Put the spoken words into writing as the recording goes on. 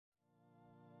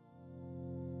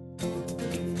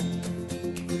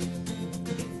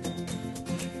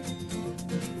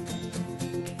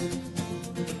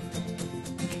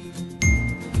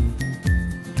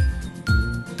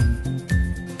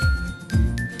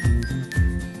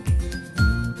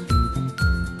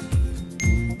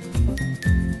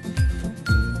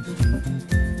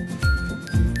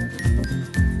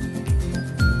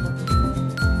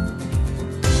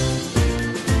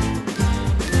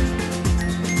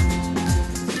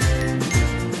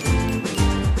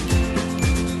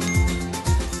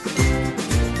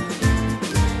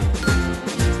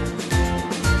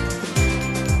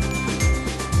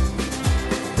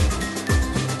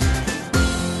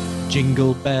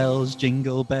jingle bells,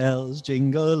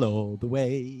 jingle all the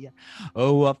way.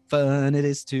 Oh, what fun it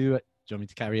is to... Do you want me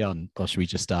to carry on? Or should we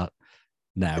just start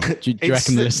now? Do you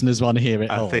reckon the listeners want to hear it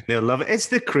all? I think they'll love it. It's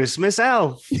the Christmas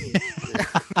elf.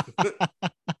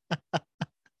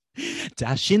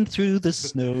 Dashing through the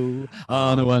snow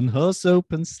on a one-horse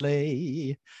open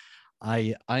sleigh.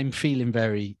 I'm feeling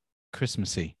very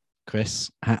Christmassy. Chris,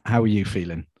 how are you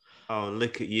feeling? Oh,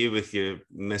 look at you with your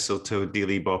mistletoe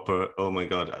dealy bopper. Oh my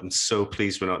God, I'm so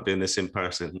pleased we're not doing this in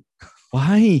person.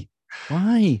 Why?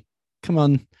 Come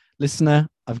on, listener.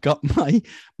 I've got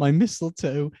my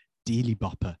mistletoe dealy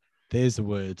bopper. There's a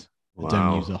word I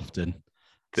don't use often.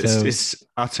 This is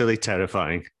utterly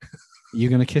terrifying. You're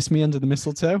going to kiss me under the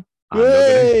mistletoe?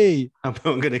 I'm not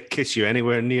going to kiss you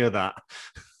anywhere near that.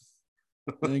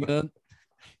 Hang on.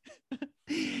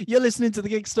 You're listening to the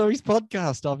Gig Stories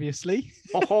podcast, obviously.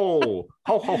 Ho ho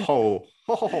ho ho ho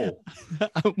ho ho.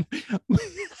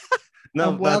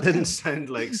 No, that didn't sound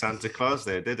like Santa Claus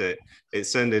there, did it? It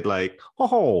sounded like ho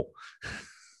ho.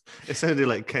 It sounded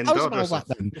like Ken Dodd or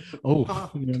something.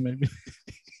 Maybe.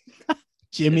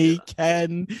 Jimmy,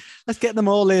 Ken. Let's get them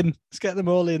all in. Let's get them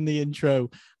all in the intro.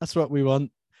 That's what we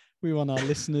want. We want our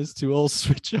listeners to all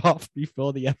switch off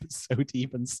before the episode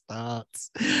even starts.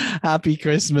 Happy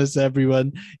Christmas,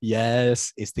 everyone.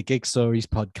 Yes, it's the Gig Stories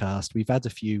podcast. We've had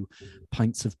a few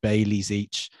pints of Baileys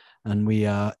each, and we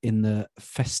are in the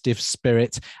festive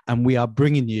spirit, and we are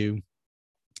bringing you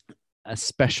a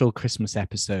special Christmas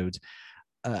episode.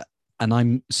 And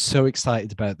I'm so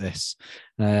excited about this.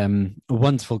 A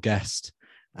wonderful guest,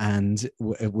 and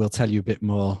we'll tell you a bit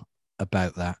more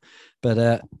about that.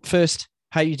 But first,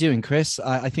 how are you doing, Chris?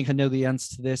 I think I know the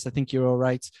answer to this. I think you're all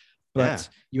right, but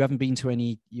you haven't been to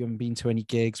any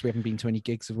gigs. We haven't been to any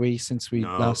gigs, have we, since we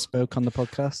last spoke on the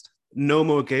podcast? No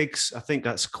more gigs. I think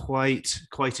that's quite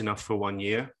enough for 1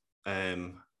 year.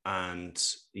 So I'm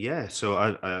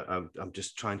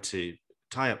just trying to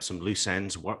tie up some loose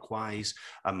ends work-wise.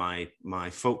 And my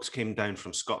folks came down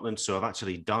from Scotland, so I've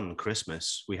actually done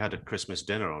Christmas. We had a Christmas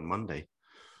dinner on Monday.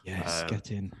 Yes,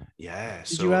 get in. Yeah.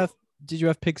 Did you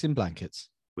have pigs in blankets?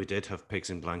 We did have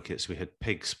pigs in blankets. We had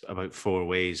pigs about 4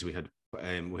 ways. We had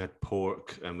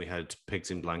pork, and we had pigs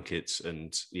in blankets,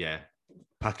 and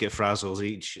packet frazzles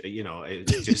each. You know,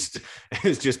 it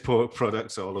was just pork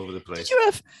products all over the place.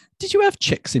 Did you have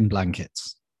chicks in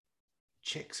blankets?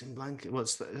 Chicks in blanket?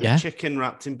 What's that? Yeah. Chicken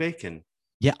wrapped in bacon.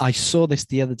 Yeah, I saw this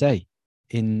the other day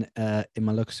in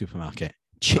my local supermarket.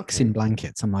 Chicks in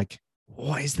blankets. I'm like,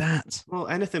 what is that? Well,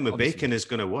 anything with bacon is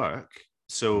going to work.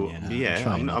 So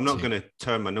I'm not going to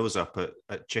turn my nose up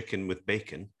at chicken with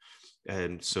bacon.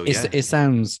 It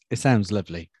sounds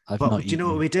lovely. I've not. Do you know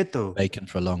what we did though? Bacon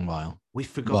for a long while. We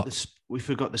forgot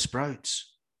the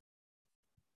sprouts.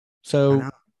 So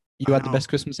you had the best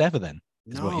Christmas ever then?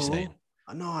 Is what you're saying?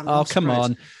 No. Come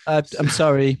on. I'm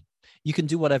sorry. You can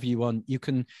do whatever you want. You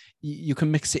can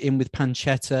mix it in with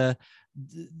pancetta,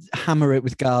 hammer it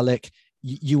with garlic.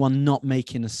 You are not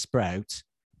making a sprout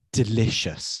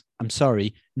delicious. I'm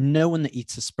sorry. No one that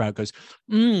eats a sprout goes,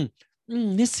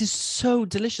 this is so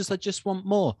delicious. I just want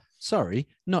more. Sorry,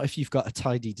 not if you've got a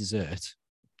tidy dessert.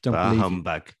 Don't believe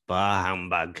Bah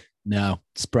humbug. No,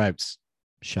 sprouts.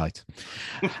 Shite.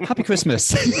 Happy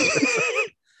Christmas.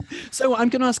 So I'm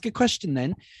going to ask a question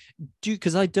then,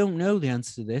 because I don't know the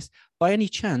answer to this. By any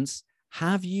chance,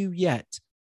 have you yet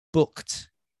booked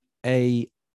a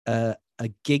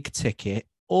gig ticket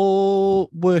or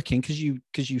working,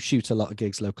 because you shoot a lot of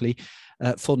gigs locally,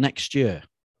 for next year?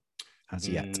 As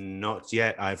yet? Not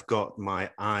yet. I've got my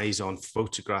eyes on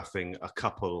photographing a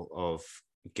couple of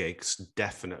gigs.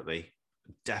 Definitely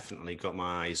got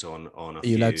my eyes on a few. Are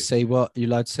you allowed to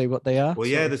say what they are? Well,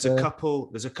 yeah, there's a couple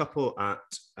at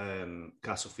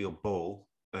Castlefield Bowl,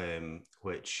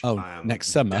 which I am next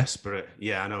summer. Desperate.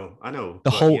 Yeah, I know.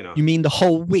 You mean the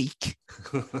whole week?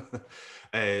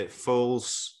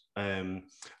 Falls. I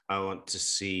want to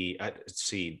see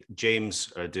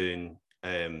James are doing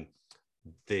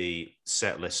the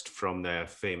set list from their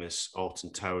famous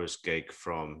Alton Towers gig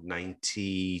from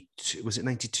 92. Was it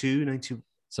 92? 90?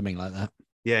 Something like that.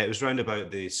 Yeah, it was round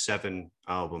about the 7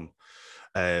 album.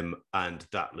 And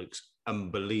that looks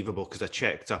unbelievable, because I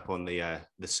checked up on the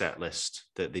set list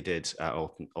that they did at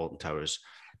Alton Towers.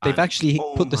 They've actually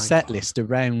put the set list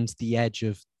around the edge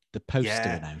of the poster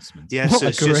announcement. Yeah,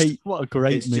 what a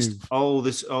great move. Just all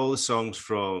the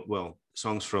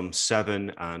songs from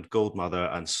Seven and Gold Mother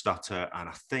and Stutter, and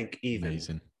I think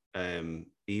even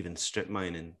Strip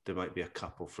Mining, there might be a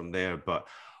couple from there, but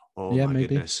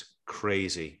goodness,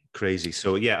 crazy.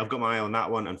 So yeah, I've got my eye on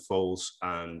that one, and Falls,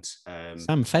 and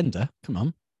Sam Fender. Come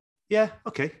on. Yeah.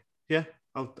 Okay. Yeah.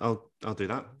 I'll do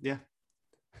that. Yeah.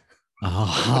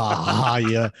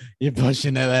 You're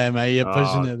pushing it there, mate. You're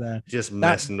pushing it there. Just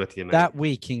messing with you, mate. That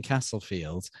week in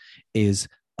Castlefield is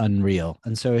unreal.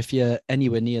 And so if you're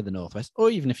anywhere near the Northwest,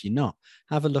 or even if you're not,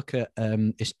 have a look at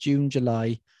it's June,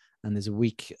 July, and there's a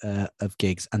week of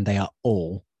gigs, and they are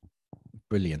all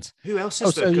brilliant. Who else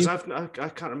is there? Because I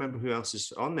can't remember who else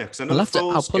is on there. Because I know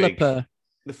the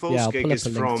Foles gig is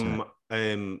from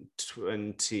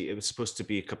 20. It was supposed to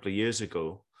be a couple of years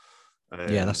ago.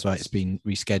 Yeah, that's right. It's been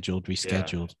rescheduled.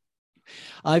 Yeah.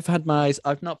 I've had my eyes.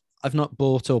 I've not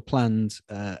bought or planned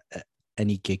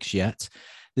any gigs yet.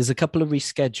 There's a couple of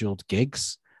rescheduled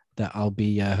gigs that I'll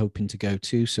be hoping to go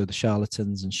to. So the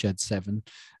Charlatans and Shed 7,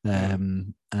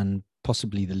 and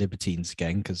possibly the Libertines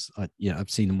again, because I've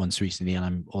seen them once recently, and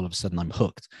I'm all of a sudden I'm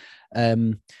hooked.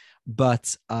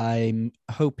 But I'm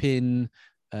hoping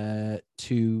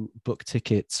to book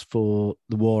tickets for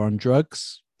the War on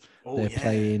Drugs. They're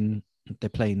playing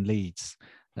Leeds.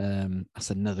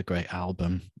 That's another great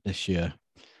album this year.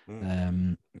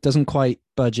 Doesn't quite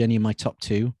budge any of my top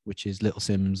two, which is Little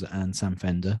Sims and Sam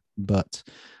Fender, but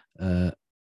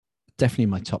definitely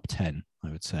my top 10, I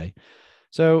would say.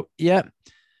 So yeah,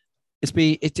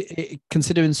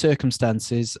 considering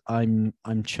circumstances, I'm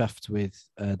chuffed with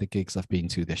the gigs I've been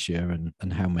to this year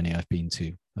and how many I've been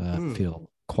to. Feel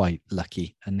quite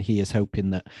lucky, and he is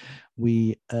hoping that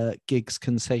gigs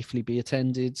can safely be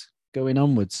attended going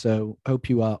onwards. So hope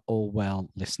you are all well,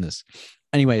 listeners.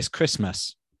 Anyway, it's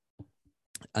Christmas,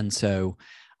 and so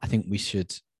I think we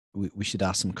should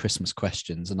ask some Christmas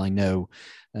questions. And I know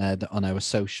that on our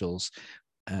socials,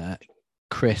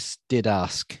 Chris did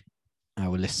ask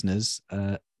our listeners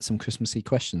some Christmassy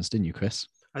questions, didn't you, Chris?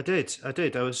 I did.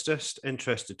 I was just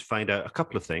interested to find out a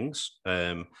couple of things.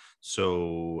 A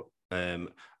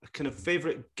kind of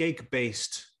favorite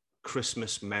gig-based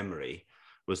Christmas memory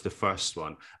was the first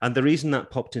one. And the reason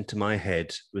that popped into my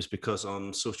head was because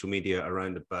on social media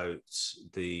around about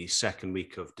the second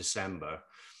week of December,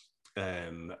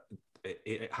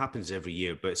 it happens every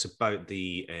year, but it's about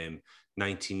the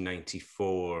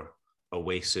 1994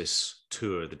 Oasis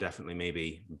tour, the definitely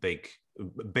maybe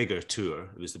bigger tour.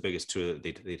 It was the biggest tour that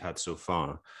they'd had so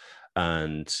far.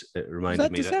 And it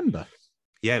reminded me December?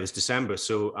 Yeah, it was December.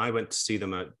 So I went to see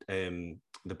them at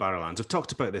the Barrowlands. I've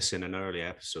talked about this in an earlier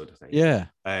episode, I think. Yeah.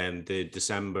 The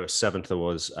December 7th I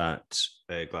was at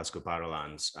Glasgow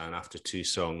Barrowlands, and after 2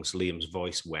 songs, Liam's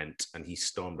voice went and he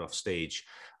stormed off stage.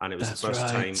 And it was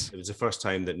the first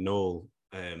time that Noel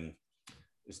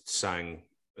sang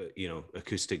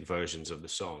acoustic versions of the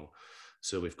song.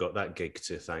 So we've got that gig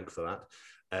to thank for that.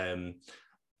 I'm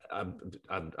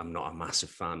not a massive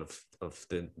fan of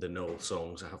the Noel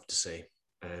songs, I have to say.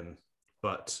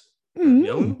 But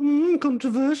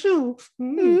controversial.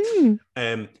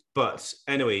 But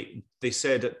anyway, they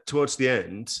said towards the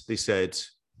end,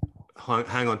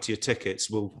 hang on to your tickets,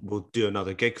 we'll do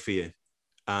another gig for you.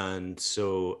 And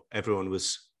so everyone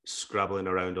was scrabbling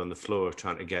around on the floor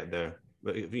trying to get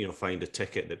find a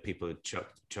ticket that people had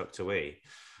chucked away.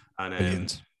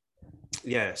 And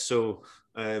so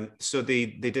they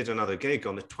did another gig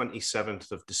on the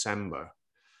 27th of December.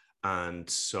 And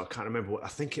so I can't remember I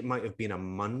think it might have been a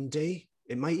Monday.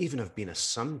 It might even have been a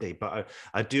Sunday, but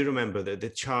I do remember that the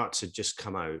charts had just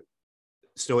come out.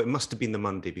 So it must have been the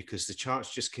Monday, because the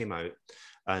charts just came out,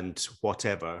 and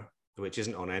Whatever, which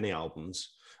isn't on any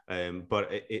albums, but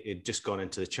it just gone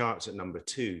into the charts at number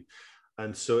 2.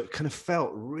 And so it kind of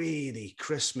felt really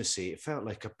Christmassy. It felt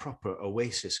like a proper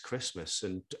Oasis Christmas.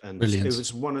 And Brilliant. It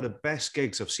was one of the best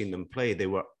gigs I've seen them play. They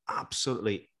were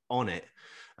absolutely on it.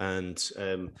 And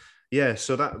so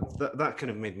that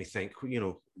kind of made me think,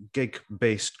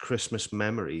 gig-based Christmas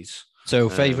memories. So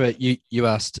favorite, you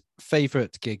asked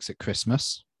favorite gigs at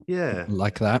Christmas. Yeah.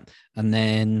 Like that. And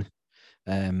then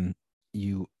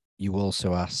you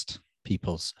also asked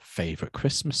people's favorite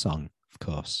Christmas song, of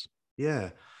course.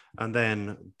 Yeah. And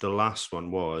then the last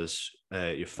one was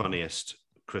your funniest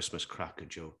Christmas cracker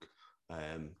joke.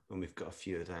 And we've got a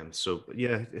few of them. So,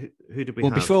 yeah, who did we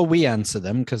have? Well, before we answer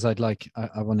them, because I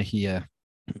want to hear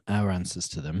our answers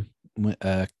to them.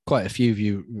 Quite a few of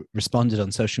you responded on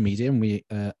social media, and we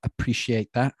appreciate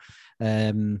that.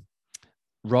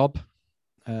 Rob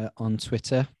on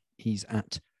Twitter, he's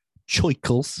at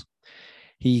Choikles.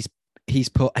 He's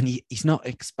put, and he's not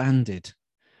expanded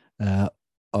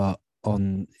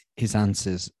on his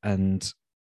answers, and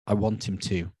I want him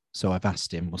to. So I've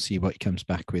asked him, we'll see what he comes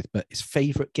back with. But his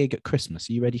favourite gig at Christmas,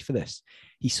 are you ready for this?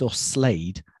 He saw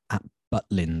Slade at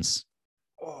Butlins.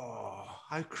 Oh,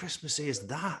 how Christmassy is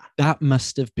that? That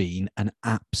must have been an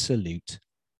absolute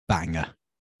banger.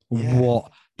 Yeah.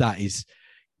 What that is.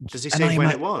 Does he say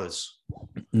when it was?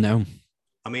 No.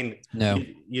 I mean, No.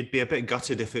 you'd be a bit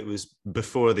gutted if it was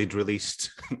before they'd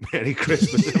released Merry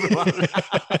Christmas, everyone.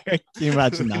 Can you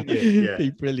imagine that? Yeah.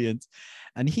 Be brilliant.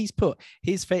 And he's put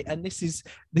his fate, and this is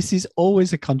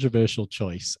always a controversial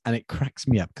choice, and it cracks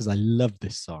me up because I love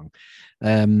this song.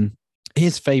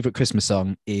 His favorite Christmas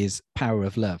song is "Power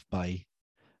of Love" by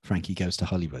Frankie Goes to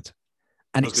Hollywood,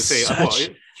 and I was going to say, what,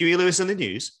 Huey Lewis and the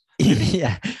News?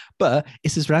 Yeah, but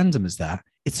it's as random as that.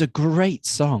 It's a great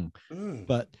song,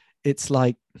 but it's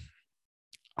like,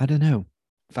 I don't know,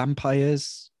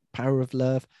 vampires, Power of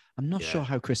Love. I'm not sure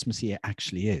how Christmassy it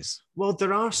actually is. Well,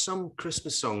 there are some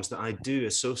Christmas songs that I do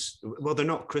associate. Well, they're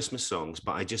not Christmas songs,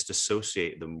 but I just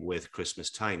associate them with Christmas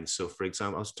time. So, for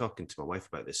example, I was talking to my wife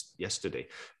about this yesterday.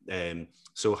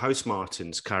 So House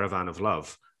Martin's Caravan of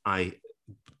Love, I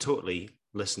totally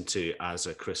listen to as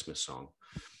a Christmas song.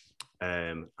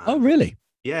 Oh, really?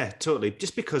 Yeah, totally.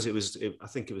 Just because I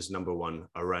think it was number one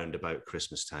around about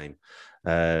Christmas time.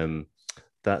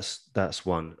 That's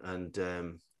one. And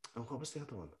what was the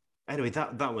other one? Anyway,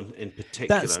 that one in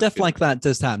particular. That stuff like that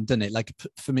does happen, doesn't it? Like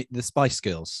for me, the Spice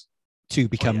Girls, Two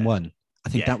Become One. I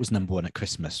think that was number one at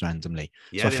Christmas randomly.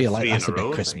 So I feel like that's a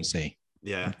bit Christmassy.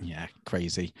 Yeah. Yeah,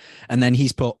 crazy. And then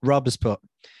Rob has put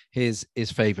his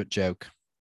favorite joke.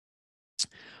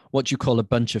 What do you call a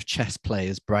bunch of chess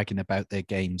players bragging about their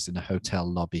games in a hotel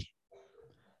lobby?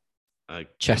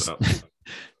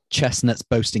 Chestnuts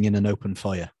boasting in an open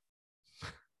fire.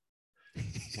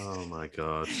 Oh my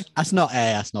God. That's not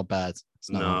bad. It's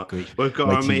not We've got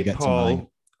our mate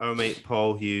Paul. Our mate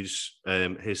Paul Hughes,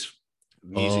 his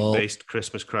music-based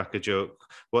Christmas cracker joke.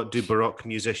 What do Baroque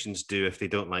musicians do if they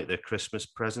don't like their Christmas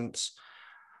presents?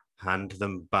 Hand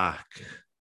them back.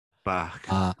 I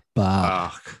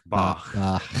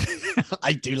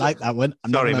do like that one.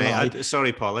 Sorry, mate.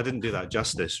 Sorry, Paul. I didn't do that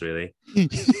justice, really.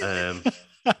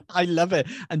 I love it.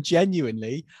 And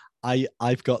genuinely,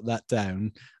 I've got that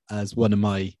down as one of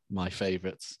my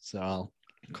favorites. So I'll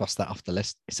cross that off the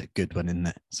list. It's a good one, isn't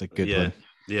it? It's a good one.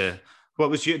 Yeah.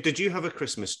 Did you have a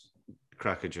Christmas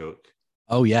cracker joke?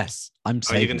 Oh, yes. Are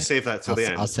you going to save that till the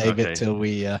end? I'll save it till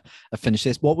we finish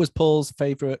this. What was Paul's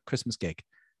favorite Christmas gig?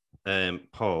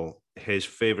 Paul, his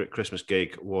favorite Christmas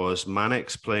gig was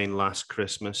Mannix playing Last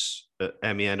Christmas at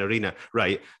MEN Arena.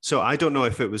 Right. So I don't know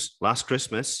if it was Last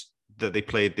Christmas that they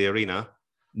played the arena.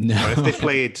 No. Or if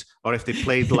they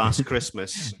played Last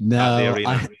Christmas at the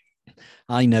arena.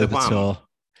 I know the tour.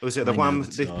 Was it the Wham?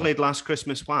 They played Last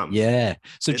Christmas Wham. Yeah.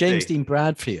 So James Dean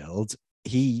Bradfield,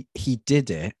 he did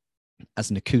it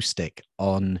as an acoustic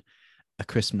on a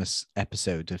Christmas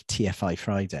episode of TFI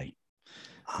Friday.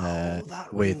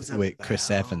 With Chris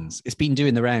Evans. It's been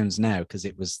doing the rounds now because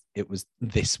it was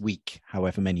this week,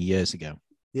 however many years ago.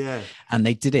 Yeah. And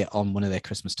they did it on one of their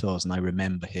Christmas tours, and I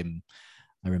remember him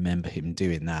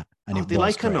doing that. And they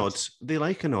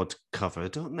like an odd cover,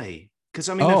 don't they? Because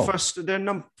I mean, their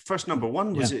first number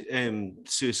one was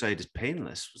 "Suicide Is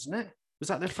Painless," wasn't it? Was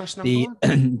that their first number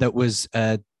one? That was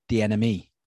The Enemy.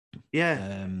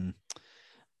 Yeah.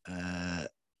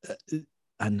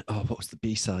 And what was the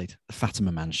B-side? The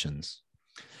Fatima Mansions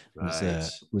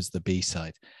was the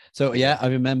B-side. So yeah, I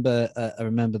remember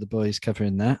the boys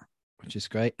covering that, which is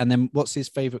great. And then what's his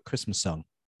favorite Christmas song?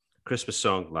 Christmas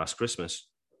song, Last Christmas.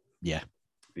 Yeah.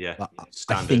 Standard.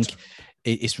 I think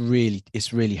it's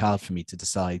really hard for me to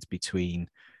decide between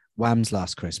Wham's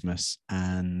Last Christmas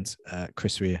and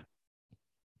Chris Rea,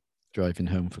 Driving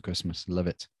Home for Christmas. Love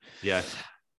it. Yeah.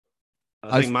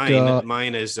 I think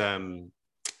mine is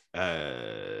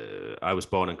I Was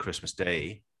Born on Christmas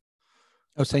Day.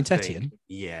 Oh, St. Etienne?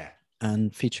 Yeah.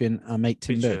 And featuring our mate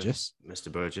Tim Burgess.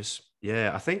 Mr. Burgess.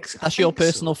 Yeah, I think that's your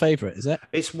personal favourite, is it?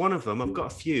 It's one of them. I've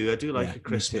got a few. I do like a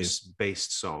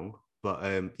Christmas-based song, but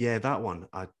that one.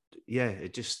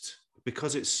 It just,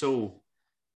 because it's so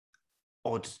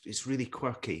odd, it's really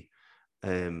quirky,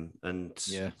 I'm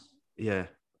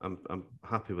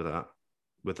happy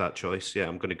with that choice. Yeah,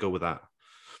 I'm going to go with that.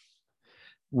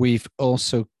 We've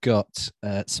also got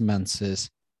Samantha's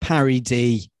Parry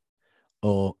D,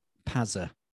 or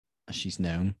Pazza, as she's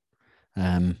known.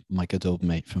 My good old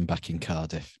mate from back in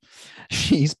Cardiff.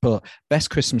 She's put best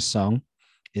Christmas song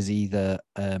is either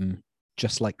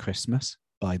Just Like Christmas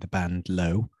by the band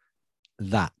Low.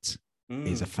 That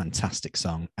is a fantastic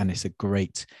song, and it's a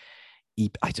great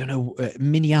EP. I don't know,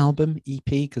 mini album EP,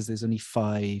 because there's only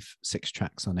 5-6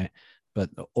 tracks on it, but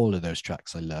all of those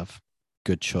tracks I love.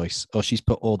 Good choice. Or she's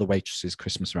put All the Waitresses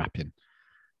Christmas Wrapping,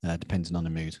 depending on the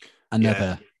mood.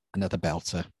 Another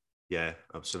belter. Yeah,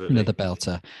 absolutely. Another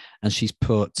belter. And she's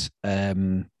put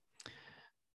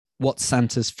what's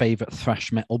Santa's favorite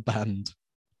thrash metal band?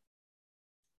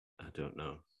 I don't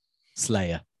know.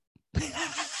 Slayer.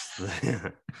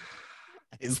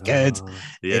 It's good.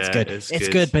 Yeah, it's good. It's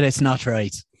good, but it's not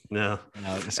right. No,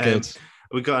 it's good.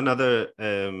 We got another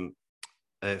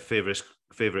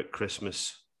favorite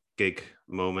Christmas gig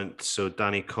moment. So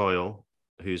Danny Coyle,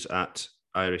 who's at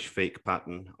Irish Fake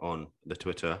Pattern on the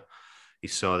Twitter, he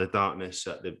saw The Darkness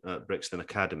at Brixton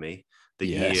Academy the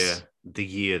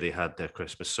year they had their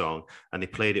Christmas song, and they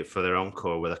played it for their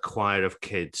encore with a choir of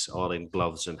kids all in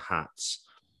gloves and hats.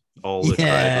 All the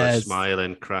crowd were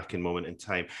smiling, cracking moment in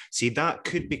time. See, that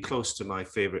could be close to my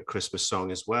favorite Christmas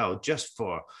song as well, just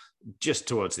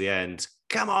towards the end.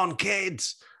 Come on,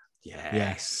 kids.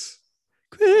 Yes.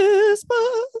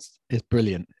 Christmas. It's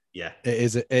brilliant. Yeah.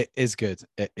 It is good.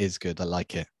 It is good. I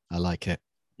like it.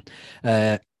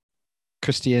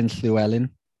 Christian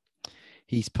Llewellyn,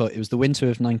 he's put, it was the winter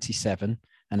of 97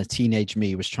 and a teenage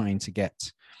me was trying to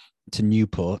get to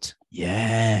Newport.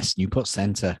 Yes, Newport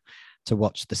Centre to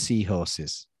watch the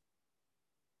Seahorses.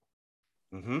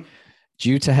 Mm-hmm.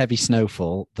 Due to heavy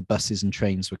snowfall, the buses and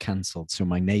trains were cancelled. So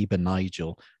my neighbour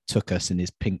Nigel took us in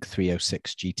his pink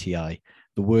 306 GTI,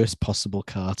 the worst possible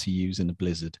car to use in a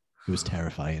blizzard. It was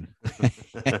terrifying.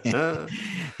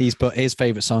 He's put his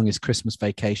favourite song is Christmas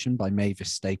Vacation by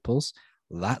Mavis Staples.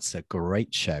 That's a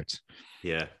great shout.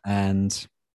 Yeah. And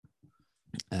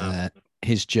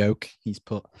his joke, he's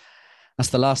put,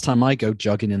 that's the last time I go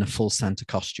jogging in a full Santa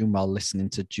costume while listening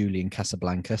to Julian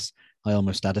Casablancas. I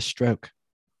almost had a stroke.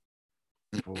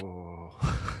 It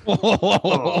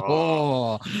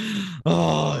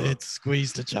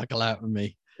squeezed a chuckle out of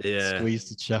me. Yeah,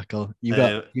 squeezed a chuckle. You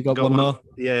got one more?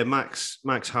 Yeah, Max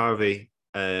Harvey.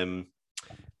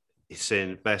 He's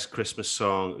saying best Christmas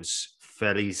song was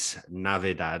Feliz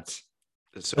Navidad.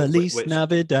 So, Feliz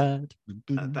Navidad.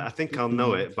 I think I'll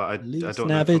know it, but I don't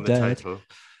know from the title.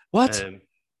 What?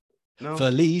 No.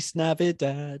 Feliz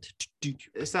Navidad.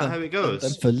 Is that how it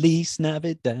goes? Feliz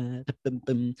Navidad.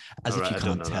 As if right, you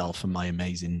can't tell from my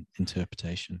amazing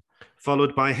interpretation.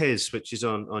 Followed by his, which is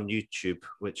on YouTube,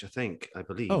 which I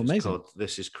believe is called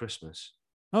This Is Christmas.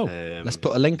 Oh, let's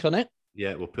put a link on it.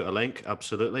 Yeah, we'll put a link,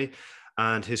 absolutely.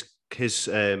 And his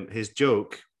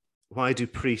joke, why do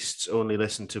priests only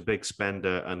listen to Big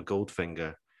Spender and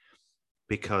Goldfinger?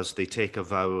 Because they take a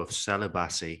vow of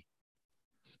celibacy.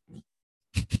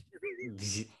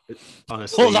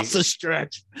 Honestly, that's a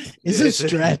stretch. It's a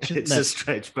stretch. It's a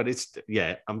stretch, but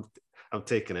I'm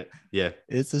taking it. Yeah,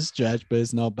 it's a stretch, but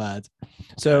it's not bad.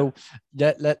 So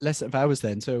let's have ours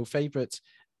then. So favorite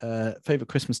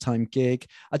Christmas time gig.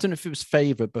 I don't know if it was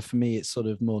favorite, but for me, it's sort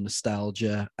of more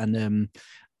nostalgia. And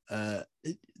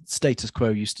Status Quo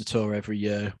used to tour every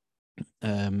year,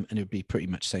 and it would be pretty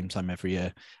much same time every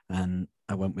year. And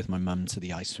I went with my mum to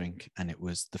the ice rink, and it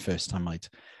was the first time I'd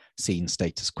seen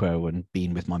Status Quo and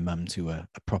been with my mum to a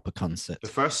proper concert. The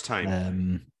first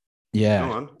time? Yeah.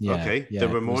 Go on. Yeah, okay. Yeah, there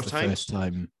were more times? First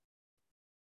time.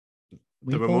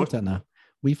 We've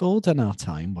all done our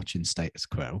time watching Status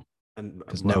Quo.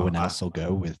 Because no one else will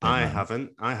go with them. I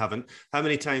haven't. How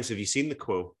many times have you seen the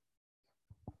Quo?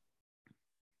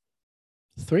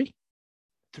 3.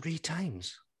 3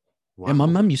 times? Wow. Yeah, my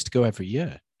mum used to go every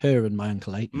year. Her and my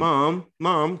uncle Aidan.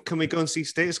 Mom, can we go and see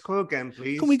Status Quo again,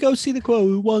 please? Can we go see the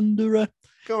Quo Wanderer?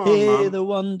 Go on, Mom. The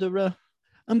Wanderer.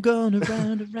 I'm going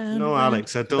around. No,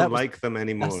 Alex, I don't like them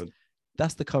anymore.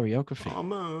 That's the choreography. Oh,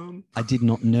 Mom. I did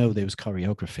not know there was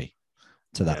choreography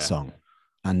to that song.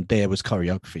 And there was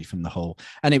choreography from the whole.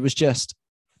 And it was just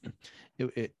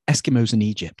Eskimos in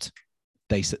Egypt.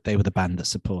 They were the band that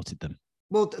supported them.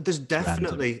 Well, there's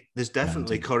definitely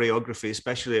choreography,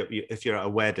 especially if you're at a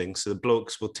wedding. So the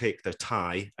blokes will take their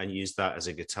tie and use that as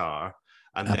a guitar,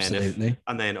 and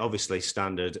then obviously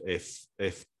standard. If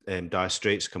Dire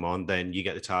Straits come on, then you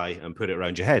get the tie and put it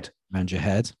around your head. Around your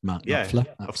head, Mark Knopfler.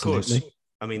 Of course.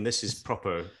 I mean, this is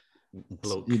proper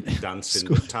bloke dancing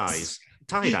with ties.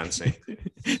 Tie dancing.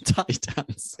 Tie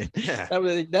dancing. Yeah.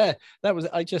 That was.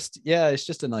 It's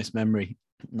just a nice memory.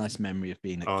 Nice memory of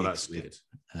being at gigs that's good.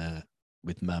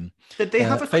 With Mum. Did they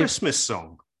have a Christmas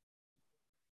song?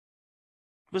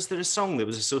 Was there a song that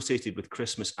was associated with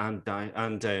Christmas and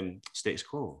Status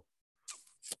Quo?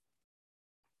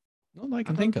 Not that I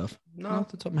can think of. No, off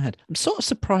the top of my head. I'm sort of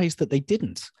surprised that they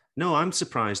didn't. No, I'm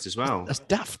surprised as well. That's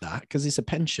daft, that, because it's a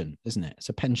pension, isn't it? It's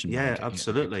a pension. Yeah,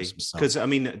 absolutely. Because I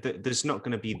mean, there's not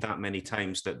going to be that many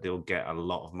times that they'll get a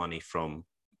lot of money from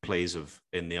plays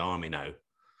in the army now.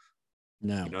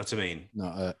 No, you know what I mean.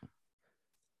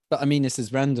 But I mean, it's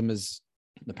as random as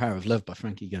The Power of Love by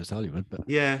Frankie Goes to Hollywood. But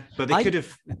yeah, but they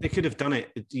could have done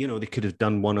it. You know, they could have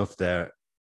done one of their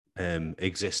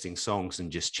existing songs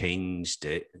and just changed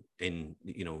it in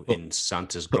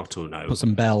Santa's Put- grotto now. Put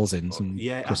some bells in, some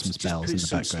Yeah, Christmas just bells put in the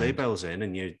some sleigh background. bells in,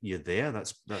 and you're there.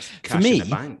 That's For cash in the me,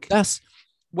 bank. that's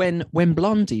when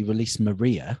Blondie released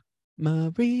Maria.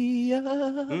 You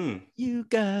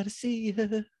gotta see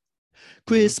her.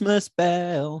 Christmas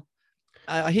bell.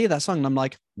 I hear that song and I'm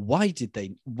like, why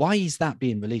is that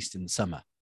being released in the summer?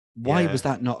 Why was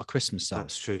that not a Christmas song?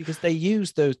 That's true. Because they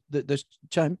use those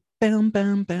chime, bam,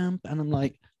 bam, bam, and I'm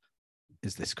like,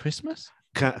 is this Christmas?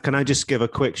 Can I just give a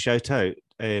quick shout out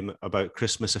about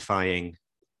Christmasifying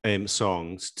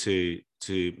songs to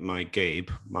my Gabe,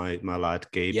 my lad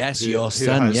Gabe? Yes, your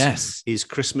son. Yes, he's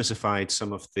Christmasified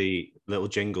some of the little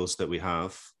jingles that we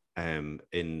have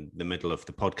in the middle of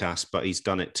the podcast, but he's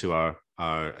done it to our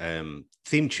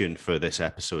theme tune for this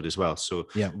episode as well. So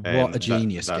yeah, what a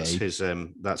genius, that's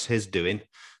Gabe. That's his doing.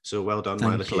 So well done,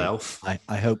 Thank my little you. elf.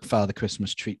 I hope Father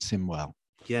Christmas treats him well.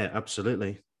 Yeah,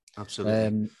 absolutely.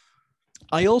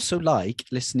 I also like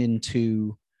listening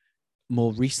to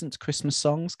more recent Christmas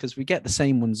songs because we get the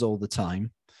same ones all the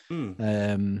time.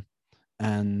 And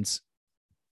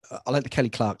I like the Kelly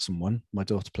Clarkson one. My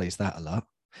daughter plays that a lot.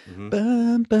 Getting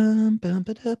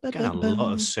a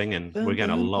lot of singing. We're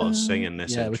getting a lot of singing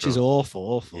this intro. Which is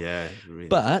awful. Yeah, really.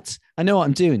 But I know what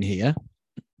I'm doing here.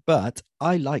 But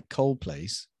I like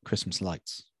Coldplay's Christmas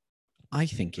Lights. I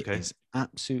think it is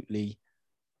absolutely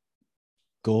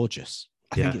gorgeous.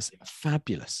 I think it's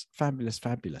fabulous.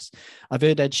 I've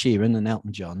heard Ed Sheeran and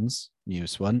Elton John's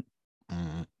newest one.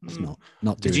 It's not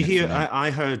doing. Did you hear?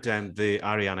 I heard the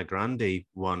Ariana Grande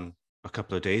one a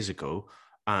couple of days ago,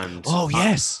 and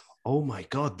yes, oh my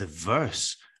God, the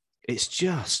verse! It's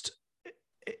just,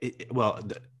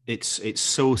 it's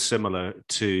so similar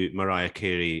to Mariah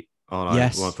Carey.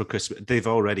 I Want for Christmas. They've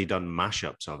already done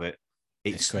mashups of it.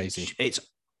 It's crazy. It's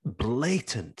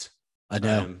blatant. I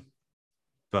know.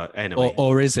 But anyway,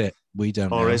 or is it? We don't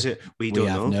know. Or is it? We don't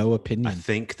know. We have no opinion. I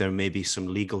think there may be some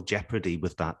legal jeopardy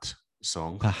with that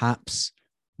song. Perhaps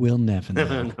we'll never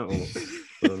know.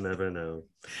 We'll never know.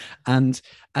 And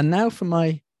now for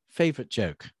my favorite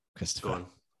joke, Christopher. Go on.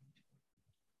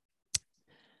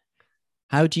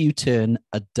 How do you turn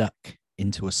a duck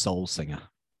into a soul singer?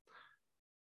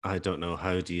 I don't know.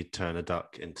 How do you turn a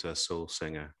duck into a soul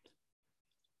singer?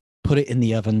 Put it in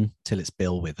the oven till it's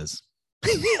Bill Withers.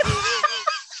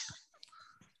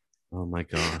 Oh my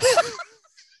God.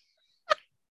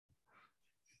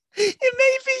 It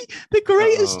may be the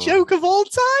greatest joke of all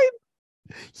time.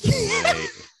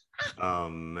 Oh,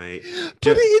 mate.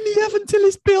 Put it in the oven till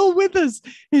it's Bill Withers.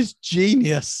 It's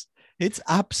genius. It's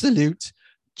absolute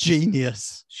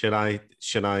genius. Should I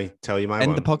tell you my one?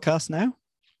 End the podcast now?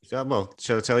 Well,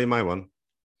 should I tell you my one?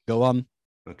 Go on.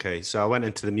 Okay, so I went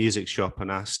into the music shop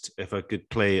and asked if I could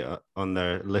play on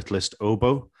their littlest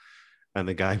oboe. And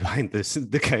the guy behind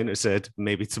the counter said,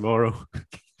 maybe tomorrow.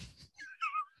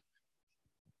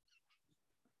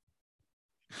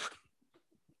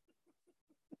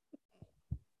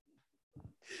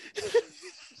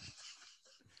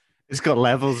 It's got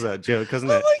levels, that joke,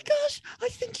 hasn't it? Oh my gosh. I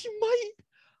think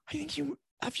you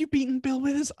have you beaten Bill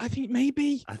Withers? I think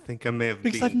maybe. I think I may have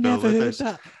because beaten I've never Bill Withers.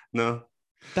 heard that. No.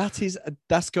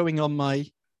 That's going on my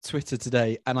Twitter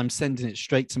today, and I'm sending it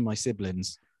straight to my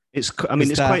siblings. It's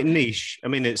quite niche. I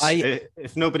mean,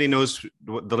 if nobody knows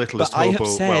what the littlest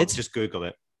hobo, well, just Google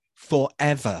it.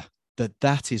 Forever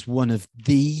that is one of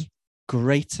the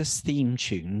greatest theme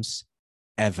tunes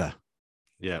ever.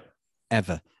 Yeah.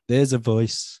 Ever. There's a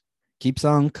voice keeps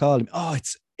on calling. Oh,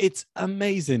 it's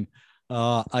amazing.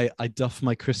 I doff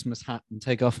my Christmas hat and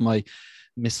take off my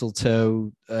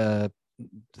mistletoe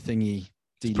thingy.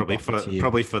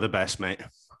 Probably for the best, mate.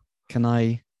 Can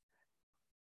I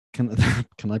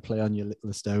play on your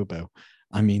littlest oboe?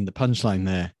 I mean, the punchline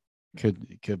there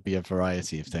could be a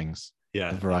variety of things.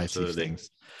 Yeah, a variety of things.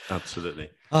 Absolutely.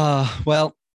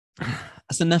 Well,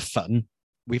 that's enough fun.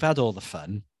 We've had all the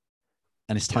fun,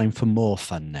 and it's time for more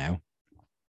fun now.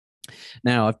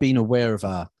 Now, I've been aware of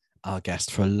our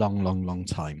guest for a long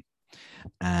time,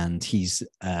 and he's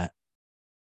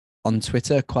on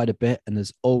Twitter quite a bit and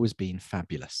has always been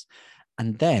fabulous.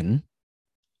 And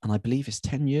I believe it's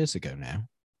 10 years ago now,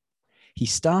 he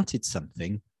started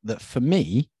something that for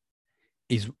me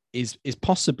is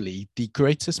possibly the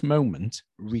greatest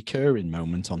recurring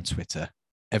moment on Twitter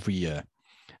every year.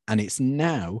 And it's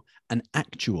now an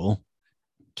actual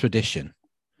tradition.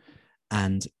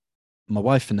 And my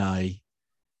wife and I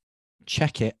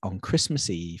check it on Christmas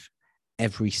Eve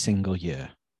every single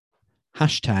year.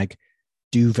 Hashtag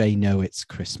do they know it's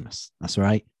Christmas? That's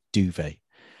right, do they?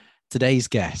 Today's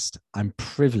guest, I'm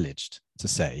privileged to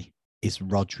say, is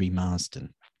Rhodri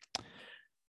Marsden.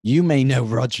 You may know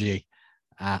Rhodri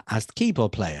as the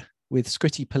keyboard player with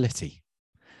Scritti Politti.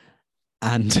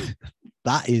 And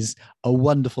that is a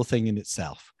wonderful thing in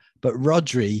itself. But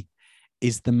Rhodri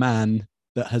is the man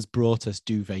that has brought us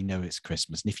Do They Know It's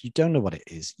Christmas. And if you don't know what it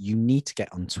is, you need to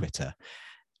get on Twitter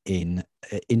in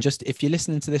just, if you're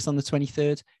listening to this on the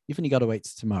 23rd, you've only got to wait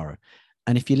till tomorrow.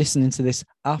 And if you're listening to this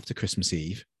after Christmas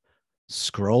Eve,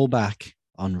 scroll back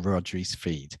on Rhodri's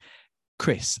feed.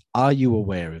 Chris, are you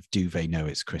aware of Do They Know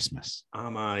It's Christmas?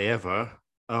 Am I ever?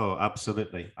 Oh,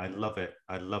 absolutely. I love it.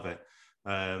 I love it.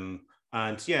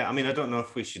 And yeah, I mean, I don't know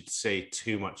if we should say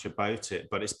too much about it,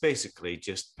 but it's basically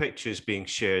just pictures being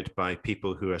shared by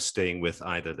people who are staying with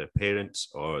either their parents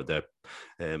or their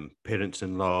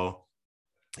parents-in-law,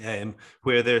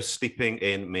 where they're sleeping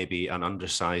in maybe an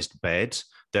undersized bed,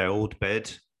 their old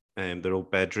bed, their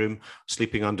old bedroom,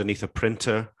 sleeping underneath a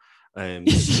printer,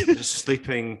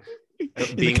 sleeping...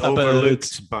 being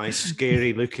overlooked by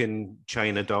scary-looking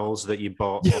China dolls that you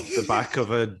bought off the back of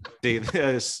a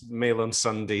Mail on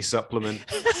Sunday supplement.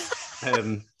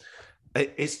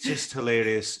 It's just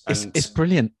hilarious. And it's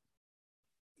brilliant.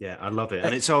 Yeah, I love it.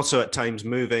 And it's also at times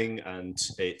moving, and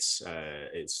it's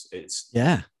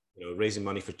raising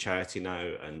money for charity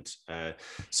now. And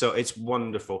so it's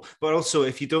wonderful. But also,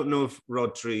 if you don't know of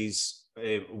Rhodri's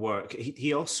work,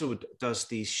 he also does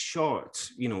these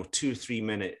short, 2 or 3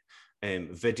 minute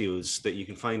videos that you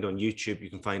can find on YouTube, you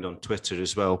can find on Twitter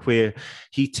as well, where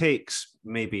he takes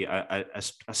maybe a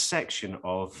section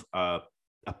of a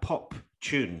pop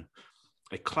tune,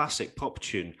 a classic pop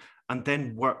tune, and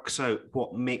then works out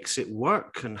what makes it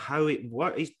work and how it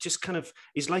works. He's just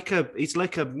he's like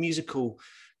a musical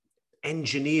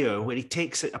engineer where he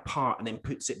takes it apart and then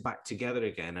puts it back together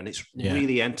again, and it's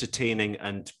really entertaining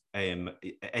and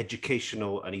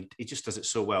educational, and he just does it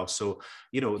so well. So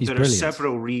there brilliant. Are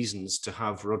several reasons to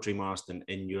have Rhodri Marsden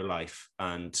in your life,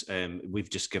 and we've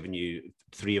just given you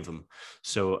 3 of them.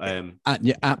 So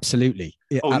yeah, absolutely.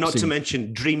 Yeah, absolutely. Not to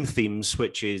mention Dream Themes,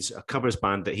 which is a covers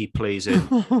band that he plays in,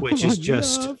 which is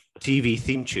just TV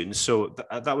theme tunes. So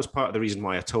that was part of the reason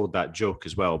why I told that joke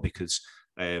as well, because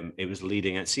it was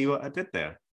leading it. See what I did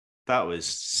there? That was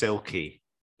silky.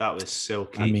 I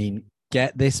mean,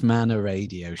 get this man a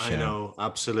radio show. I know,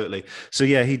 absolutely. So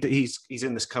yeah, he's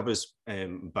in this covers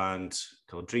band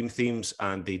called Dream Themes,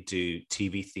 and they do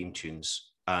TV theme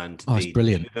tunes, and they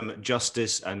brilliant. do them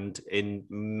justice. And in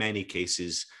many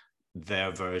cases,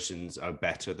 their versions are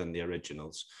better than the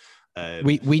originals.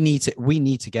 We need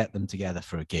to get them together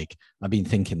for a gig. I've been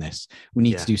thinking this. We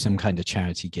need to do some kind of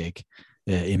charity gig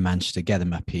in Manchester. Get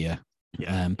them up here.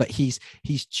 Yeah. But he's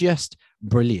just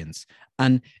brilliant,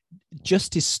 and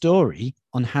just his story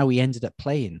on how he ended up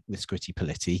playing with Scritti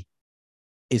Politti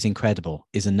is incredible.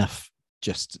 Is enough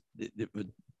just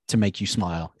to make you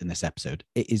smile in this episode.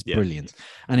 It is brilliant,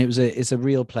 and it's a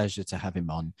real pleasure to have him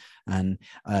on. And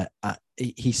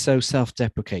he's so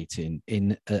self-deprecating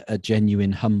in a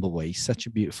genuine, humble way. He's such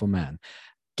a beautiful man.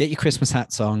 Get your Christmas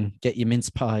hats on. Get your mince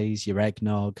pies, your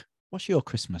eggnog. What's your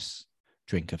Christmas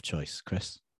drink of choice,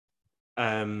 Chris?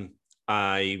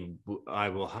 I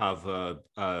will have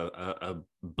a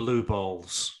blue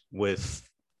balls with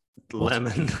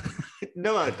lemon.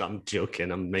 No, I'm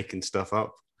joking. I'm making stuff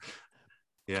up.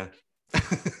 Yeah.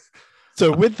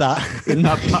 So with that,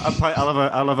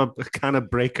 I'll have a can of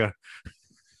breaker.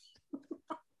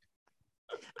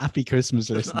 Happy Christmas,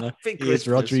 listener. Here's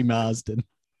Rhodri Marsden.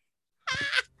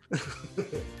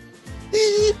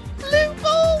 Blue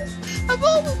balls of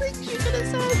all the things you could have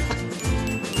said.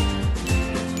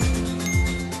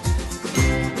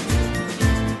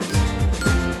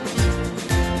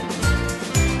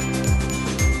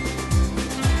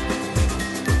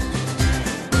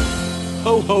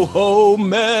 Ho, ho, ho,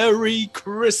 Merry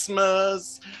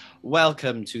Christmas.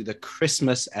 Welcome to the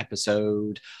Christmas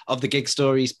episode of the Gig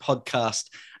Stories podcast.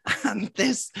 And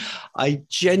this, I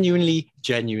genuinely,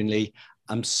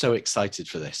 I'm so excited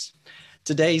for this.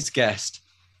 Today's guest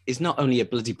is not only a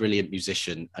bloody brilliant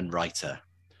musician and writer,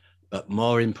 but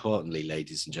more importantly,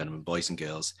 ladies and gentlemen, boys and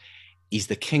girls, he's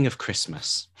the king of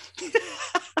Christmas.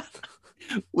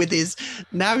 With his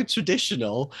now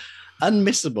traditional,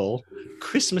 unmissable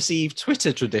Christmas Eve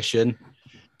Twitter tradition.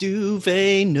 Do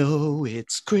they know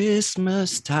it's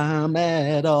Christmas time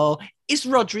at all? It's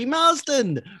Rhodri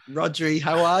Marsden. Rhodri,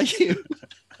 how are you?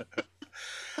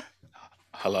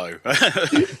 Hello.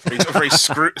 very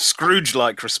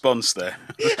Scrooge-like response there.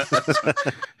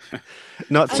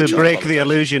 Not to break the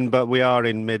illusion, but we are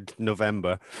in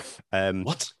mid-November.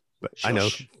 What? I know.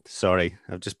 Sorry,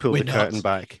 I've just pulled the curtain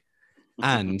back.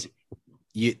 And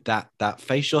that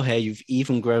facial hair, you've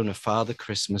even grown a Father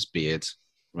Christmas beard.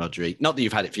 Rhodri. Not that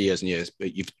you've had it for years and years,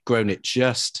 but you've grown it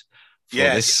just for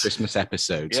this Christmas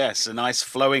episode. Yes, a nice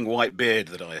flowing white beard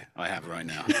that I have right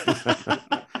now.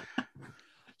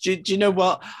 Do you know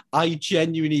what? I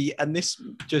genuinely, and this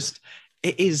just,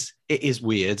 it is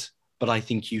weird, but I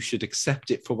think you should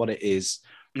accept it for what it is.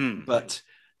 But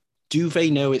do they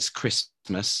know it's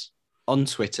Christmas? On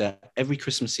Twitter, every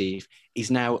Christmas Eve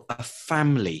is now a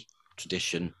family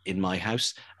tradition in my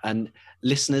house. And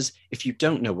listeners, if you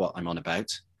don't know what I'm on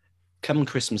about, come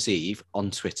Christmas Eve on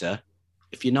Twitter,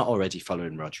 if you're not already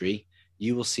following Rhodri,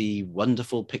 you will see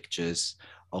wonderful pictures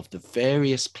of the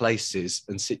various places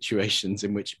and situations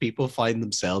in which people find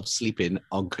themselves sleeping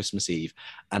on Christmas Eve.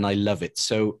 And I love it.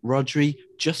 So, Rhodri,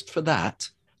 just for that,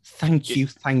 thank you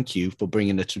for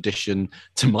bringing a tradition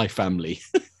to my family.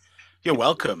 You're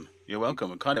welcome. You're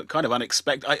welcome. Kind of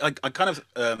unexpected. I kind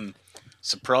of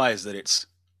surprised that it's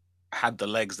had the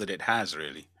legs that it has.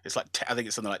 Really, it's like I think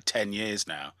it's something like 10 years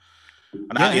now.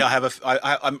 And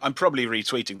I'm probably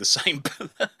retweeting the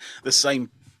same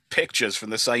pictures from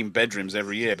the same bedrooms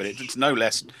every year, but it's no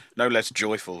less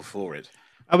joyful for it.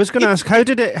 I was going to ask, how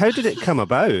did it come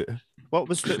about? What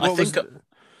was the?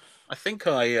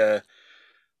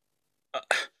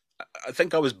 I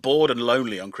think I was bored and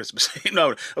lonely on Christmas Eve. No,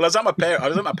 well, I was at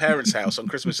my parents' house on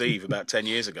Christmas Eve about 10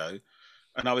 years ago,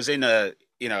 and I was in a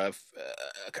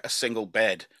single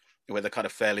bed with a kind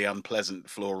of fairly unpleasant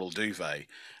floral duvet,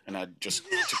 and I just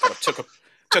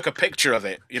took a picture of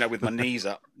it, with my knees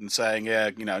up and saying,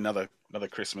 another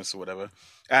Christmas or whatever.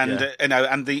 And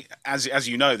as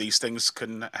you know, these things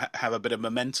can have a bit of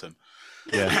momentum.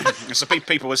 Yeah. So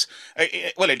people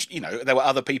there were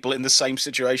other people in the same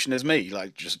situation as me,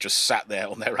 like just sat there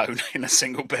on their own in a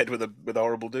single bed with a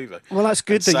horrible duvet. Well, that's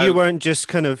good that you weren't just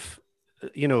kind of,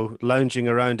 lounging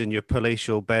around in your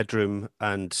palatial bedroom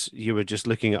and you were just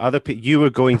looking at other people. You were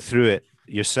going through it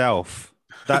yourself.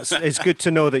 It's good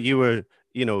to know that you were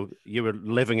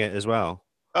living it as well.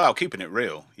 Oh, keeping it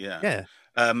real. Yeah. Yeah.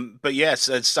 But yes,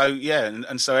 and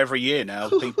so every year now,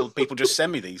 people just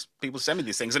send me these. People send me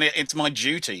these things, and it's my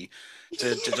duty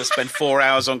to just spend 4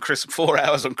 hours on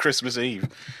Christmas Eve.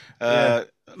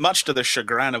 Much to the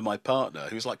chagrin of my partner,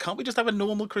 who's like, "Can't we just have a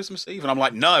normal Christmas Eve?" And I'm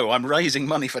like, "No, I'm raising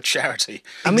money for charity."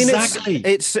 I mean, exactly.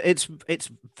 It's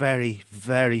very,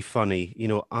 very funny,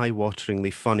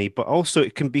 eye-wateringly funny, but also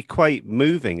it can be quite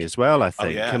moving as well. I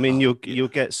think. I mean, you'll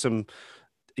get some.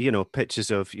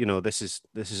 Pictures of this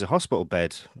is a hospital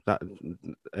bed that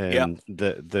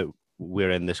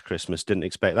we're in this Christmas. Didn't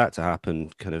expect that to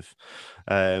happen, kind of.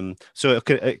 So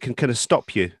it can kind of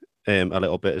stop you a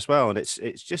little bit as well, and it's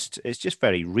just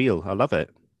very real. I love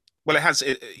it. Well,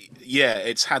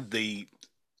 it's had the,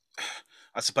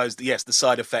 I suppose, the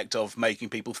side effect of making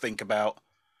people think about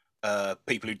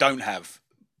people who don't have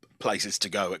places to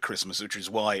go at Christmas, which is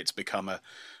why it's become a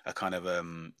kind of a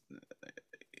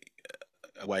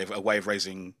way of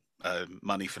raising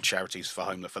money for charities for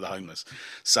the homeless.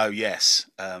 So yes.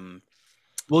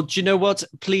 Well, do you know what?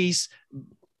 Please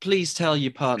tell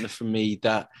your partner from me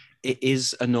that it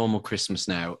is a normal Christmas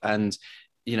now, and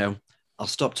I'll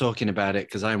stop talking about it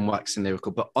because I'm waxing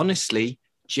lyrical. But honestly,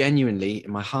 genuinely,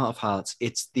 in my heart of hearts,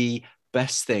 it's the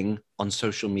best thing on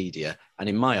social media, and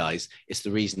in my eyes, it's the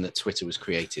reason that Twitter was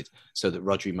created, so that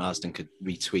Rhodri Marsden could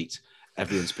retweet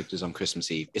everyone's pictures on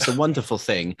Christmas Eve. It's a wonderful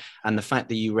thing, and the fact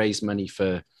that you raise money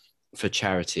for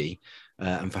charity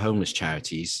and for homeless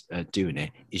charities doing it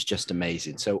is just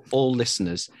amazing. So all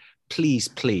listeners,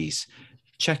 please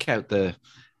check out the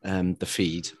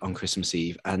feed on Christmas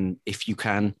Eve, and if you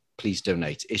can, please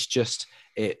donate. It's just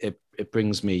it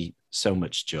brings me so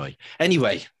much joy.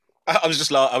 Anyway, I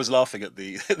was laughing at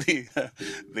the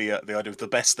idea of the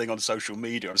best thing on social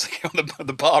media. I was thinking,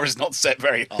 the bar is not set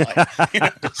very high.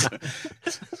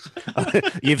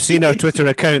 You've seen our Twitter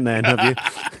account then, have you?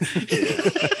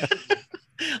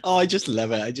 Oh, I just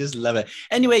love it.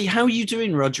 Anyway, how are you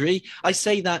doing, Rhodri? I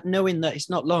say that knowing that it's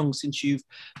not long since you've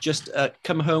just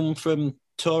come home from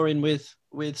touring with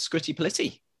Scritti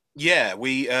Politti. Yeah,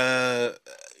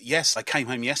 yes, I came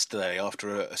home yesterday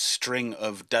after a string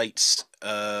of dates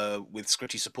with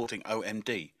Scritti supporting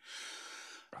OMD,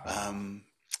 and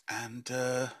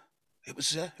it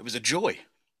was a joy.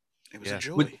 It was a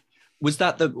joy.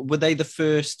 Were they the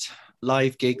first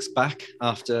live gigs back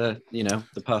after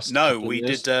the past? No, we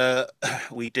did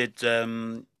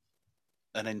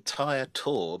an entire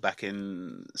tour back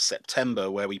in September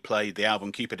where we played the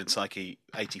album Cupid and Psyche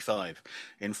 85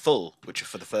 in full, which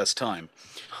for the first time,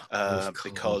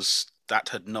 because that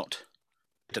had not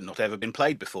ever been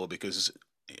played before, because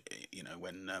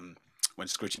when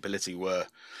Scritti Politti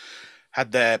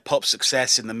had their pop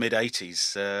success in the mid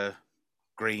 80s,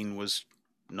 Green was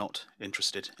not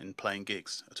interested in playing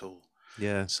gigs at all.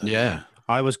 Yeah. So, yeah.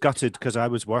 I was gutted because I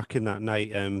was working that night.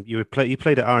 You played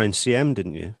at RNCM,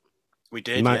 didn't you? We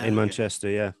did, in Manchester,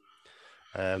 yeah.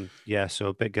 So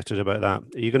a bit gutted about that.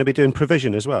 Are you going to be doing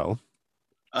Provision as well?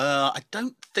 I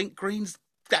don't think Green's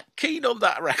that keen on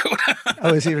that record.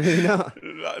 Oh, is he really not?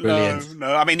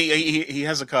 No. I mean, he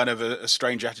has a kind of a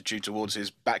strange attitude towards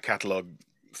his back catalogue,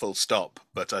 full stop.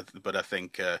 But I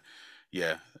think,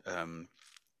 yeah.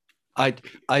 I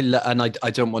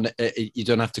don't want to. You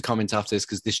don't have to comment after this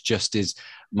because this just is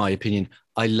my opinion.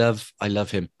 I love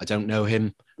him. I don't know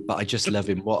him, but I just love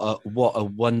him. What a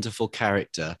wonderful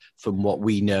character from what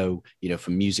we know,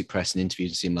 from music press and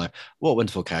interviews and seem like what a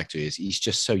wonderful character he is. He's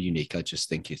just so unique. I just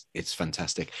think it's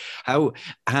fantastic. How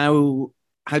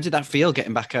did that feel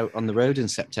getting back out on the road in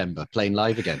September, playing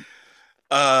live again?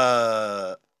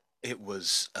 It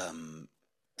was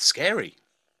scary.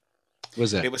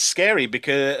 Was it? It was scary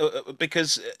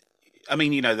because I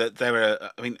mean, that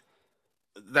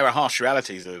there are harsh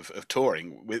realities of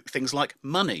touring with things like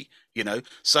money,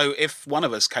 So if one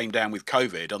of us came down with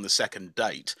COVID on the second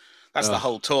date, that's the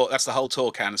whole tour. That's the whole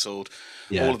tour cancelled.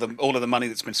 Yeah. All of the money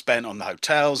that's been spent on the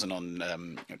hotels and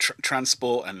on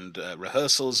transport and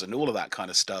rehearsals and all of that kind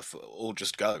of stuff all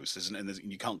just goes. And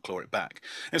you can't claw it back.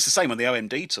 And it's the same on the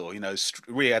OMD tour.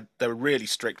 There were really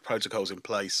strict protocols in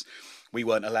place. We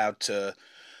weren't allowed to.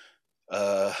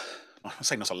 I'm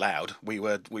saying not allowed. We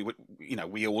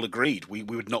all agreed we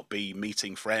would not be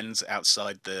meeting friends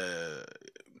outside the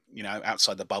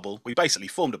bubble. We basically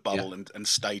formed a bubble and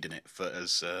stayed in it for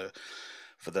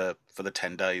the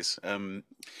 10 days.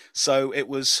 So it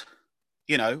was,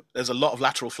 there's a lot of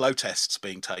lateral flow tests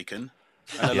being taken.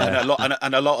 And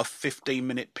a lot of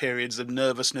 15-minute periods of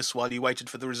nervousness while you waited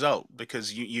for the result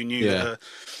because you knew that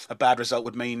a bad result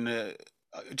would mean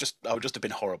I would just have been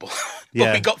horrible.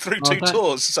 But we got through two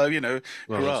tours, so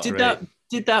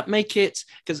Did that make it?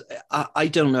 Because I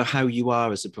don't know how you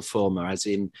are as a performer, as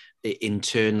in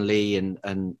internally,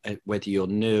 and whether you're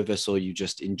nervous or you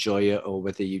just enjoy it, or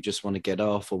whether you just want to get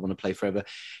off or want to play forever.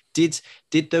 Did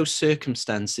those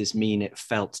circumstances mean it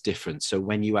felt different? So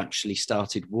when you actually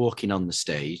started walking on the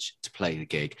stage to play the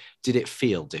gig, did it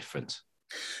feel different?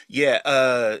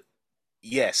 Yeah.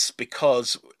 Yes,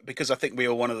 because I think we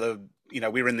were one of the,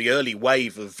 we were in the early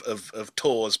wave of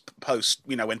tours post,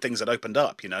 when things had opened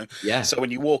up, Yeah. So when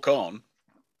you walk on,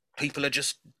 people are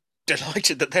just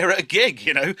delighted that they're at a gig,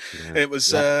 It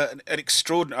was an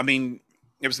extraordinary, I mean,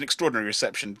 it was an extraordinary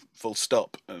reception, full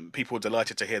stop. People were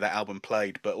delighted to hear that album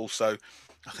played, but also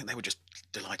I think they were just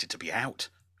delighted to be out,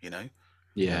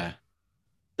 Yeah.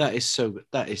 That is so good.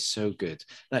 That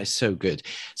is so good.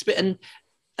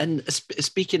 And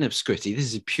speaking of Scritty,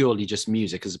 this is purely just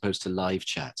music as opposed to live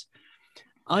chat.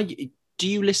 Do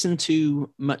you listen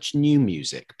to much new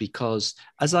music? Because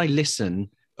as I listen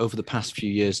over the past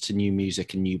few years to new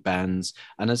music and new bands,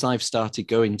 and as I've started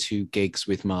going to gigs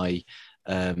with my,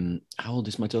 how old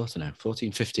is my daughter now?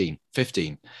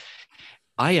 15.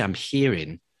 I am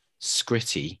hearing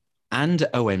Scritty and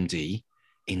OMD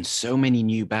in so many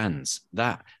new bands.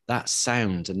 That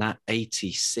sound and that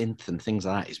 80s synth and things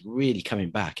like that is really coming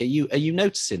back. Are you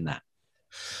noticing that?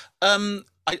 I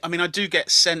mean, I do get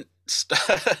sent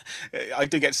I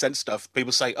do get sent stuff.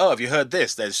 People say, "Oh, have you heard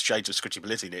this? There's shades of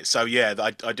Scritchability in it." So yeah,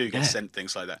 I do get sent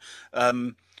things like that.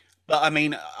 But I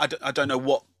mean, I don't know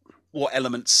what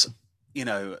elements,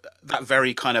 that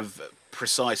very kind of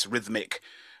precise rhythmic,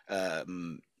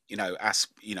 aspect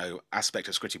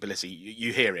of Scritchability.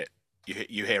 You hear it.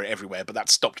 You hear it everywhere, but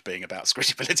that's stopped being about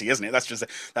Scritchability, isn't it?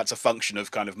 That's a function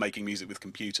of kind of making music with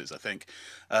computers, I think.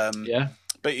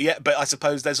 But I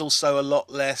suppose there's also a lot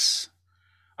less.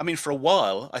 I mean, for a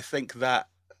while, I think that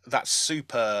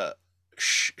super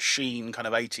sheen kind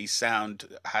of 80s sound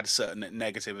had certain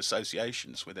negative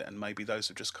associations with it, and maybe those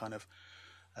have just kind of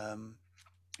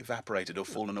evaporated or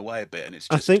fallen away a bit. And it's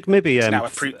just, I think maybe now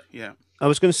I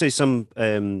was going to say some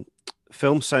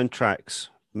film soundtracks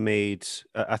made,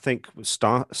 I think,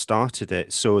 started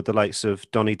it. So the likes of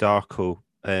Donnie Darko,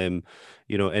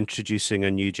 introducing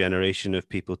a new generation of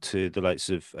people to the likes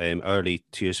of early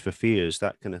Tears for Fears,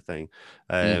 that kind of thing.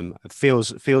 It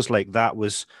feels like that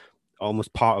was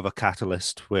almost part of a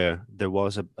catalyst where there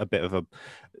was a bit of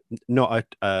not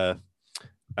a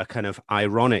kind of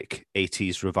ironic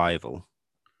 80s revival,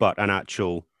 but an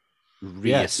actual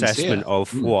reassessment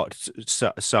of what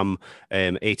some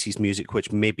 80s music,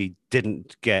 which maybe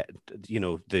didn't get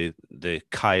the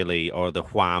Kylie or the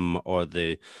Wham or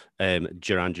the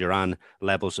Duran Duran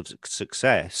levels of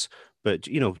success, but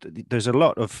there's a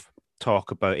lot of talk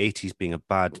about 80s being a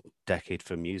bad decade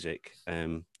for music,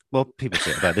 Well, people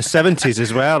say it about the 70s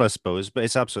as well, I suppose, but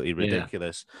it's absolutely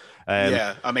ridiculous.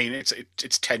 Yeah, I mean, it's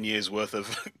 10 years worth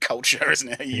of culture, isn't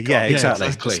it? You yeah, can't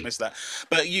exactly. dismiss that.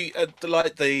 But you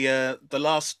like the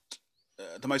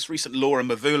most recent Laura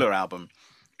Mvula album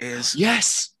is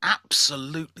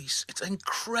absolutely, it's an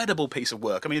incredible piece of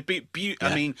work. I mean,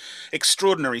 I mean,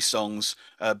 extraordinary songs,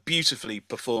 beautifully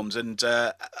performed, and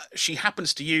she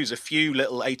happens to use a few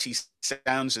little 80s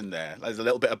sounds in there. There's a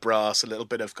little bit of brass, a little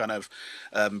bit of kind of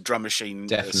drum machine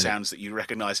sounds that you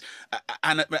recognise,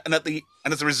 and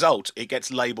as a result, it gets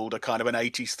labelled a kind of an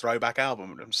 80s throwback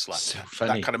album. And I'm just like,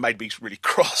 that kind of made me really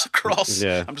cross.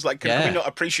 Yeah. I'm just like, can we not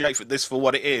appreciate this for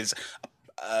what it is?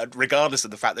 Regardless of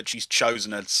the fact that she's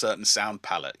chosen a certain sound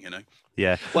palette, you know.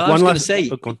 Yeah. Well, I was going to say,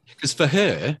 because for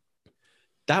her,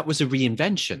 that was a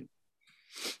reinvention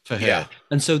for her. Yeah.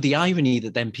 And so the irony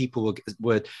that then people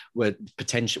were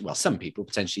potentially, well, some people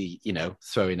potentially, you know,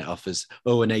 throwing it off as,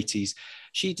 an 80s.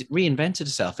 She reinvented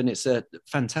herself, and it's a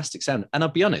fantastic sound. And I'll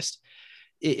be honest,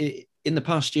 in the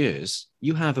past years,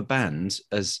 you have a band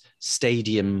as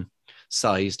stadium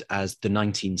sized as the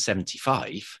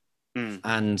 1975,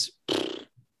 and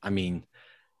I mean,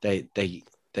 they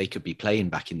could be playing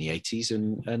back in the 80s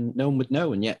and no one would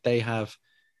know, and yet they have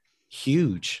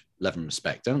huge love and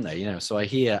respect, don't they? You know, so I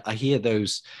hear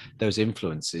those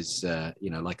influences, you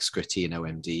know, like Scritti and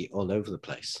OMD all over the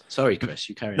place. Sorry, Chris,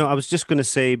 you carry on. No, I was just going to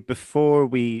say, before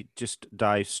we just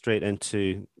dive straight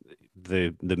into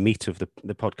the meat of the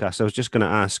podcast, I was just going to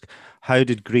ask, how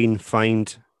did Green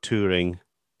find touring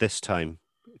this time?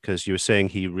 Because you were saying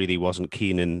he really wasn't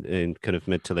keen in kind of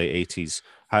mid to late 80s.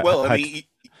 I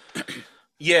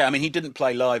mean, he didn't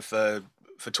play live for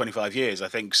 25 years. I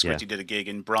think Scritti did a gig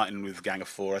in Brighton with Gang of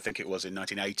Four, I think it was in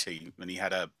 1980, and he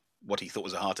had what he thought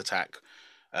was a heart attack,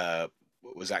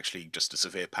 was actually just a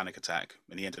severe panic attack,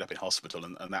 and he ended up in hospital,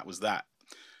 and that was that.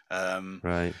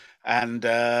 Right. And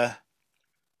I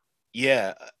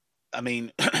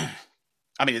mean,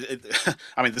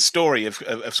 the story of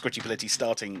Scritti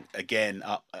starting again,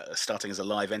 starting as a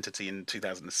live entity in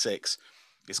 2006,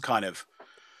 is kind of.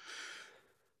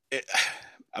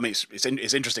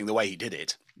 It's interesting the way he did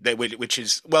it, which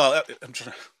is, well, I'm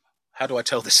trying to, how do I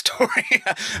tell this story?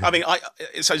 I mean,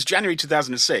 so it's January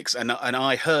 2006, and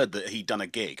I heard that he'd done a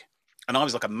gig, and I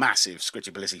was like a massive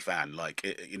Scritti fan. Like,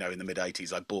 you know, in the mid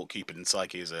 80s, I bought Cupid and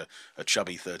Psyche as a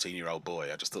chubby 13-year-old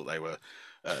boy. I just thought they were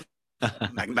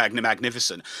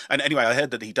magnificent. And anyway, I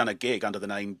heard that he'd done a gig under the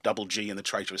name Double G and the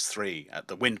Traitorous Three at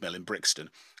the Windmill in Brixton,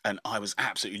 and I was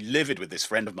absolutely livid with this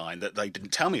friend of mine that they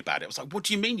didn't tell me about it. I was like, what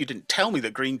do you mean you didn't tell me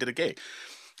that Green did a gig?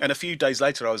 And a few days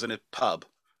later, I was in a pub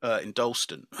in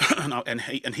Dalston, and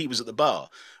he was at the bar,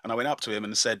 and I went up to him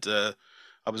and said,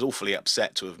 I was awfully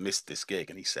upset to have missed this gig,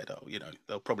 and he said, oh, you know,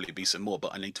 there'll probably be some more,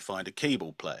 but I need to find a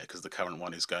keyboard player because the current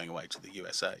one is going away to the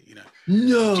USA, you know.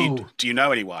 No. Do you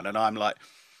know anyone? And I'm like,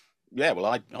 yeah, well,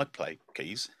 I play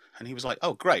keys. And he was like,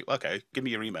 oh, great. Okay, give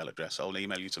me your email address. I'll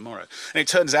email you tomorrow. And it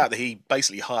turns out that he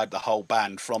basically hired the whole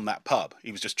band from that pub.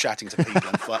 He was just chatting to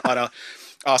people and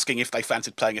asking if they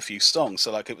fancied playing a few songs.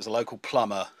 So, like, it was a local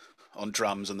plumber on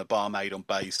drums and the barmaid on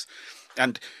bass.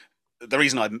 And the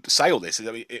reason I say all this is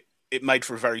that it made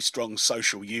for a very strong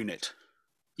social unit.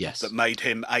 Yes. That made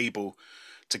him able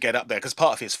to get up there. Because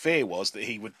part of his fear was that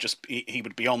he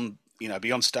would be on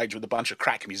stage with a bunch of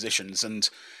crack musicians and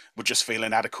would just feel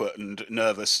inadequate and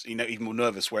nervous, you know, even more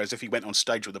nervous. Whereas if he went on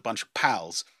stage with a bunch of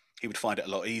pals, he would find it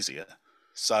a lot easier.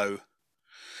 So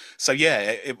yeah,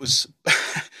 it was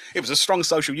it was a strong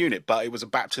social unit, but it was a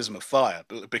baptism of fire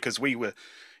because we were,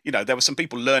 you know, there were some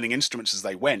people learning instruments as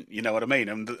they went. You know what I mean?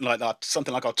 And like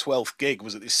something like our 12th gig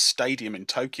was at this stadium in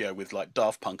Tokyo with like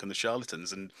Daft Punk and the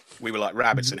Charlatans, and we were like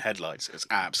rabbits in headlights. It was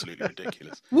absolutely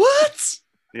ridiculous. What?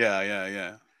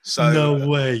 Yeah. So no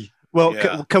way.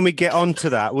 Well, can we get on to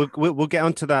that? We'll get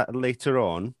on to that later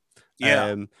on.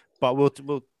 Yeah. But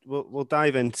we'll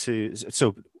dive into.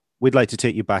 So we'd like to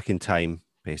take you back in time,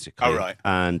 basically. All right.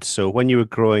 And so when you were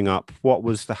growing up, what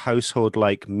was the household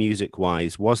like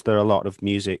music-wise? Was there a lot of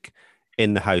music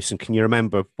in the house? And can you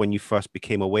remember when you first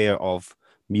became aware of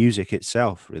music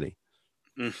itself? Really?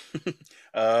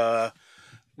 Well,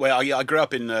 I grew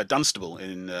up in Dunstable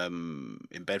in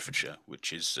Bedfordshire,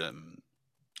 which is.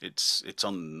 It's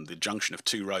on the junction of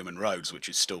two Roman roads, which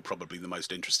is still probably the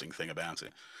most interesting thing about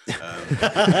it.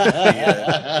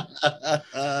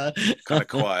 Kind of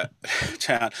quiet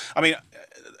town. I mean,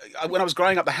 when I was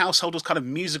growing up, the household was kind of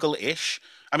musical-ish.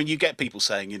 I mean, you get people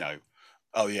saying, you know,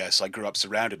 oh yes, I grew up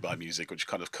surrounded by music, which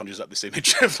kind of conjures up this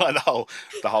image of like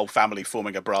the whole family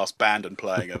forming a brass band and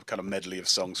playing a kind of medley of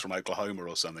songs from Oklahoma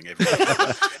or something.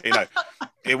 You know,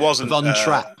 it wasn't on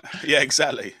track. Yeah,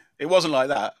 exactly. It wasn't like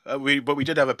that. But we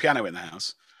did have a piano in the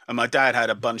house, and my dad had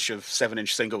a bunch of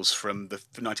 7-inch singles from the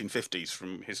 1950s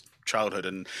from his childhood,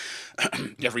 and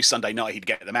every Sunday night he'd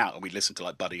get them out, and we'd listen to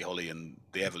like Buddy Holly and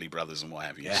the Everly Brothers and what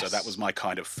have you. Yes. So that was my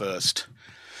kind of first.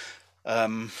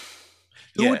 Who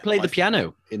would play the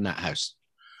piano in that house?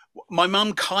 My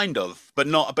mum, kind of, but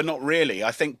not really.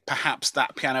 I think perhaps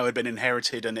that piano had been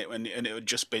inherited, and it had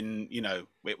just been,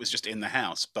 it was just in the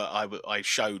house. But I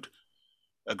showed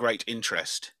a great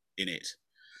interest in it,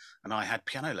 and I had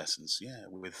piano lessons,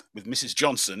 with Mrs.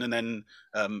 Johnson, and then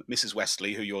Mrs.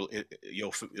 Westley, who your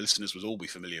listeners will all be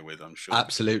familiar with, I'm sure.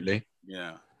 Absolutely,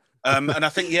 yeah. And I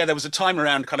think there was a time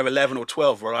around kind of 11 or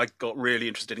 12 where I got really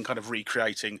interested in kind of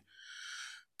recreating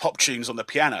pop tunes on the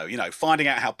piano, finding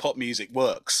out how pop music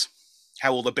works,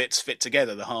 how all the bits fit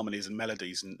together, the harmonies and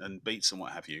melodies and beats and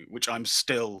what have you, which that's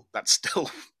still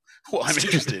what I'm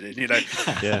interested in,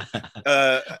 Yeah.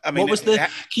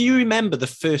 Can you remember the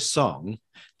first song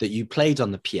that you played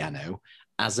on the piano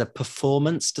as a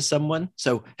performance to someone?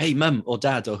 So, hey, mum or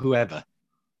dad or whoever,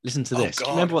 listen to this. Do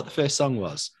you remember what the first song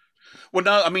was? Well,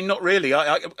 no, I mean, not really.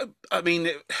 I mean,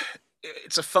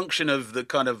 it's a function of the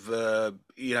kind of,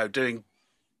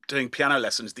 doing piano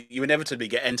lessons that you inevitably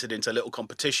get entered into little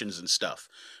competitions and stuff.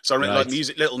 So I remember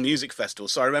little music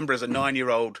festivals. So I remember as a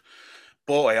 9-year-old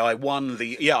boy, I won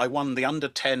the under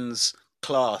 10s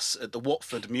class at the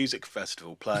Watford Music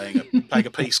Festival playing a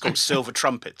piece called Silver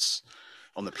Trumpets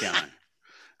on the piano.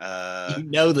 You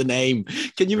know the name.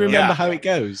 Can you remember how it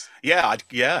goes? Yeah.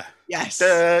 Yes.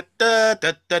 I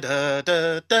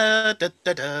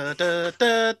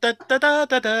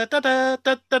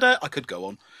could go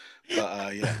on.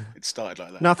 But it started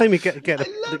like that. No, I think we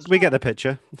get the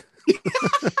picture.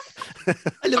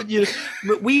 I love you.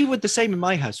 We were the same in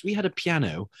my house. We had a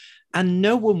piano, and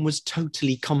no one was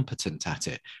totally competent at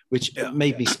it, which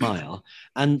made me smile.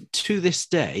 And to this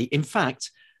day, in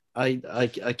fact,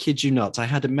 I kid you not, I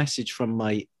had a message from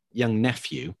my young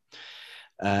nephew,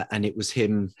 and it was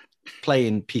him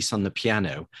playing piece on the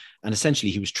piano, and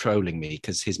essentially he was trolling me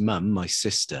because his mum, my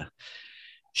sister,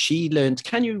 she learned,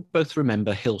 can you both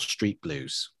remember Hill Street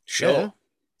Blues? Sure. Yeah.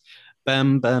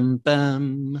 Bum, bum,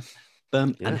 bum,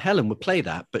 bum. Yeah. And Helen would play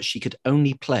that, but she could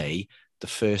only play the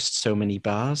first so many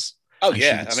bars. Oh,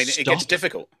 yeah. I mean, it gets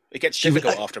difficult. It gets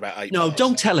difficult after about 8 No, bars.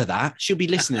 don't tell her that. She'll be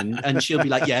listening and she'll be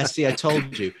like, yeah, see, I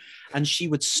told you. And she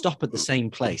would stop at the same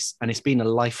place. And it's been a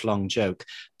lifelong joke.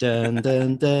 Dun,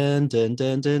 dun, dun, dun,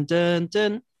 dun, dun, dun,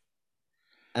 dun.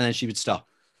 And then she would stop.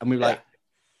 And we were like,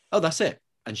 oh, that's it.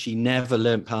 And she never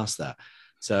learned past that.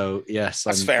 So, yes.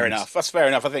 That's fair enough. That's fair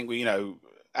enough. I think,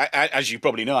 as you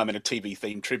probably know, I'm in a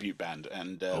TV-themed tribute band.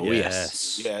 And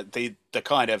yes. Yeah, the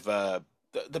kind of, the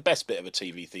best bit of a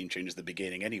TV-themed tune is the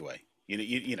beginning anyway.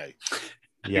 You know.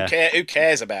 Yeah. Who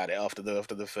cares about it after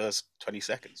the first 20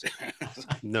 seconds?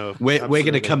 No, we're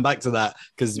going to come back to that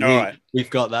because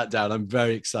we've got that down. I'm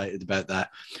very excited about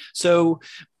that. So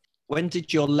when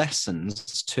did your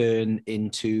lessons turn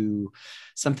into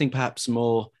something perhaps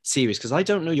more serious? Because I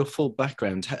don't know your full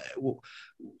background.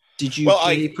 Did you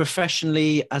play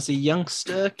professionally as a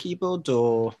youngster, keyboard,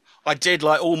 or? I did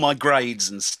like all my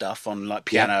grades and stuff on like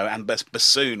piano, and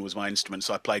bassoon was my instrument.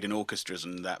 So I played in orchestras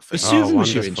and that. Bassoon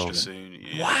was your instrument. Bassoon,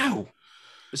 Wow,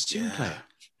 bassoon player.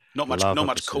 Not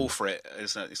much call for it.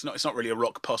 It's not really a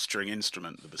rock posturing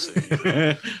instrument. The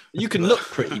bassoon. You can look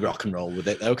pretty rock and roll with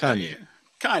it, though, can't you?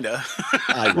 Kinda.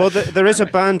 Well, there is a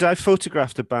band. I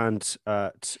photographed a band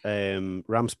at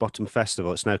Ramsbottom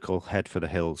Festival. It's now called Head for the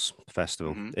Hills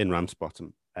Festival in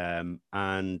Ramsbottom,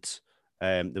 and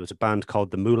there was a band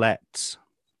called the Moulettes.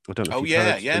 I don't know. Oh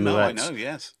yeah, no, I know.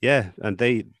 Yes. Yeah, and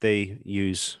they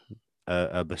use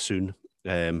a bassoon,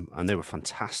 and they were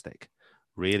fantastic.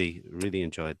 Really, really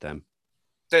enjoyed them.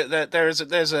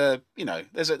 There's a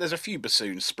few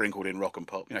bassoons sprinkled in rock and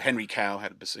pop. Henry Cow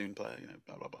had a bassoon player.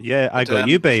 Blah blah blah. Yeah, I Got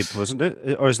You, Babe, wasn't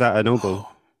it? Or is that an oboe?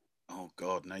 Oh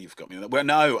God, now you've got me. Well,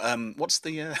 no. What's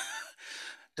the?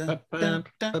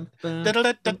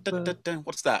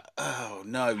 What's that? Oh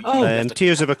no!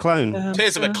 Tears of a Clown.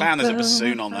 Tears of a Clown. There's a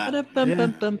bassoon on that.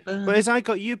 Yeah. But is I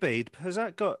Got You, Babe? Has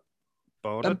that got?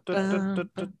 Oh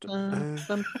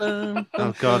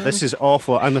God, this is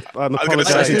awful. I'm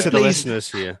apologizing to the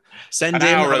listeners here. Send in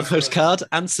a postcard.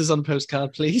 Answers on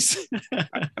postcard, please.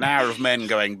 An hour of men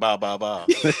going ba ba ba.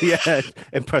 Yeah,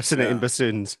 impersonating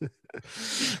bassoons. But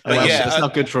it's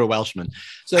not good for a Welshman.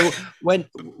 So when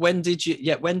did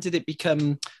it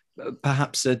become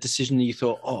perhaps a decision that you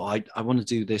thought, I want to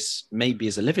do this maybe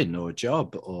as a living or a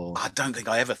job? Or I don't think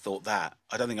I ever thought that.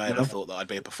 I don't think I ever thought that I'd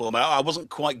be a performer. I wasn't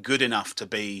quite good enough to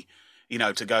be,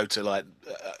 to go to like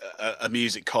a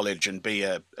music college and be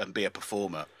a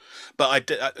performer. But I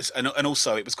did, and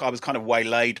also I was kind of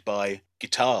waylaid by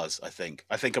guitars. I think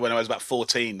when I was about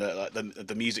 14,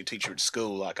 the music teacher at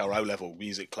school, like our O-level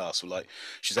music class,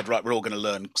 she said, right, we're all going to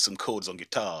learn some chords on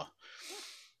guitar,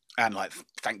 and like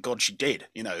thank God she did.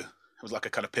 It was like a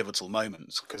kind of pivotal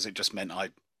moment, because it just meant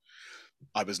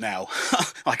I was now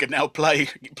I could now play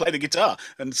the guitar,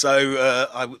 and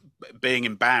so being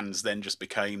in bands then just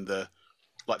became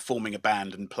forming a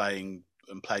band and playing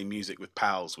music with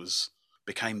pals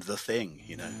became the thing.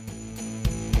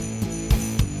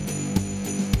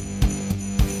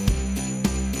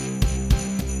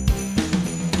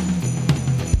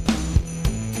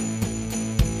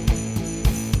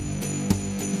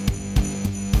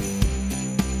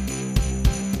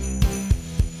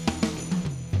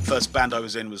 First band I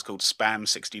was in was called Spam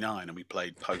 69, and we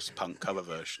played post-punk cover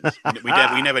versions. We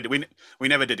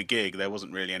never did a gig. There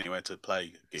wasn't really anywhere to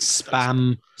play gigs.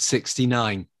 Spam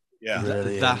 69. Yeah,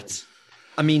 that.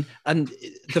 I mean, and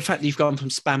the fact that you've gone from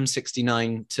Spam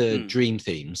 69 to Dream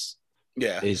Themes.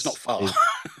 Yeah, it's not far.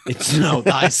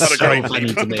 That is so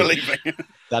funny to me. Believe me.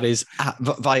 That is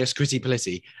via Scritti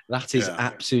Politti. That is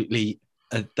absolutely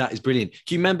that is brilliant.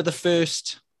 Do you remember the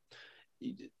first?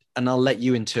 And I'll let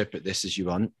you interpret this as you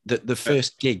want. The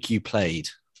first gig you played.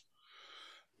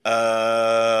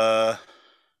 First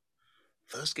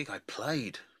gig I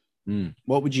played.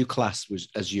 What would you class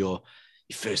as your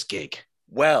first gig?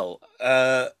 Well,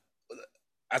 as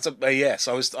a yes,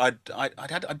 I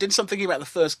did some thinking about the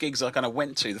first gigs I kind of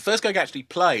went to. The first gig I actually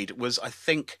played was, I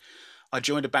think, I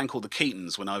joined a band called the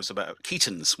Keatons when I was about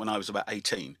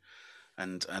 18,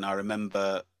 and I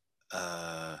remember.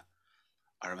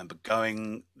 I remember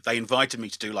going. They invited me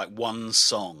to do like one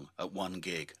song at one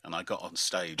gig, and I got on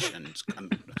stage and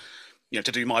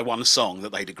to do my one song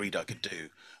that they'd agreed I could do.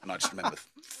 And I just remember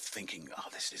thinking, "Oh,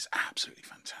 this is absolutely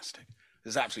fantastic.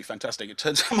 This is absolutely fantastic." It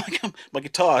turns out my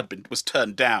guitar was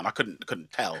turned down. I couldn't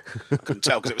tell. I couldn't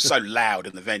tell because it was so loud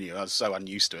in the venue. I was so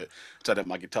unused to it. It turned out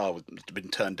my guitar had been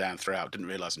turned down throughout. Didn't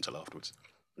realise until afterwards.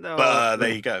 No, but there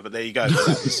you go. But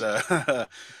that was,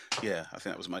 yeah, I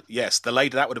think that was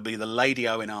that would have been the Lady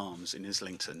O in Arms in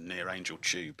Islington near Angel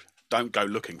Tube. Don't go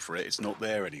looking for it. It's not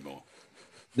there anymore.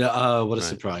 No, what a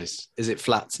surprise. Is it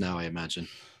flats now, I imagine?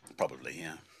 Probably,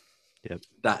 yeah. Yep.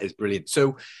 That is brilliant.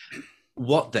 So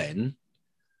what then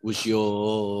was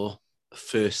your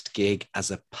first gig as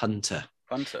a punter?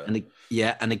 And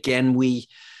again, we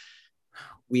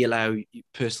allow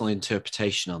personal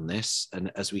interpretation on this.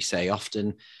 And as we say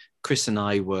often, Chris and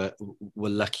I were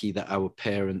lucky that our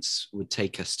parents would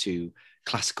take us to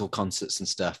classical concerts and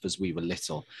stuff as we were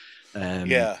little.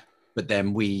 But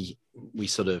then we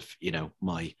sort of,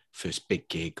 my first big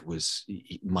gig was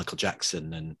Michael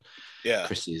Jackson, and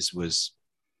Chris's was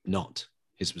not.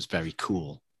 His was very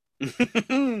cool.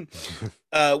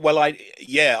 Well,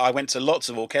 I went to lots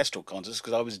of orchestral concerts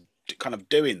because I was kind of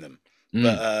doing them.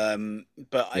 But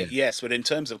in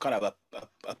terms of kind of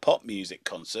a pop music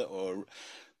concert,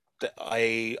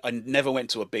 I never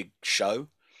went to a big show.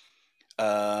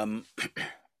 And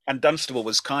Dunstable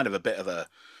was kind of a bit of a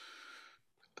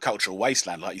cultural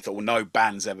wasteland. Like, you thought, well, no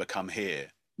bands ever come here.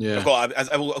 Yeah.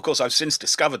 Of course, I've since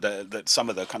discovered that some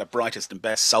of the kind of brightest and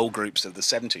best soul groups of the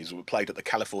 70s were played at the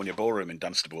California Ballroom in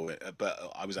Dunstable, but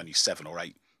I was only 7 or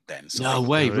 8 then. So no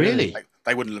way, really?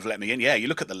 They wouldn't have let me in. Yeah, you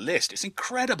look at the list; it's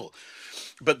incredible.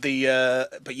 But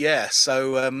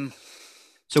so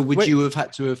would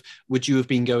you have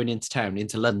been going into town,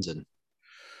 into London,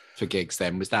 for gigs?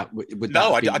 Then was that?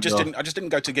 I just didn't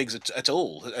go to gigs at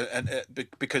all,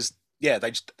 because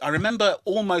I remember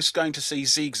almost going to see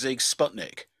Zig Zig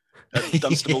Sputnik at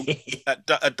Dunstable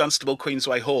at Dunstable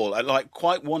Queensway Hall, like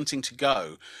quite wanting to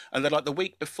go, and then like the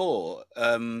week before,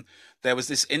 there was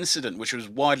this incident which was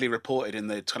widely reported in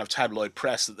the kind of tabloid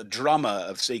press that the drummer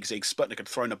of Zig Zig Sputnik had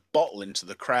thrown a bottle into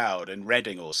the crowd in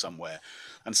Reading or somewhere,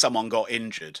 and someone got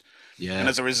injured. Yeah. And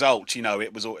as a result,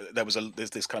 there's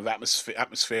this kind of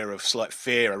atmosphere of slight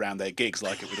fear around their gigs,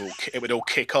 like it would all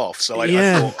kick off. So I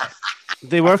thought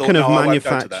they were kind of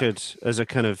manufactured as a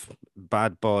kind of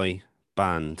bad boy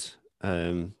band.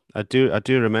 I do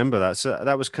remember that. So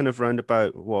that was kind of round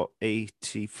about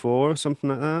 84 or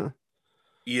something like that.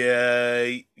 Yeah,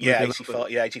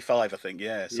 85. Yeah, 85. I think.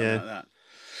 Yeah, something like that.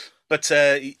 But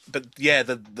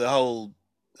the whole.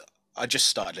 I just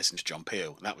started listening to John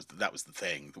Peel. That was the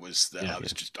thing.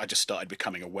 I just started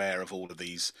becoming aware of all of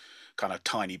these kind of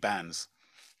tiny bands.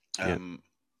 So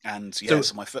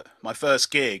my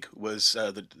first gig was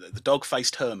the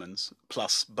Dog-Faced Hermans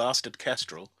plus Bastard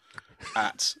Kestrel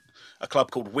at a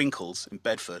club called Winkles in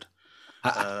Bedford,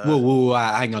 Whoa,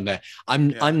 hang on there.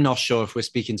 I'm not sure if we're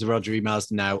speaking to Rhodri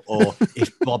Marsden now or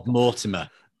if Bob Mortimer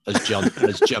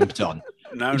has jumped on.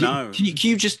 No. Can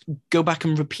you just go back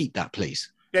and repeat that,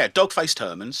 please? Yeah, Dog-Faced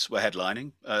Hermans were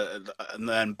headlining, and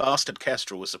then Bastard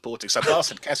Kestrel was supporting. So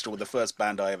Bastard Kestrel were the first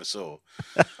band I ever saw,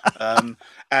 and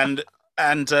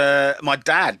my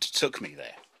dad took me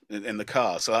there in the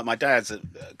car. So my dad's a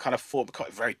kind of quite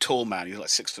a very tall man. He's like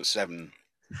 6'7"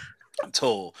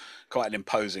 tall, quite an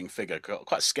imposing figure,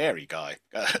 quite a scary guy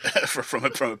from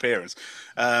appearance.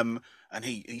 And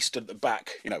he stood at the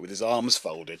back, with his arms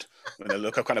folded, with a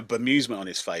look of kind of bemusement on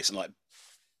his face, and like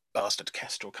Bastard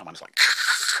Kestrel come on. It's like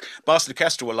Bastard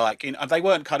Kestrel were like, they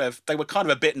were kind of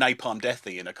a bit Napalm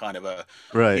Deathy in a kind of a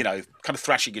kind of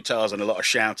thrashy guitars and a lot of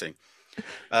shouting.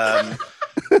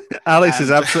 Alex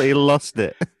has absolutely lost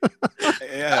it.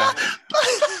 Yeah.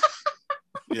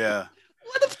 Yeah.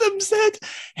 One of them said,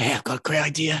 "Hey, I've got a great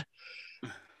idea.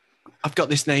 I've got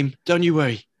this name. Don't you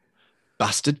worry.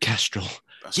 Bastard Kestrel."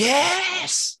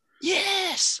 Yes.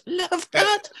 Love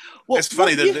that. It's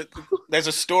funny that there's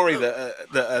a story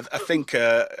that I think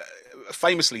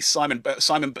famously Simon,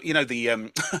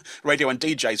 the radio and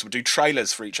DJs would do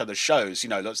trailers for each other's shows.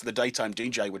 That's the daytime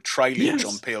DJ would trailer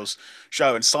John Peel's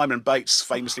show, and Simon Bates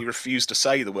famously refused to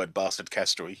say the word Bastard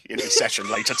Kestrel in his session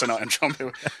later tonight. And John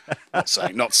Peel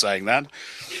not saying that.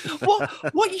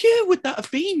 What year would that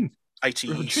have been?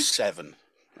 87,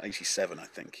 I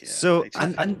think. Yeah. So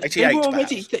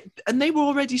 88, they were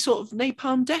already sort of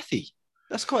Napalm Deathy.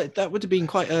 That would have been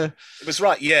quite a. It was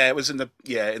right, yeah. It was in the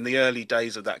early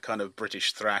days of that kind of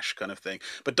British thrash kind of thing.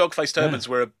 But Dog-Faced Hermans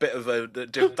were a bit of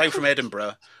they were from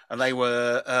Edinburgh, and they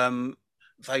were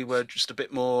just a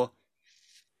bit more.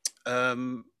 They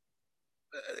had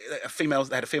a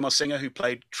female singer who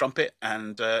played trumpet,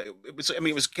 and it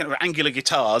was kind of angular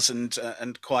guitars and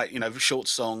quite short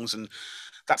songs, and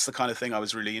that's the kind of thing I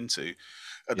was really into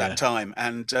at that time.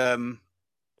 And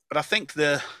but I think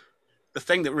the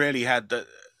thing that really had the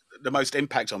most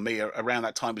impact on me around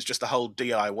that time was just the whole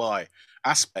DIY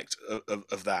aspect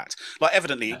of that. Like,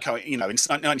 evidently, in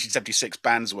 1976,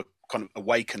 bands were kind of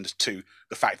awakened to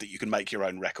the fact that you can make your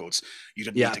own records. You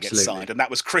didn't need to get signed, and that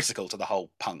was critical to the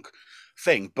whole punk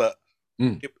thing. But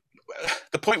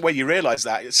the point where you realise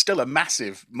that, it's still a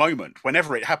massive moment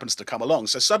whenever it happens to come along.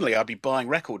 So suddenly I'd be buying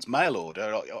records mail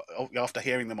order after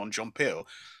hearing them on John Peel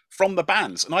from the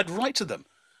bands, and I'd write to them,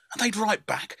 and they'd write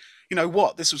back. You know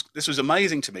what? This was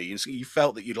amazing to me. You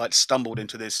felt that you'd like stumbled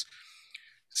into this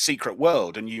secret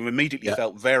world, and you immediately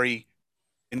felt very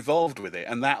involved with it,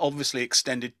 and that obviously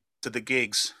extended to the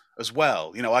gigs as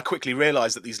well. I quickly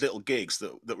realised that these little gigs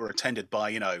that were attended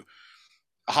by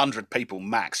 100 people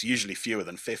max, usually fewer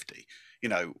than 50,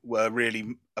 were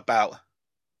really about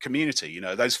community.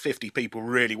 Those 50 people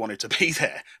really wanted to be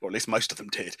there, or at least most of them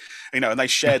did, and they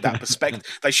shared that perspective.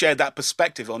 They shared that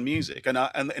perspective on music, and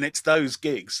it's those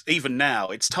gigs. Even now,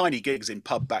 it's tiny gigs in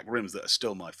pub back rooms that are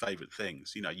still my favorite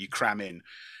things. You cram in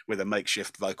with a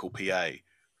makeshift vocal PA,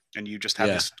 and you just have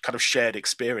this kind of shared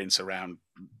experience around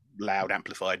loud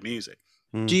amplified music.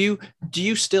 Do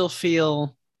you still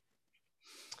feel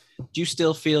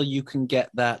you can get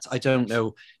that? I don't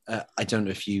know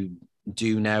if you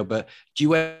do now, but do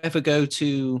you ever go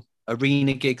to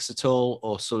arena gigs at all,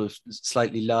 or sort of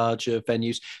slightly larger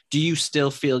venues? Do you still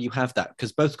feel you have that?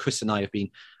 Because both Chris and I have been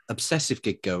obsessive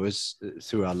gig goers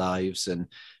through our lives, and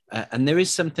there is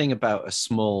something about a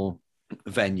small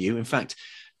venue. In fact,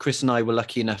 Chris and I were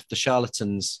lucky enough, the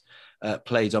Charlatans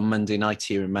played on Monday night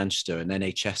here in Manchester, an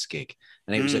NHS gig,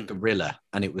 and it was at Gorilla,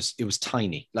 and it was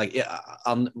tiny. Like,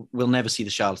 we'll never see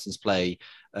the Charlatans play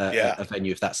a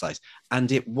venue of that size.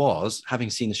 And it was, having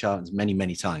seen the Charlatans many,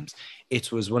 many times,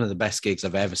 it was one of the best gigs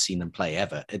I've ever seen them play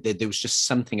ever. There was just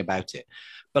something about it.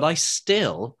 But I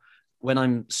still, when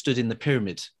I'm stood in the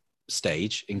Pyramid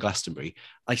stage in Glastonbury,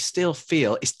 I still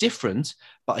feel it's different,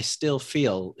 but I still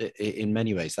feel in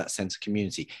many ways that sense of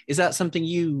community. Is that something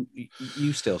you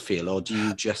still feel, or do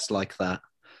you just like that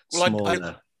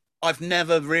smaller? I've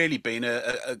never really been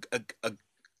a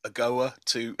goer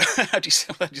to how do you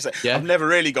say? Yeah. I've never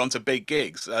really gone to big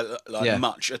gigs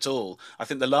much at all. I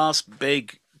think the last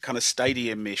big kind of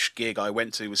stadium-ish gig I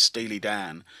went to was Steely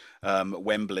Dan at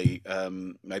Wembley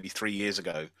maybe 3 years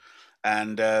ago,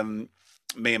 and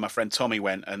me and my friend Tommy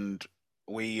went, and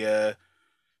we I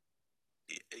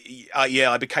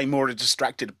became more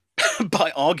distracted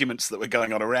by arguments that were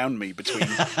going on around me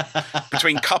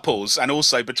between couples and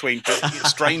also between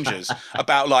strangers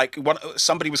about like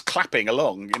somebody was clapping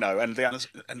along, and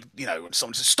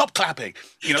someone said stop clapping,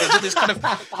 this kind of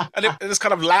and it was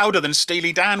kind of louder than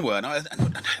Steely Dan were, and I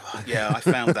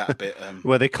found that a bit.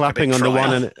 Were they clapping on the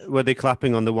one and were they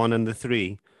clapping on the 1 and the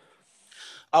 3?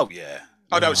 Oh yeah.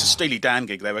 Oh no, it's a Steely Dan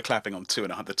gig. They were clapping on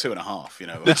 2.5, the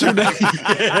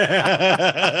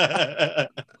 2.5.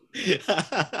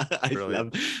 I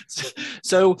love.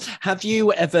 So, have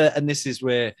you ever? And this is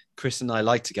where Chris and I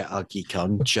like to get our geek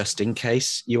on, just in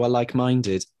case you are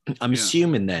like-minded. I'm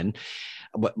assuming then.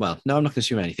 Well, no, I'm not going to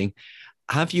assume anything.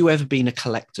 Have you ever been a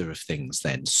collector of things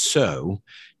then? So,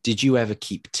 did you ever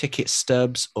keep ticket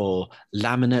stubs or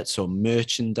laminates or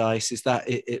merchandise? Is that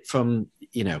it from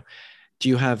Do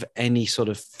you have any sort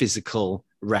of physical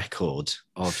record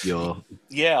of your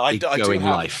I do have,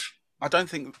 life? I don't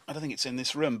think it's in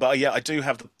this room, but I do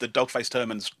have the Dog-Faced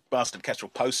Herman's Bastard Kestrel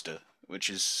poster, which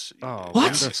is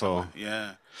wonderful.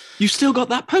 Yeah, you still got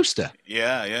that poster?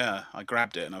 Yeah. I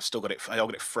grabbed it and I've still got it. I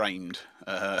got it framed.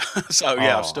 I've still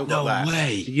got that. No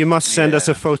way. You must send us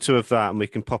a photo of that, and we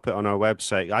can pop it on our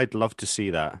website. I'd love to see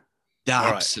that.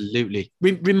 Yeah, absolutely.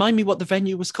 Remind me what the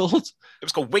venue was called. It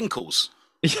was called Winkles.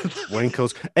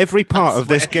 Winkles. Every part of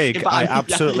this gig I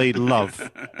absolutely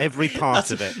love. Every part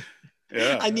of it.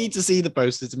 Yeah. I need to see the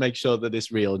poster to make sure that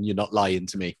it's real and you're not lying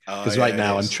to me. Because right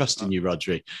now I'm trusting you,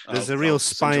 Rhodri. There's a real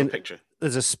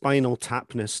there's a spinal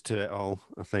tapness to it all,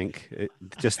 I think.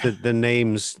 Just the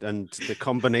names and the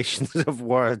combinations of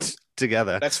words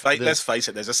together. Let's face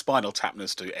it, there's a spinal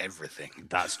tapness to everything.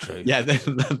 That's true. Yeah,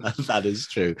 that is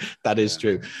true. That is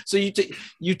true. So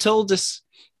you told us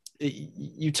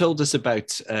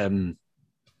about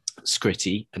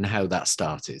Scritty and how that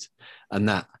started, and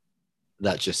that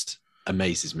just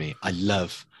amazes me. I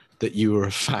love that you were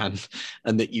a fan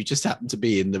and that you just happened to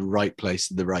be in the right place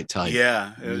at the right time.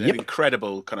 Yeah, an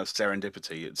incredible kind of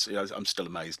serendipity. I'm still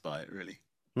amazed by it, really.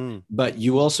 But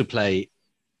you also play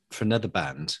for another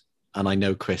band, and I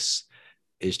know Chris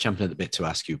is champing at the bit to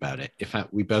ask you about it. In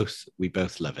fact, we both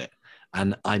love it.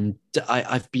 And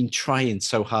I've been trying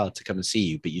so hard to come and see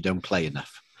you, but you don't play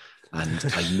enough.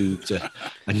 And I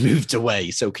moved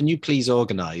away. So can you please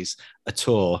organise a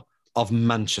tour of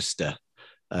Manchester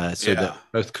so that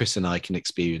both Chris and I can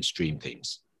experience Dream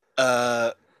Themes?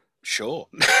 Sure.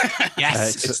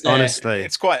 Yes, honestly,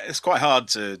 it's quite hard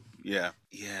to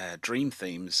Dream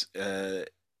Themes.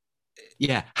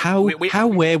 How,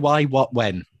 where, why, what,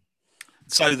 when?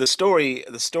 So the story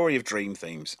of Dream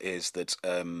Themes is that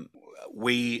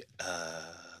we,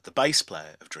 the bass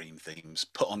player of Dream Themes,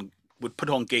 would put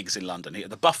on gigs in London here at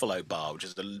the Buffalo Bar, which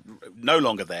is no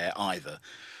longer there either.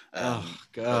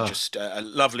 Just a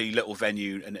lovely little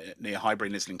venue near Highbury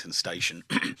and Islington Station.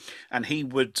 And he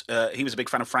was a big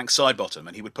fan of Frank Sidebottom,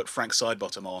 and he would put Frank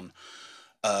Sidebottom on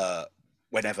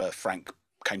whenever Frank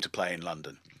came to play in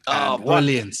London.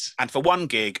 Brilliant. And for one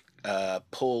gig,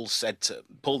 Paul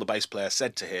the bass player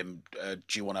said to him,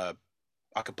 do you want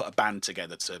I could put a band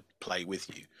together to play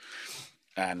with you.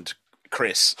 And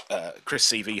Chris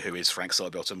CV, who is Frank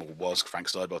Sidebottom, or was Frank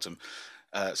Sidebottom,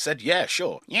 said, yeah,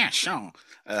 sure.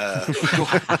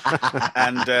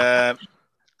 And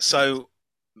so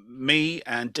me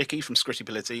and Dickie from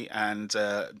Scrittybility and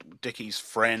Dickie's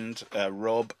friend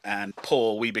Rob and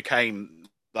Paul, we became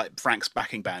like Frank's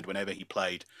backing band whenever he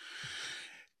played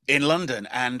in London.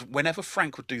 And whenever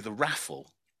Frank would do the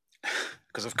raffle,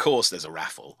 because of course there's a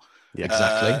raffle,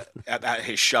 exactly, at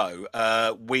his show,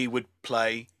 we would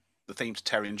play the theme to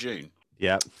Terry and June,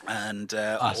 and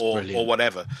or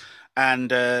whatever,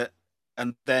 and then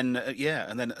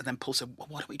Paul said, well,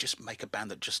 why don't we just make a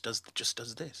band that just does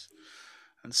this?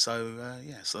 And so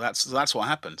so that's what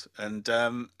happened, and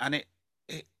it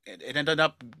ended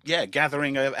up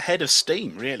gathering a head of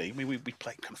steam, really. We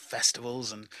played kind of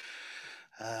festivals, and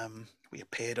we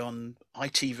appeared on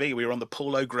ITV. We were on the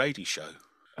Paul O'Grady show.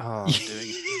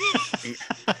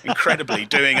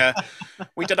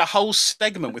 We did a whole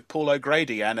segment with Paul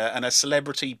O'Grady and a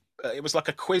celebrity. It was like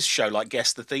a quiz show, like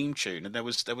Guess the Theme Tune, and there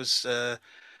was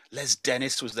Les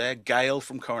Dennis was there, Gail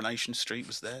from Coronation Street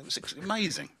was there. It was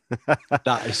amazing.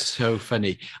 That is so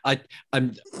funny. I'm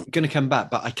going to come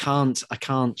back, but I can't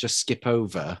just skip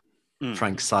over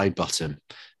Frank Sidebottom,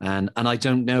 and I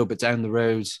don't know, but down the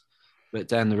road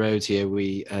here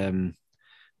we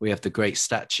have the great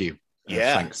statue.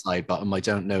 Frank Sidebottom. I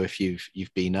don't know if you've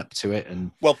been up to it.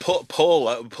 And well,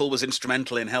 Paul was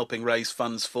instrumental in helping raise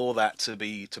funds for that to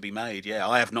be made. Yeah,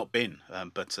 I have not been,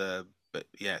 but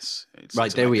yes, it's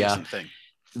there we are. Thing.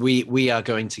 We are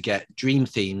going to get Dream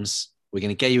Themes. We're going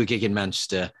to get you a gig in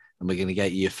Manchester, and we're going to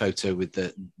get you a photo with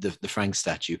the Frank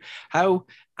statue. How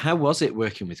was it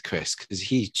working with Chris? Because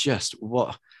he's just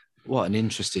what an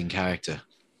interesting character.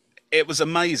 It was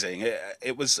amazing.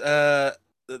 It was the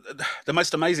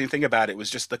most amazing thing about it was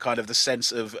just the kind of the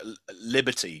sense of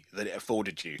liberty that it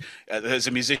afforded you as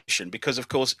a musician, because of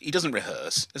course he doesn't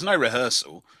rehearse. There's no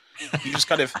rehearsal. You just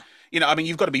kind of, I mean,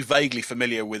 you've got to be vaguely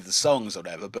familiar with the songs or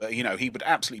whatever, but he would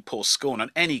absolutely pour scorn on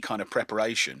any kind of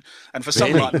preparation. And for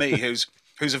someone like me, who's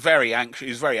very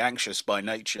anxious by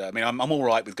nature. I mean, I'm all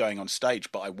right with going on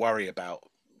stage, but I worry about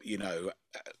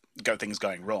things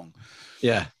going wrong.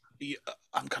 Yeah.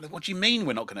 I'm kind of, what do you mean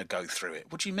we're not going to go through it?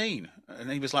 What do you mean?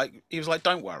 And he was like,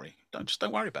 don't worry,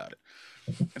 don't worry about it.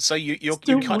 And so you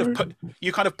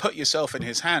kind of put yourself in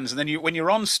his hands, and then when you're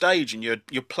on stage and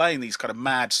you're playing these kind of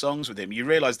mad songs with him, you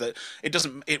realise that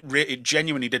it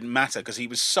genuinely didn't matter, because he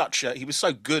was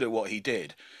so good at what he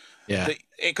did. Yeah, that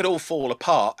it could all fall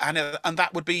apart, and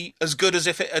that would be as good as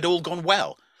if it had all gone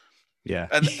well. Yeah,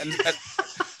 and do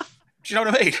you know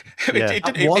what I mean? Yeah. It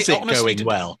going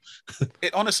well?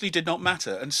 It honestly did not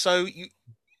matter, and so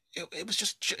it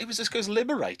was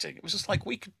liberating. It was just like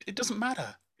it doesn't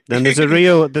matter. Then there's a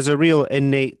real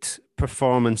innate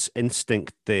performance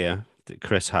instinct there that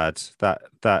Chris had.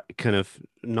 That kind of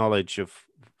knowledge of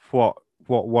what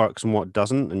works and what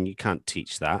doesn't, and you can't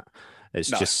teach that. It's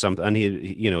just something. And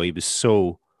he was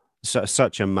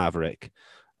such a maverick.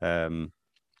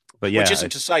 But yeah, which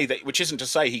isn't to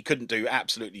say he couldn't do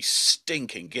absolutely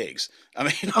stinking gigs. I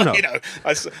mean,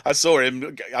 I saw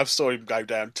him go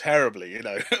down terribly,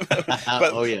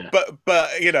 but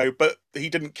but he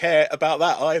didn't care about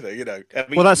that either, I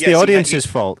mean, well, that's the audience's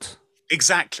fault.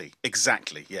 Exactly.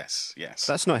 Yes.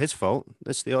 That's not his fault.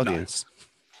 That's the audience.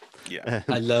 No. Yeah.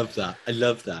 I love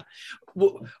that.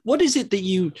 What is it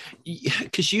that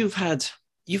because you've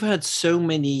had so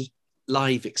many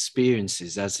live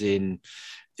experiences, as in,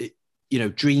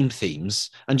 dream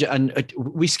themes, and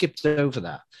we skipped over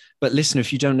that. But listener,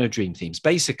 if you don't know dream themes,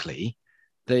 basically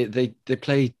they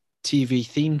play TV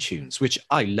theme tunes, which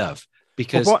I love,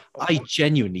 because I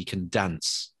genuinely can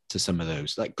dance to some of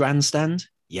those, like Grandstand.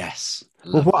 Yes.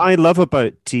 I love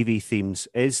about TV themes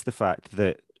is the fact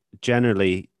that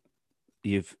generally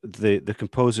the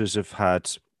composers have had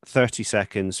 30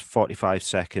 seconds, 45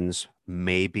 seconds,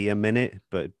 maybe a minute,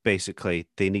 but basically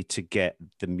they need to get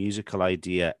the musical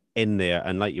idea in there,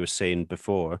 and like you were saying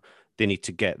before, they need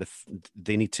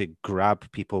to grab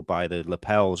people by the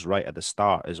lapels right at the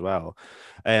start as well.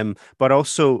 But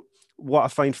also, what I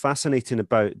find fascinating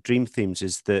about dream themes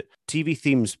is that TV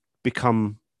themes they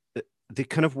kind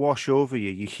of wash over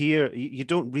you. You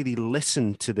don't really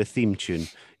listen to the theme tune.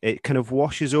 It kind of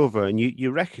washes over, and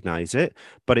you recognize it.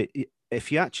 But if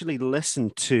you actually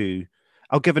listen to,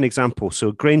 I'll give an example.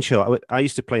 So Grange Hill, I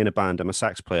used to play in a band. I'm a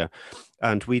sax player,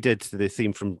 and we did the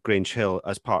theme from Grange Hill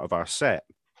as part of our set.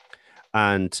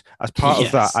 And as part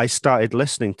of that, I started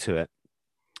listening to it,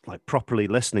 like properly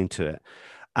listening to it.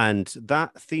 And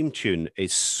that theme tune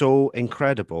is so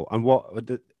incredible. And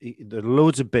there are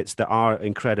loads of bits that are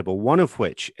incredible. One of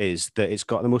which is that it's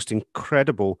got the most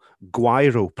incredible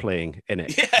guiro playing in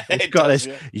it. Yeah, it's got this,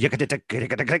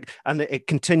 and it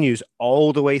continues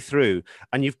all the way through.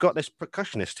 And you've got this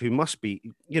percussionist who must be,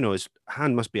 his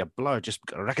hand must be a blur, just.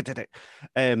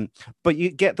 But you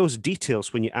get those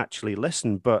details when you actually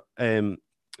listen. But I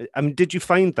mean, did you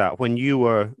find that when you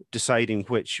were deciding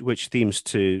which themes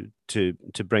to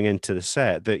bring into the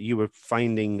set, that you were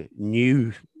finding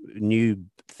new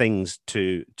things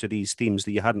to these themes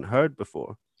that you hadn't heard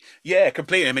before? Yeah,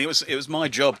 completely. I mean, it was my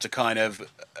job to kind of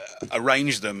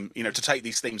arrange them, to take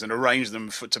these themes and arrange them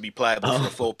to be playable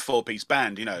for a four-piece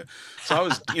band, So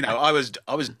I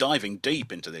was diving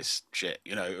deep into this shit,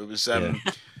 It was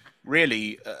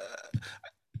really,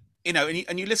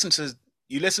 and you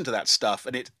listen to that stuff,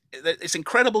 and it's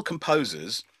incredible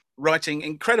composers writing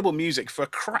incredible music for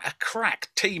a crack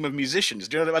team of musicians.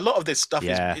 Do you know, a lot of this stuff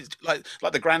is like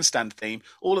the Grandstand theme,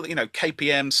 all of the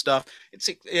KPM stuff.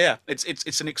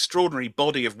 It's an extraordinary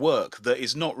body of work that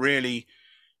is not really.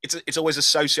 It's always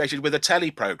associated with a telly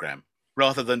program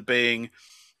rather than being,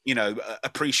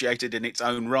 appreciated in its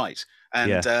own right.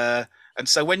 And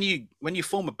so when you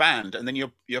form a band and then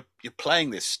you're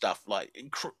playing this stuff like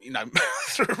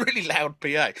through a really loud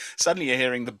PA, suddenly you're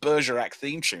hearing the Bergerac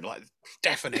theme tune, like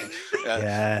deafening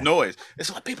noise.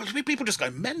 It's like people just go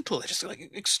mental. They're just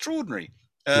like extraordinary.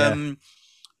 So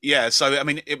I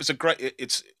mean, it was a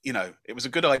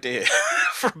good idea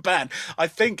for a band. I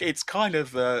think we kind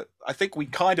of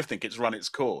think it's run its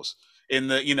course in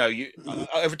that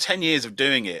over 10 years of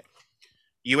doing it,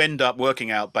 you end up working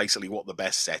out basically what the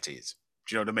best set is.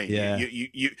 Do you know what I mean? Yeah.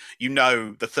 You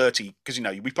know the 30, because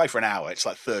we play for an hour. It's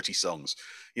like 30 songs.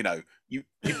 You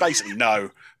basically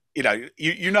know.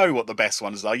 You know what the best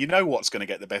ones are. You know what's going to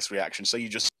get the best reaction. So you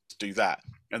just do that.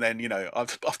 And then,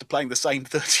 after playing the same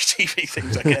 30 TV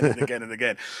things again and again and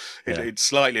again, it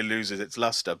slightly loses its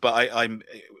luster. But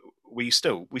we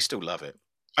still love it.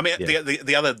 I mean,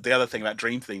 the other thing about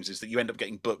Dream Themes is that you end up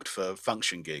getting booked for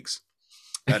function gigs,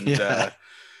 and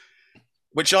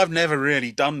which I've never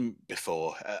really done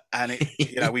before. And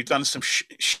we've done some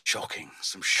shocking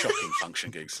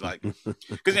function gigs, like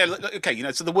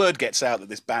because so the word gets out that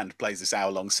this band plays this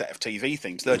hour-long set of TV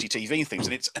themes, 30 TV themes,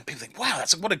 and people think, wow,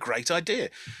 what a great idea.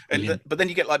 And but then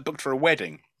you get like booked for a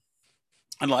wedding,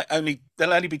 and like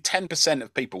there'll only be 10%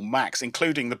 of people max,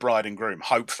 including the bride and groom,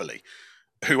 hopefully,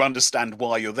 who understand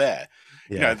why you're there.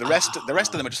 Yeah. The rest of them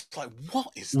are just like, what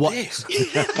is this?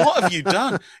 What have you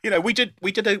done? We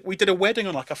did a wedding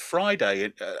on like a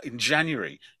Friday in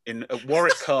January at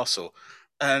Warwick Castle,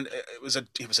 and it was a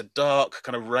dark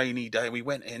kind of rainy day. We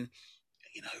went in,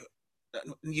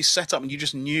 you set up and you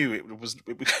just knew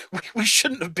we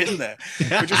shouldn't have been there.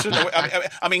 We just shouldn't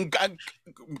have, I mean,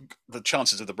 the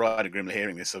chances of the bride and groom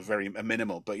hearing this are very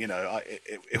minimal, but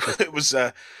it was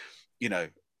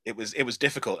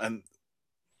difficult, and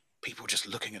people were just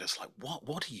looking at us like,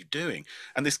 what are you doing?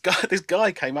 And this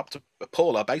guy came up to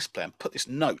Paul, our bass player, and put this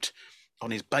note on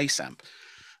his bass amp,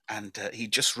 and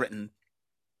he'd just written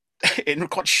in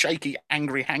quite shaky,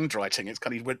 angry handwriting. It's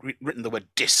kind of written the word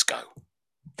disco.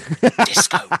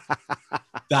 Disco.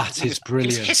 That is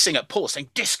brilliant. He was hissing at Paul, saying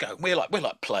disco. We're like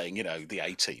playing, the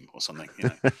A Team or something.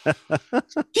 The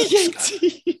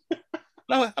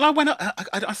And I went up,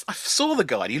 I saw the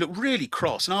guy, and he looked really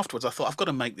cross. And afterwards, I thought, I've got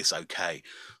to make this okay.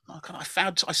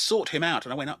 I sought him out,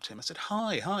 and I went up to him. I said,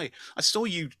 hi. I saw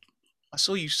you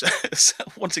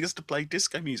wanting us to play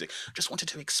disco music. I just wanted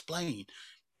to explain,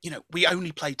 we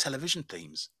only play television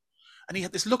themes. And he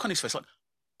had this look on his face like,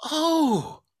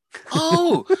 oh,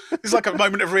 it's like a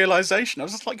moment of realization. I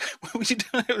was just like,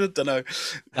 I don't know.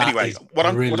 Anyway, what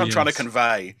I'm trying to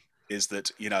convey is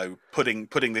that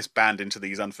putting this band into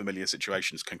these unfamiliar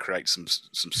situations can create some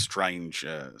strange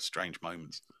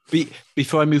moments.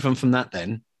 Before I move on from that,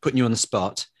 then putting you on the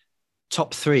spot,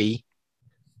 top 3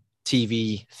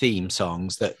 TV theme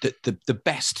songs that the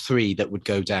best 3 that would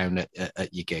go down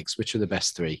at your gigs. Which are the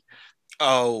best 3?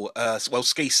 Oh, well,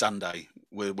 Ski Sunday.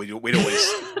 We'd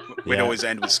always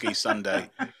end with Ski Sunday.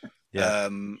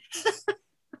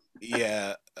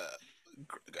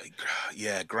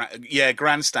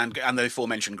 Grandstand and the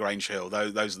aforementioned Grange Hill.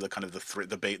 Those are the kind of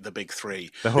the big 3.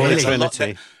 The Holy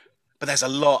Trinity. But there's a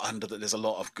lot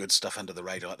of good stuff under the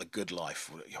radar, like the Good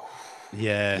Life.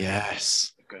 Yeah.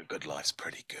 Yes. Good Life's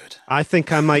pretty good. I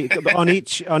think I might on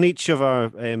each of our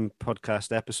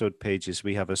podcast episode pages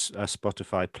we have a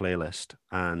Spotify playlist,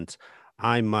 and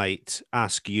I might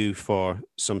ask you for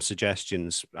some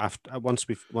suggestions once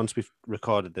we've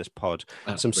recorded this pod.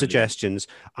 That's some brilliant. Suggestions.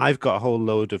 I've got a whole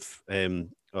load of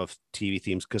TV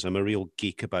themes because I'm a real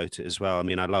geek about it as well. I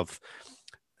mean, I love.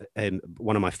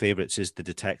 One of my favorites is The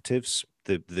Detectives,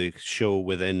 the show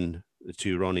within the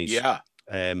two Ronnies. Yeah.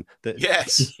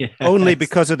 Yes. Only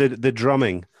because of the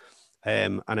drumming.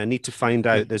 And I need to find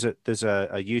out. There's a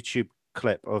YouTube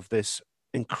clip of this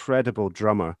incredible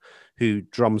drummer who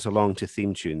drums along to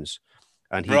theme tunes,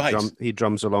 and he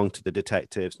drums along to The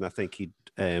Detectives, and I think he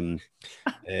is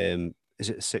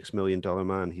it a $6 Million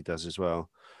Man he does as well.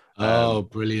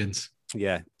 Brilliant.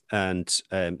 Yeah. And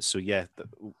so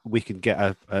we can get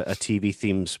a TV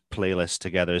themes playlist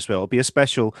together as well. It'll be a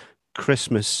special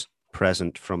Christmas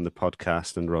present from the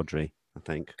podcast and Rhodri, I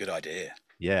think. Good idea.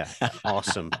 Yeah,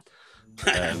 awesome.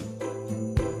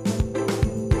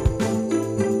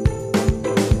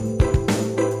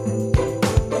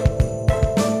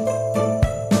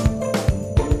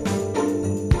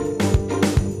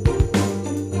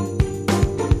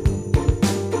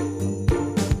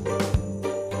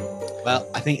 Well,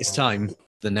 I think it's time.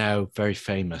 The now very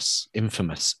famous,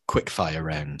 infamous quickfire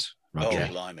round. Roger.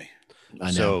 Oh, blimey. I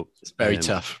know. So, it's very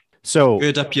tough. So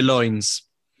gird up your loins.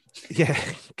 Yeah,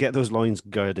 get those loins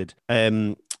girded.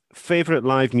 Favorite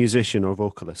live musician or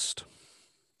vocalist?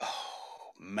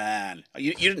 Oh man,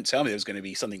 you didn't tell me there was going to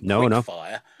be something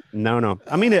fire. No.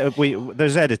 I mean,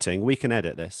 there's editing. We can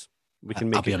edit this. We can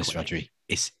make. I'll be honest, Rhodri.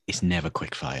 It's never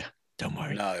quick fire. Don't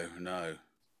worry. No.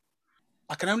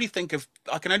 I can only think of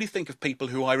people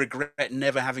who I regret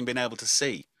never having been able to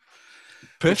see.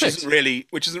 Perfect.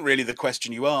 Which isn't really the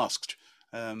question you asked.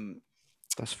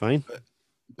 That's fine.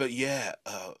 But yeah,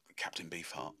 Captain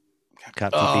Beefheart.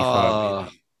 Captain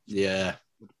Beefheart. Yeah,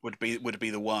 would be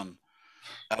the one.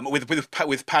 With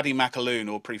Paddy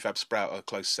McAloon or Prefab Sprout a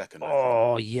close second.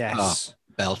 Oh yes,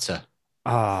 belter.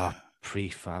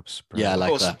 Prefab Sprout. Yeah, I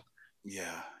like that.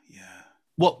 Yeah.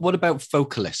 What about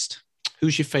vocalist?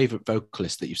 Who's your favorite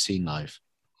vocalist that you've seen live?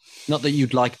 Not that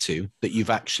you'd like to, that you've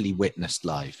actually witnessed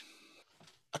live.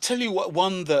 I'll tell you what,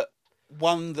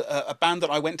 a band that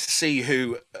I went to see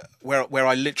where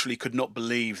I literally could not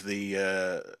believe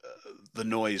the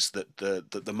noise that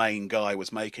the main guy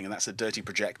was making, and that's the Dirty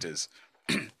Projectors.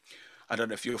 I don't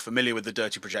know if you're familiar with the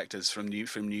Dirty Projectors from New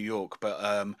York,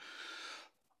 but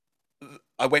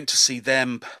I went to see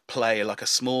them play like a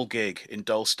small gig in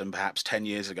Dalston perhaps 10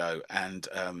 years ago, and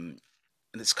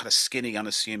this kind of skinny,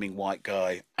 unassuming white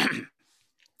guy,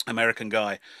 American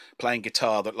guy, playing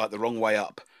guitar that like the wrong way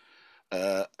up,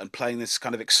 and playing this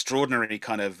kind of extraordinary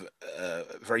kind of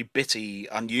very bitty,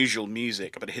 unusual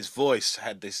music. But his voice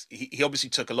had this. He obviously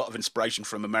took a lot of inspiration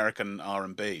from American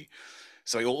R&B.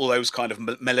 So all those kind of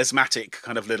melismatic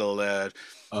kind of little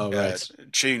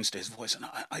tunes to his voice, and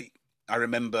I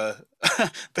remember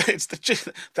that's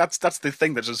the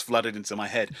thing that just flooded into my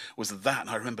head was that, and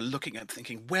I remember looking at it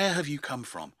thinking, where have you come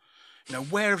from? You know,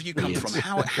 where have you come from?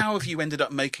 How have you ended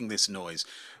up making this noise?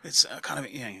 It's a kind of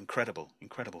incredible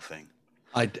thing.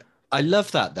 I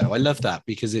love that though. I love that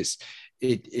because it's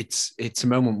a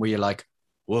moment where you're like,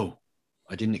 whoa,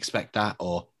 I didn't expect that,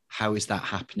 or how is that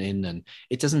happening? And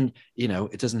it doesn't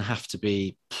have to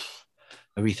be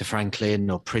Aretha Franklin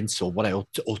or Prince or whatever,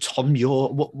 or Tom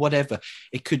York, whatever.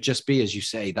 It could just be, as you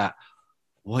say, that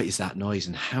what is that noise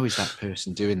and how is that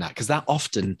person doing that? Because that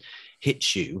often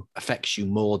affects you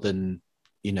more than,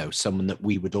 someone that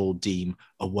we would all deem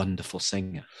a wonderful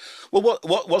singer. Well,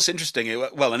 what's interesting,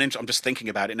 I'm just thinking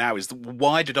about it now, is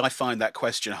why did I find that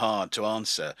question hard to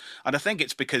answer? And I think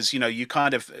it's because,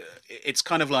 it's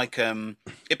kind of like,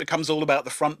 it becomes all about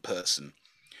the front person.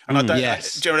 And I don't,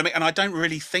 yes. Do you know what I mean? And I don't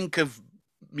really think of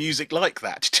music like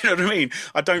that. Do you know what I mean?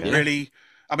 I don't really.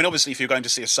 I mean, obviously, if you're going to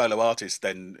see a solo artist,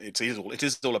 then it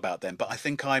is all about them. But I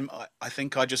think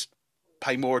I just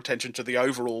pay more attention to the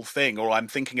overall thing, or I'm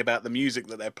thinking about the music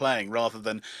that they're playing rather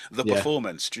than the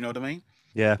performance. Do you know what I mean?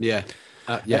 Yeah,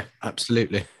 yeah,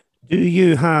 absolutely. Do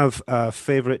you have a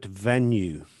favorite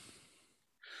venue?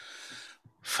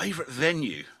 Favorite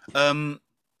venue, and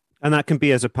that can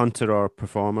be as a punter or a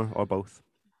performer or both.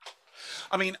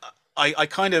 I mean, I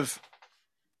kind of.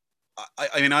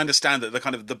 I mean, I understand that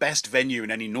the best venue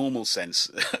in any normal sense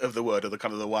of the word are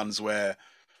the ones where,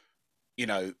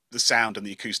 the sound and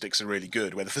the acoustics are really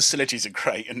good, where the facilities are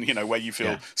great, and where you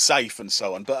feel safe and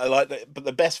so on. But but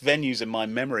the best venues in my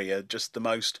memory are just the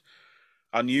most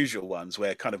unusual ones,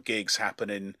 where kind of gigs happen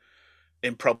in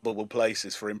improbable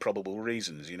places for improbable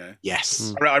reasons.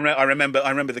 Yes. I remember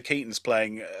the Keatons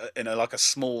playing in a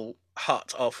small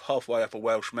hut halfway up a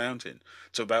Welsh mountain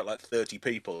to about like 30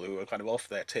 people who were kind of off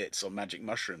their tits on magic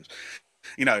mushrooms,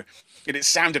 and it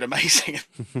sounded amazing.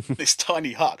 This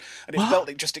tiny hut, and it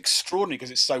felt just extraordinary because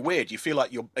it's so weird. You feel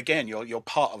like you're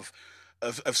part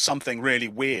of something really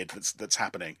weird that's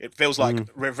happening. It feels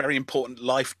like very important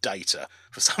life data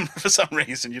for some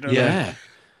reason. You know what I mean?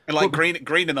 And like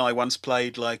Green and I once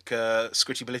played like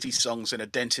Squitchy Blitty songs in a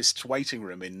dentist's waiting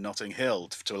room in Notting Hill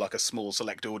to like a small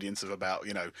select audience of about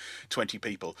 20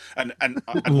 people. And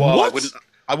while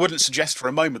I wouldn't suggest for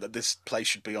a moment that this place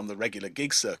should be on the regular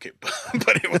gig circuit,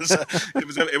 but it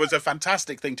was a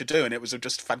fantastic thing to do, and it was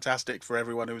just fantastic for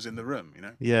everyone who was in the room.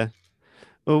 Yeah.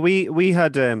 Well, we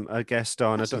had a guest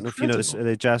on. That's I don't know incredible. if you know this,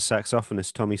 the jazz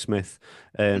saxophonist Tommy Smith.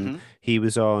 He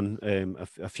was on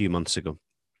a few months ago.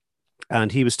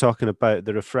 And he was talking about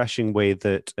the refreshing way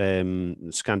that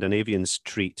Scandinavians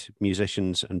treat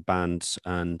musicians and bands.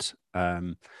 And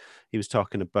he was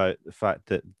talking about the fact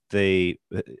that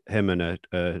him and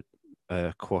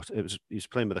a quartet, he was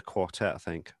playing with a quartet, I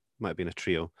think, might have been a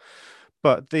trio.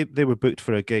 But they were booked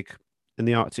for a gig in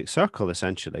the Arctic Circle,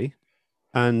 essentially.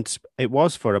 And it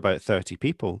was for about 30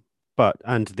 people.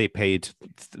 And they paid,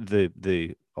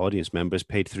 the audience members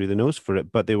paid through the nose for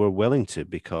it, but they were willing to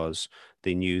because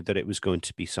they knew that it was going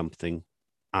to be something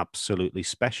absolutely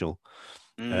special.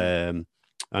 And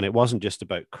it wasn't just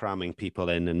about cramming people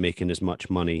in and making as much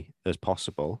money as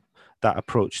possible. That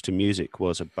approach to music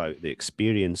was about the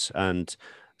experience and,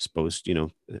 I suppose,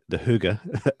 the hygge,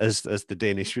 as the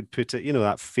Danish would put it,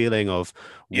 that feeling of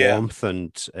warmth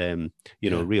and,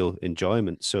 real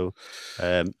enjoyment. So,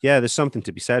 there's something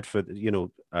to be said for,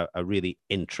 a really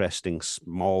interesting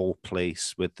small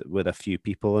place with a few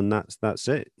people, and that's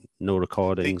it. No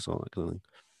recordings, all that kind of thing.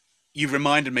 You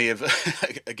reminded me of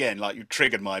again, like you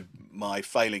triggered my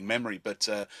failing memory, but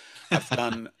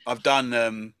I've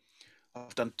done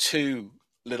two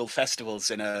little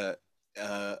festivals in a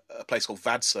a place called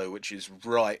Vadsø, which is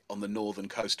right on the northern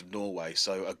coast of Norway,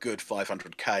 so a good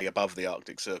 500k above the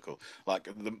Arctic Circle, like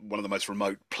one of the most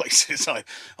remote places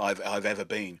I've ever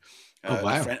been. Oh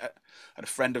wow! A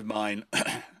friend of mine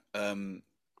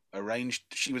arranged.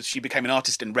 She became an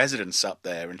artist in residence up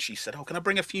there, and she said, "Oh, can I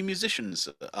bring a few musicians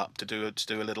up to do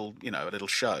a little, a little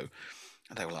show?"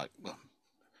 And they were like, "Well,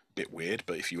 bit weird,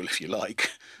 but if you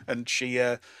like." And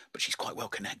but she's quite well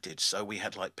connected, so we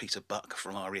had like Peter Buck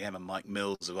from REM and Mike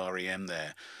Mills of REM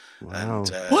there. Wow. And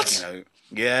What?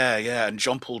 yeah, and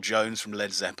John Paul Jones from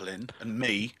Led Zeppelin, and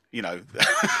me,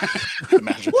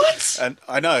 imagine. What? And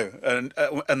I know,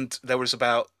 and there was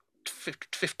about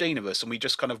 15 of us, and we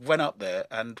just kind of went up there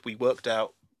and we worked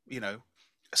out, a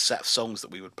set of songs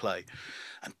that we would play.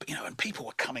 And people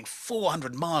were coming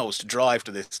 400 miles to drive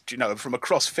to this, from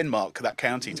across Finnmark, that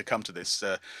county, to come to this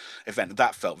event.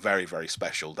 That felt very, very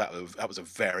special. That was a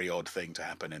very odd thing to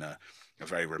happen in a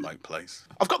very remote place.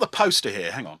 I've got the poster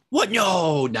here. Hang on. What?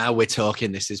 No, now we're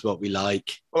talking. This is what we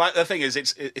like. Well, the thing is,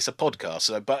 it's a podcast.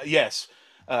 So, but yes,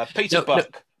 Peter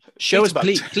Buck. No. Show us,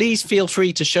 please feel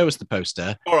free to show us the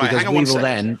poster. All right, because we will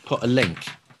then put a link.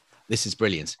 This is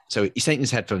brilliant. So he's taking his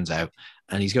headphones out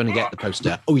and he's going to get the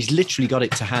poster. Oh, he's literally got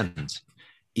it to hand.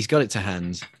 He's got it to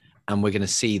hand, and we're going to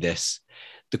see this.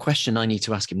 The question I need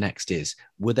to ask him next is,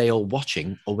 were they all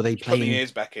watching, or were they playing? Put the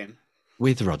ears back in.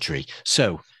 With Rhodri.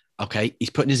 So, okay, he's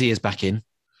putting his ears back in.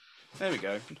 There we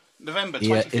go. November 2015.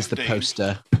 Here is the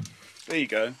poster. There you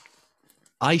go.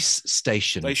 Ice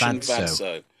Station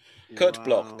Vadsø. Kurt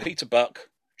Bloch, Peter Buck,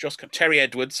 Terry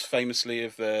Edwards, famously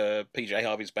of PJ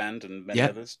Harvey's band and many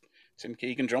others. Tim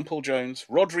Keegan, John Paul Jones,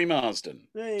 Rhodri Marsden.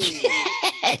 Hey.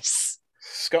 Yes.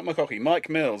 Scott McCaughey, Mike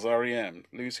Mills, REM,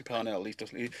 Lucy Parnell.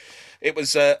 It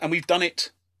was, and we've done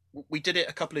it. We did it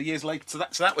a couple of years later. So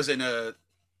that was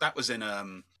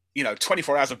in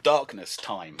 24 Hours of Darkness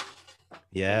time.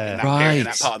 Yeah, in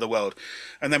that part of the world.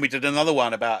 And then we did another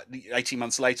one about 18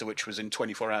 months later, which was in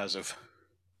 24 Hours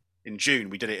in June.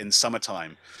 We did it in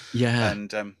summertime. Yeah.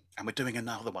 And we're doing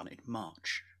another one in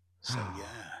March. So yeah.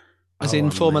 As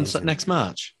in 4 months next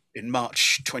March? In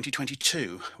March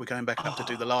 2022, we're going back up to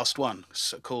do the last one,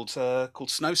 called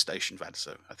Snow Station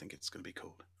Vadsø, I think it's going to be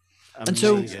called.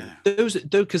 Amazing. And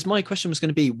so because my question was going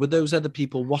to be, were those other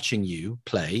people watching you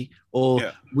play,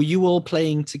 or were you all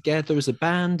playing together as a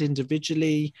band,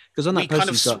 individually? Because on that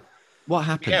poster, what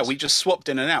happened? Yeah, we just swapped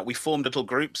in and out. We formed little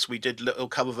groups. We did little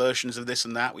cover versions of this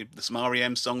and that. Some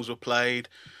REM songs were played.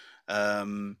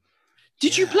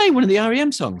 Did you play one of the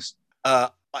REM songs?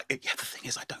 The thing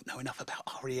is, I don't know enough about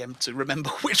REM to remember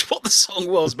what the song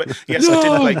was. But yes, I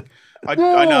did play. I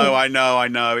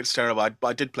know. It's terrible. I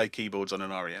did play keyboards on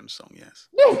an REM song. Yes.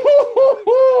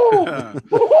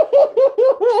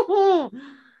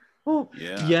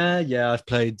 Yeah. I've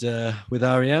played with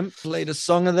REM. Played a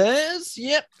song of theirs.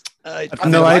 Yep.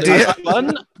 No idea.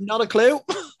 Not a clue.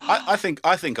 I think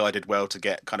I did well to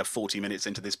get kind of 40 minutes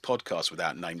into this podcast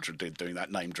without doing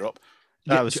that name drop.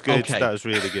 That was good. Okay. That was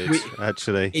really good,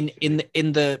 actually.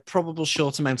 In the probable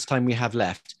short amount of time we have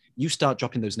left, you start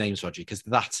dropping those names, Rhodri, because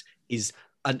that is,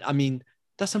 I mean,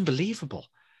 that's unbelievable.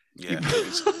 Yeah.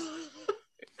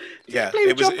 You play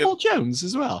with John Paul Jones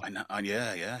as well. I know.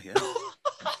 Yeah.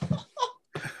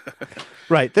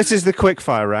 Right, this is the quick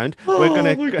fire round. We're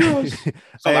gonna. It's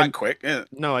not that quick. Yeah.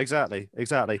 No, exactly.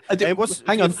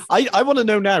 Hang on, I want to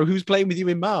know now who's playing with you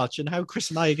in March and how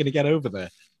Chris and I are going to get over there.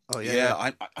 Oh yeah.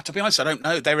 I to be honest, I don't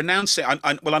know. They're announcing. I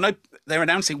know they're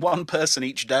announcing one person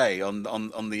each day on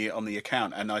the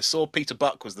account, and I saw Peter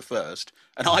Buck was the first,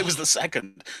 and I was the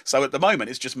second. So at the moment,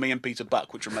 it's just me and Peter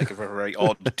Buck, which will make a very, very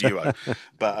odd duo.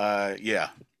 But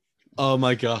yeah. Oh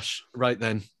my gosh! Right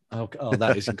then. Oh,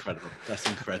 that is incredible. That's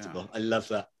incredible. Yeah. I love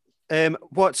that.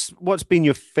 What's been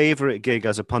your favourite gig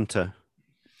as a punter?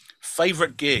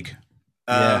 Favourite gig?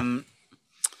 I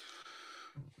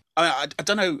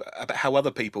don't know about how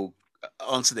other people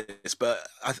answer this, but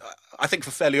I think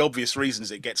for fairly obvious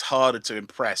reasons, it gets harder to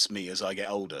impress me as I get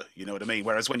older. You know what I mean?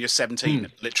 Whereas when you're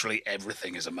 17, literally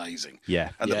everything is amazing. Yeah.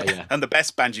 And the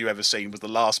best band you ever seen was the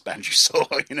last band you saw.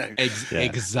 You know.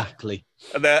 Exactly.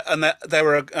 And there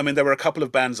were a couple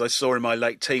of bands I saw in my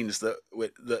late teens that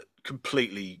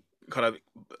completely kind of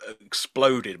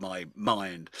exploded my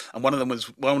mind, and one of them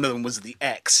was the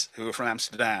X, who were from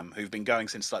Amsterdam, who've been going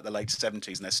since like the late 70s,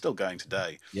 and they're still going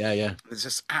today. Yeah. It's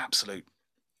just absolute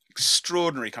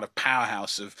extraordinary kind of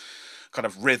powerhouse of kind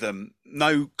of rhythm,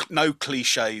 no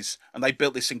cliches, and they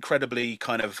built this incredibly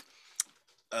kind of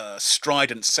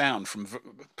strident sound from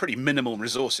pretty minimal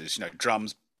resources,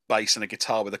 drums, bass and a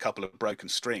guitar with a couple of broken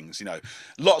strings, you know,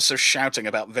 lots of shouting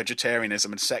about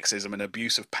vegetarianism and sexism and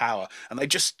abuse of power. And they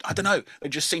just, I don't know, they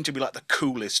just seem to be like the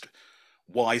coolest,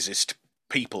 wisest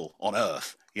people on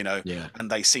earth, you know, and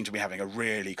they seem to be having a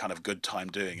really kind of good time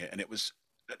doing it. And it was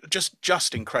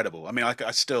just incredible. I mean,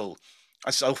 I still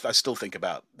think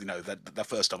about, you know, the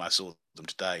first time I saw them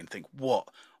today and think, what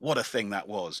a thing that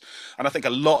was. And I think a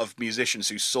lot of musicians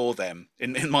who saw them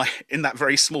in that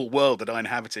very small world that I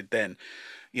inhabited then,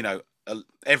 you know,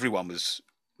 everyone was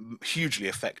hugely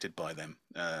affected by them.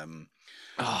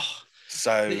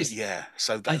 So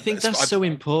I think that's so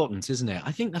important, isn't it?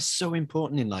 I think that's so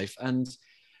important in life, and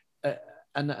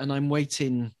I'm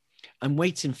waiting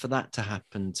for that to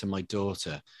happen to my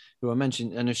daughter, who I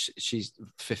mentioned, and she's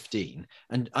 15,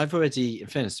 and I've already, in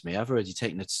fairness to me, I've already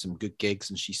taken her to some good gigs,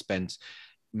 and she spent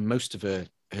most of her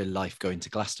life going to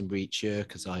Glastonbury each year,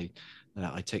 because I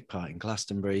take part in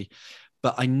Glastonbury.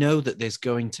 But I know that there's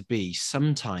going to be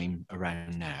some time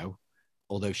around now,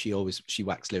 although she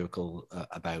waxes lyrical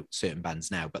about certain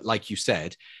bands now. But like you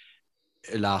said,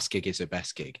 her last gig is her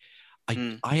best gig.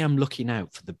 I am looking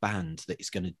out for the band that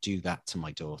is going to do that to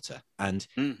my daughter. And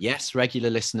yes, regular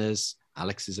listeners,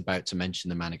 Alex is about to mention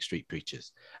the Manic Street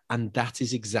Preachers. And that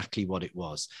is exactly what it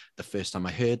was. The first time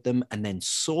I heard them and then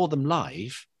saw them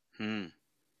live, who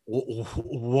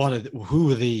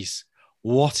are these?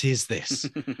 What is this?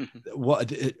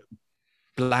 What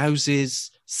blouses,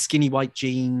 skinny white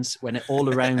jeans, when all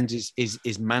around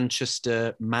is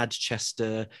Manchester,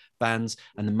 Madchester bands,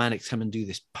 and the Manics come and do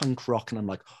this punk rock, and I'm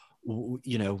like,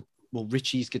 you know, well,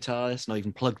 Richie's guitar is not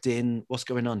even plugged in. What's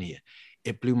going on here?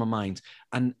 It blew my mind,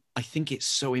 and I think it's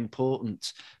so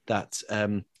important that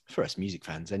for us music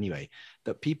fans, anyway,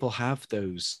 that people have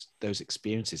those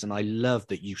experiences, and I love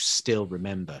that you still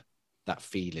remember that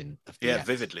feeling of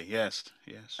vividly. Yes.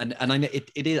 And I know it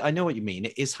is. I know what you mean.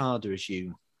 It is harder as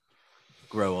you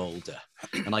grow older,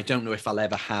 and I don't know if I'll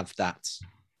ever have that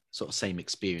sort of same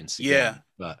experience again. Yeah,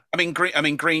 but I mean,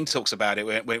 Green talks about it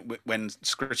when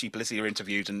Scritti Politti are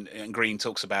interviewed, and Green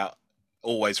talks about,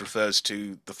 always refers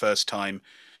to the first time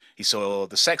he saw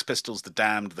the Sex Pistols, the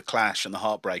Damned, the Clash, and the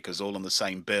Heartbreakers all on the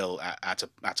same bill at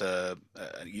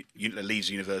Leeds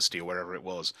University or wherever it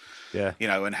was. Yeah, you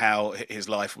know, and how his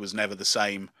life was never the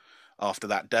same after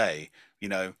that day. You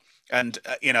know, and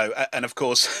and of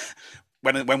course,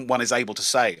 when one is able to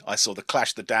say, I saw the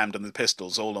Clash, the Damned, and the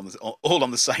Pistols all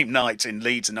on the same night in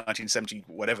Leeds in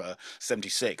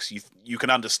 1976, you can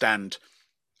understand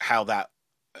how that,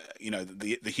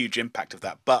 the huge impact of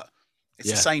that. But it's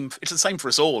the same. It's the same for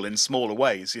us all in smaller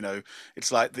ways. You know,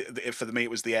 it's like for me it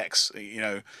was the X. You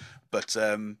know, but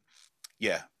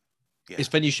yeah. It's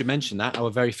funny you should mention that.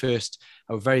 Our very first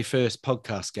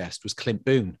podcast guest was Clint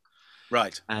Boone.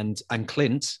 Right. And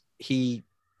Clint, he,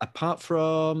 apart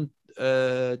from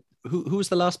who was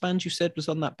the last band you said was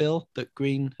on that bill that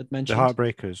Green had mentioned? The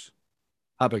Heartbreakers.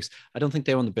 I don't think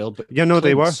they were on the bill, but yeah, no,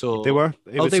 they were. They were.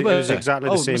 It was exactly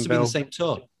the same must have bill. been the same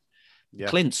tour. Yeah.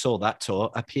 Clint saw that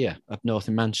tour up north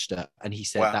in Manchester, and he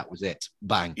said that was it.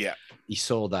 Bang. Yeah. He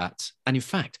saw that, and in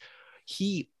fact,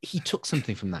 he took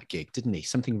something from that gig, didn't he?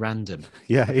 Something random.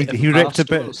 Yeah, he ripped a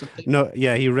bit. No,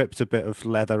 yeah, he ripped a bit of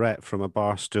leatherette from a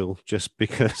bar stool just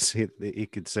because he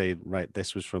could say, right,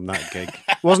 this was from that gig.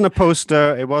 It wasn't a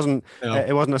poster. It wasn't. No.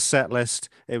 It wasn't a set list.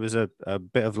 It was a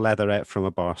bit of leatherette from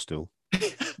a bar stool.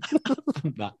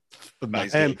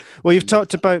 Well, you've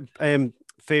talked about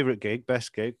favorite gig,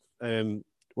 best gig.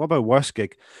 What about worst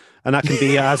gig? And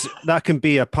that can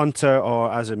be a punter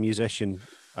or as a musician.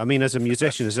 I mean, as a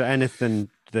musician, is there anything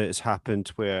that has happened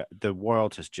where the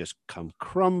world has just come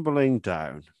crumbling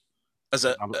down? As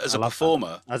a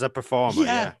performer? As a performer,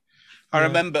 yeah. I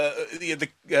remember the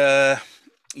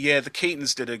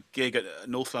Keatons did a gig at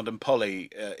North London Poly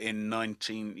in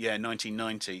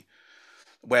 1990,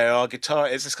 where our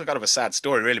guitarist, it's kind of a sad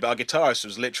story really, but our guitarist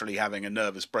was literally having a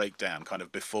nervous breakdown kind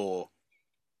of before,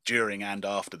 during and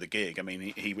after the gig. I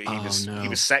mean, he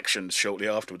was sectioned shortly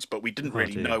afterwards, but we didn't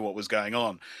really know what was going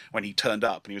on when he turned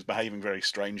up, and he was behaving very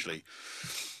strangely.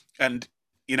 And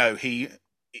we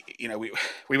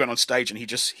went on stage, and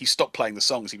he stopped playing the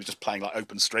songs. He was just playing like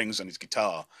open strings on his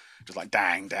guitar, just like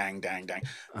dang, dang, dang, dang.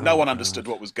 No one understood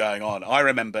what was going on. I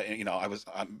remember,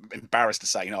 I'm embarrassed to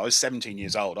say, I was 17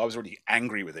 years old. I was really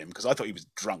angry with him because I thought he was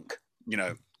drunk.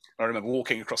 I remember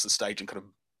walking across the stage and kind of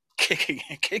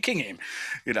kicking him,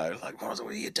 like, what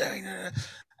are you doing?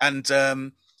 And I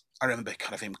remember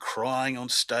kind of him crying on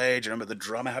stage. I remember the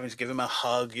drummer having to give him a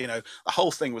hug. The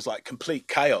whole thing was like complete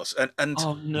chaos. And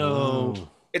oh no,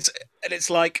 it's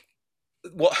like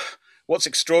what's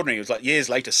extraordinary was like years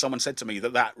later, someone said to me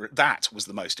that was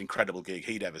the most incredible gig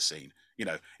he'd ever seen.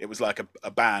 it was like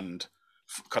a band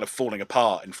kind of falling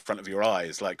apart in front of your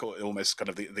eyes, like almost kind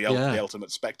of the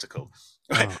ultimate spectacle,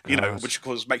 which of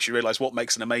course makes you realize what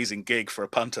makes an amazing gig for a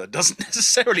punter doesn't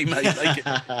necessarily make it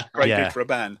a great gig for a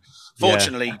band.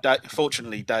 Fortunately,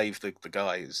 Dave, the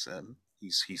guy, is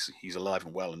he's alive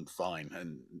and well and fine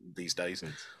and these days.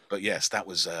 But yes, that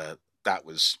was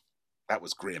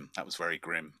grim. That was very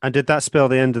grim. And did that spell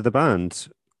the end of the band?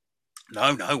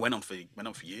 No, went on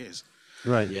for years.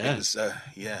 Right. Yeah. It was,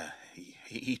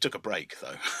 He took a break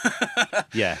though.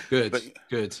 Yeah, good.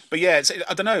 But yeah,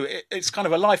 I don't know. It's kind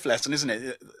of a life lesson, isn't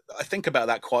it? I think about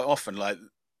that quite often. Like,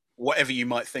 whatever you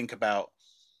might think about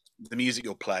the music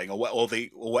you're playing, or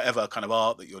whatever kind of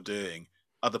art that you're doing,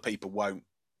 other people won't.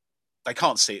 They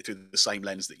can't see it through the same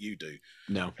lens that you do.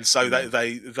 No. And so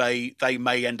they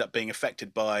may end up being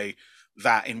affected by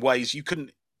that in ways you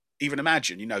couldn't even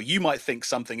imagine. You might think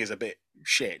something is a bit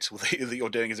shit, or that you're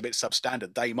doing is a bit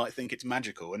substandard. They might think it's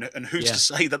magical, and who's to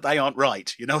say that they aren't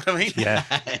right? You know what I mean? Yeah,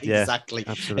 exactly.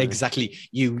 Absolutely. Exactly.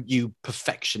 You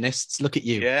perfectionists, look at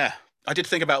you. Yeah, I did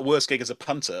think about worst gig as a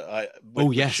punter.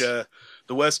 The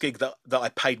worst gig that I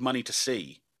paid money to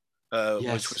see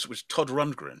was Todd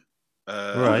Rundgren.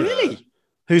 Right. Really?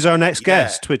 Who's our next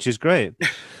guest, which is great.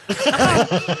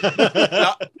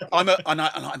 I'm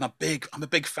a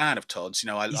big fan of Todd's.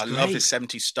 I love his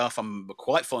 70s stuff. I'm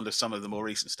quite fond of some of the more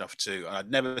recent stuff too. And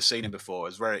I'd never seen him before. I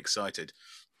was very excited.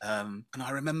 And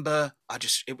I remember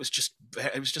it was just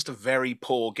a very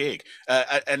poor gig.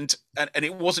 And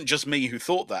it wasn't just me who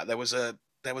thought that. There was a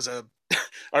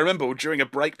I remember during a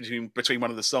break between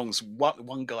one of the songs,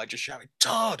 one guy just shouted,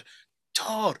 Todd,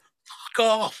 fuck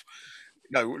off.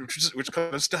 Which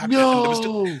kind of stabbed.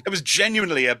 No. There was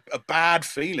genuinely a bad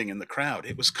feeling in the crowd.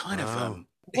 It was kind of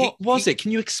what was it?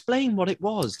 Can you explain what it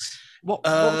was? What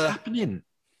was happening?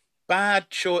 Bad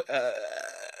choice.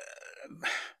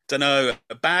 Don't know.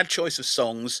 A bad choice of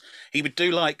songs. He would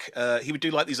do like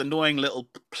these annoying little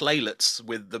playlets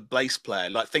with the bass player,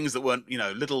 like things that weren't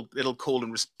little call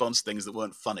and response things that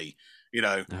weren't funny.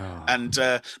 And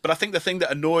but I think the thing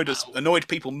that annoyed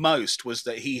people most was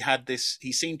that he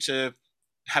seemed to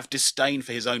have disdain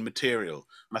for his own material,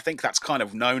 and I think that's kind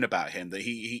of known about him, that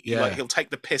he'll take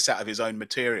the piss out of his own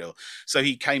material. So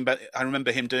he came back. I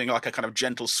remember him doing like a kind of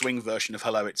gentle swing version of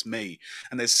 "Hello, It's Me,"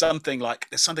 and there's something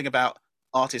about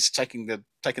artists taking the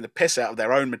piss out of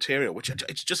their own material, which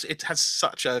it has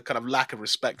such a kind of lack of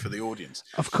respect for the audience.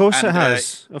 Of course it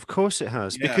has.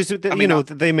 Because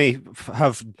they may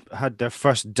have had their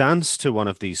first dance to one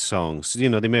of these songs. They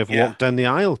may have walked down the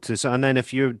aisle and then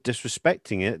if you're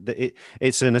disrespecting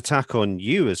it's an attack on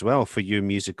you as well for your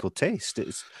musical taste.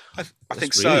 I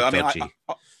think really so. dodgy.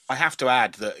 I have to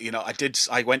add that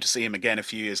I went to see him again a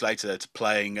few years later to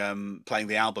playing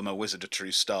the album A Wizard, A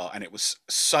True Star, and it was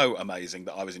so amazing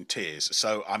that I was in tears.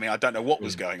 So I don't know what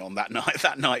was going on that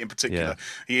night in particular.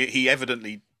 He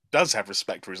evidently does have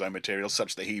respect for his own material,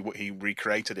 such that he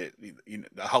recreated it,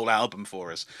 the whole album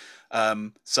for us.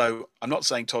 So I'm not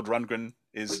saying Todd Rundgren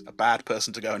is a bad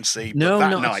person to go and see, but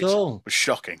that night was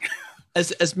shocking.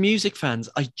 As music fans,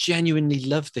 I genuinely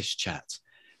love this chat,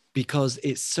 because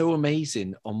it's so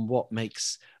amazing on what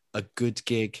makes a good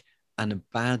gig and a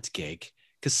bad gig.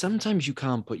 Because sometimes you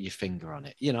can't put your finger on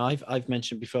it. I've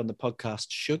mentioned before on the podcast,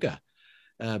 Sugar,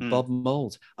 Bob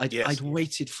Mould. I'd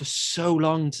waited for so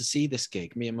long to see this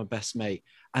gig, me and my best mate,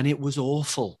 and it was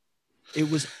awful.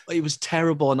 It was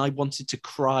terrible, and I wanted to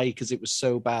cry because it was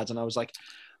so bad. And I was like,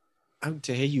 how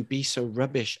dare you be so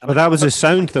rubbish? But that was his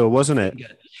sound, though, wasn't it?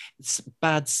 It's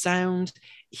bad sound.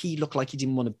 He looked like he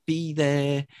didn't want to be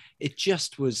there. It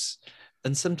just was.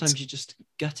 And sometimes you just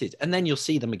gut it. And then you'll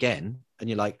see them again and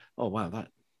you're like, oh, wow,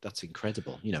 that's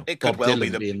incredible. It could Bob well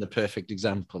Dylan be being the perfect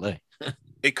example, eh?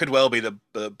 It could well be that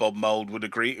Bob Mould would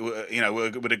agree, would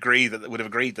have agreed that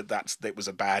it was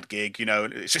a bad gig.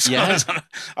 It's just one of those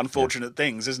unfortunate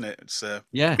things, isn't it? It's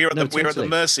we're at the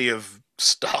mercy of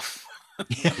stuff.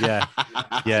 Yeah.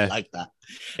 I like that.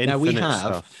 Infinite now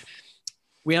stuff.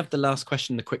 we have the last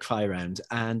question, the quick fire round,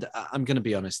 and I'm going to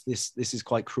be honest, this is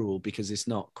quite cruel because it's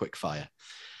not quick fire.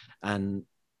 And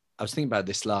I was thinking about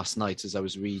this last night as I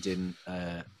was reading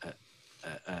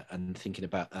and thinking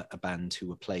about a band who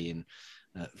were playing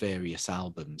various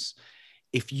albums.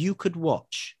 If you could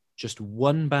watch just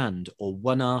one band or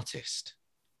one artist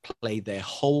play their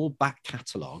whole back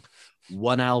catalogue,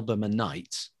 one album a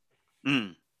night,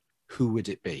 who would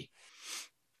it be?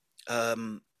 I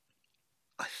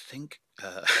think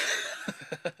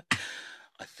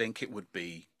it would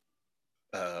be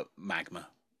Magma.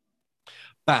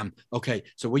 Bam. Okay.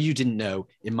 So what you didn't know,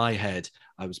 in my head,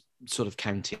 I was sort of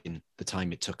counting the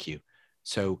time it took you.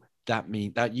 So that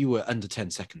mean that you were under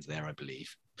 10 seconds there, I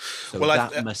believe. So well,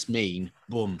 that must mean,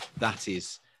 boom, that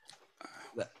is...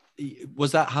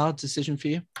 Was that a hard decision for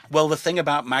you? Well, the thing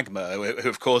about Magma, who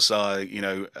of course are,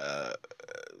 the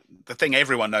thing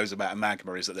everyone knows about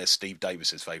Magma is that they're Steve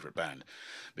Davis's favourite band.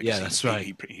 Yeah, that's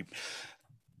right.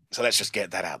 So let's just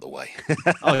get that out of the way.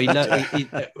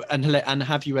 And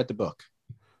have you read the book?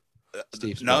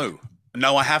 Steve's book?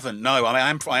 No, I haven't. No, I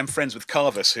am friends with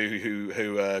Carvis, who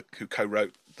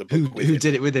co-wrote the book with who him.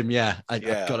 Did it with him. Yeah, I've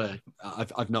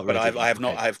not read it. But I have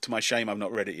not. I have, to my shame, I've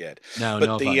not read it yet.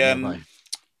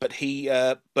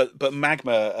 But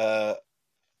Magma,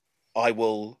 I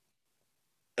will,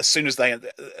 as soon as I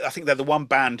think they're the one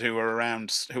band who are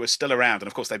still around, and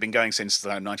of course they've been going since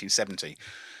 1970.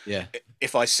 Yeah.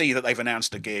 If I see that they've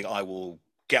announced a gig, I will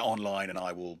get online and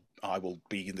I will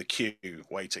be in the queue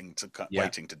waiting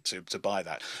to buy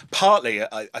that. Partly,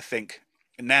 I think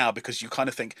now, because you kind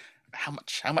of think,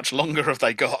 how much longer have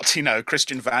they got?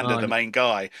 Christian Vander, the main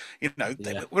guy.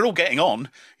 We're all getting on.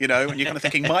 And you're kind of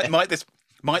thinking,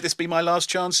 might this be my last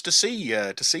chance to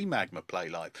see Magma play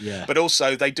live? Yeah. But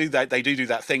also they do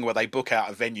that thing where they book out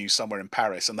a venue somewhere in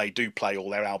Paris and they do play all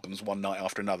their albums one night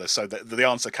after another. So the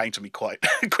answer came to me quite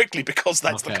quickly, because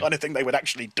that's the kind of thing they would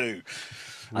actually do.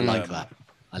 I like that.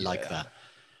 that.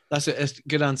 That's a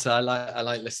good answer. I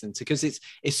like listening to, because it's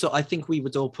so. I think we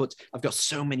would all put. I've got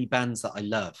so many bands that I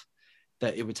love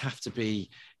that it would have to be.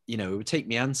 It would take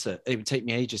me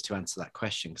ages to answer that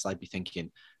question, because I'd be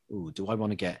thinking, "Oh, do I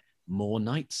want to get more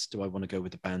nights? Do I want to go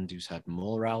with a band who's had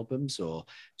more albums, or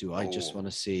do I just want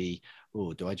to see?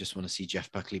 Do I just want to see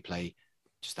Jeff Buckley play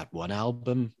just that one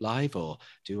album live, or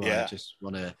do I just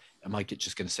want to? Am I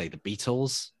just going to say the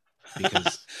Beatles?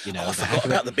 Because I forgot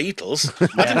about the Beatles.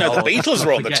 I didn't know the Beatles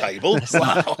were on the table.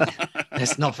 Wow.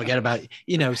 Let's not forget about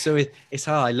So it's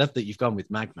hard. I love that you've gone with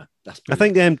Magma. That's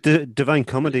brilliant. I think Divine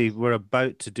Comedy were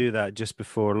about to do that just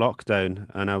before lockdown,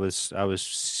 and I was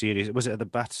serious. Was it at the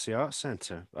Battersea Arts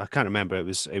Centre? I can't remember. It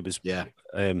was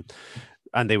and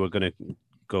they were going to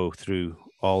go through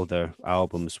all their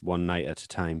albums one night at a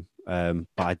time. But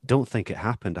I don't think it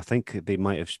happened. I think that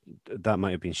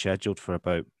might have been scheduled for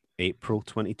about April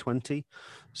 2020.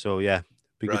 So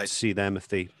be good to see them if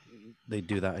they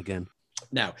do that again.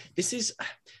 Now, this is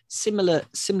similar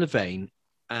vein,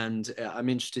 and I'm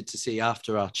interested to see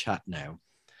after our chat now,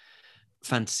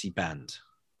 fantasy band.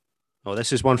 Oh,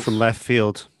 this is one from left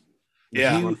field.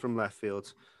 Yeah, one from left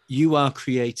field. You are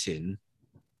creating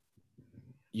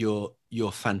your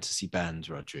fantasy band,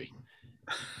 Rhodri.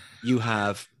 You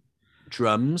have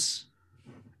drums,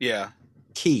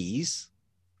 keys,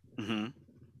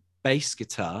 bass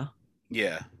guitar,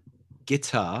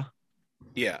 guitar,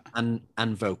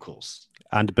 and vocals,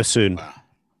 and bassoon. Wow.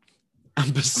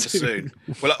 And bassoon.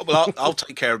 Well, I'll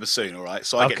take care of bassoon. All right,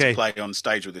 so I get to play on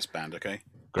stage with this band. Okay,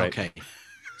 great. Okay,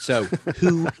 so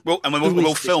who?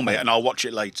 We'll film it and I'll watch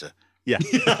it later.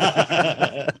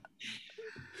 Yeah.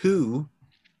 Who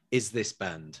is this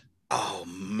band? Oh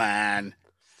man.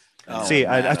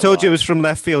 I told you it was from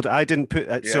left field. I didn't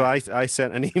put so I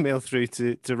sent an email through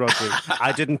to Rhodri.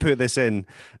 I didn't put this in.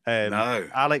 No.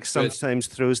 Alex sometimes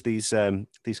throws these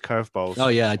curveballs. Oh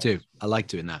yeah, I do. I like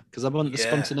doing that because I want the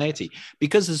spontaneity.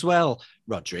 Because as well,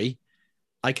 Rhodri,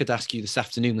 I could ask you this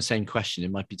afternoon the same question.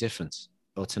 It might be different,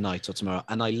 or tonight or tomorrow.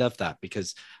 And I love that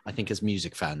because I think as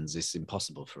music fans, it's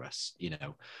impossible for us.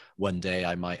 One day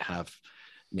I might have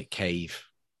Nick Cave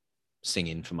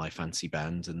singing for my fancy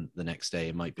band, and the next day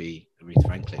it might be Aretha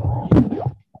Franklin.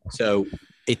 So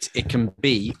it can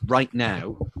be right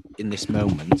now in this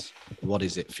moment. What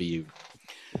is it for you,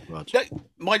 Roger?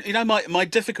 My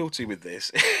difficulty with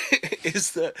this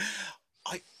is that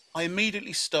I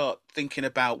immediately start thinking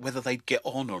about whether they'd get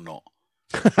on or not.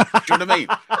 Do you know what I mean?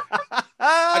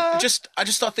 I just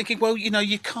start thinking, well,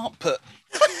 you can't put,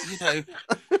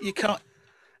 you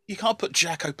can't put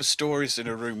Jaco Pastorius in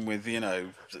a room with,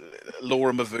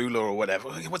 Laura Mavula or whatever.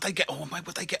 Would they get on?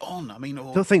 Would they get on? I mean,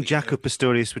 I don't think Jaco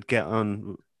Pastorius would get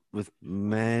on with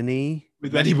many.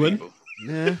 With anyone?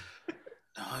 Yeah.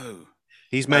 No.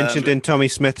 He's mentioned in Tommy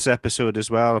Smith's episode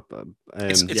as well.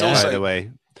 It's also, by the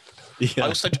way. Yeah.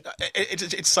 Also,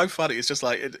 it's so funny. It's just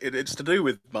like it's to do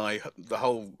with the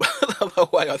whole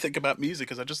way I think about music.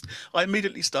 Because I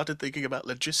immediately started thinking about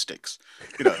logistics.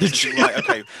 Right,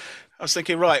 okay. I was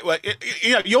thinking, right, well,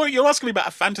 you're asking me about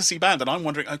a fantasy band, and I'm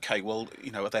wondering, okay, well,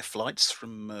 are there flights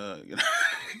from,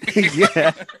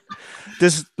 Yeah.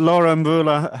 Does Laura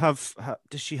Mbula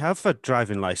does she have a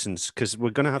driving license? Because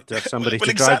we're going to have somebody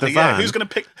to drive the van. Who's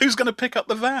going to pick up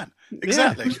the van?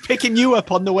 Exactly. Who's picking you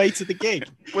up on the way to the gig?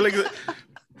 Well,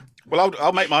 Well,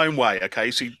 I'll make my own way. Okay,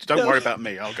 so don't worry about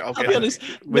me. I'll be honest.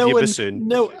 With your bassoon.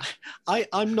 No,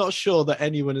 I'm not sure that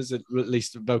anyone has at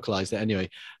least vocalized it anyway.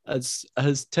 Has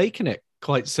taken it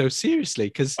quite so seriously,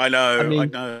 because I know. I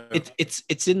mean,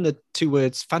 it's in the 2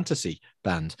 words fantasy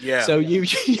band. Yeah. So you.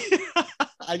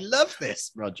 I love this,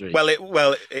 Rhodri.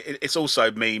 Well, it's also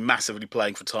me massively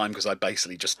playing for time, because I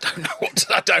basically just don't know what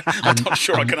to, I'm not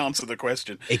sure I can answer the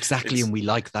question. Exactly, and we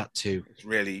like that too.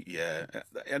 Really, yeah.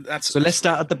 Let's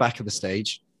start at the back of the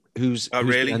stage. Who's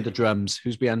really? behind the drums?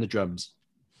 Who's behind the drums?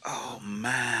 Oh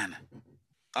man,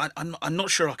 I'm not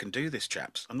sure I can do this,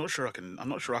 chaps. I'm not sure I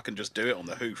can just do it on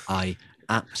the hoof. I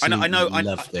absolutely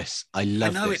love this. I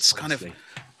know this, it's honestly. Kind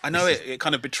of. I know it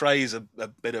kind of betrays a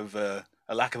bit of a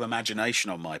lack of imagination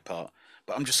on my part,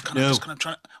 but I'm just kind of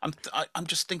trying. I'm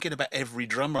just thinking about every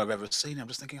drummer I've ever seen. I'm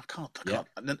just thinking I can't. Yeah.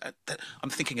 And then, I'm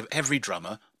thinking of every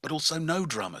drummer, but also no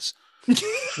drummers.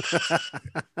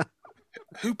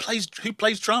 Who plays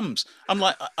drums? I'm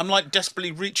like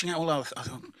desperately reaching out.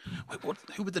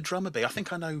 Who would the drummer be? I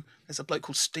think I know. There's a bloke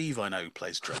called Steve I know who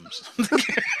plays drums.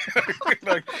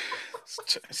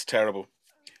 It's terrible.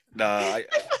 No, I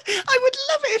would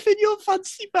love it if in your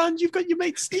fancy band you've got your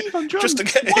mate Steve on drums. Just to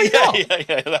get, Why not?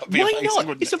 Yeah, that'd be Why amazing,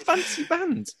 not? It's a fancy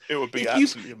band. It would be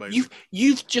absolutely amazing.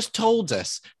 You've just told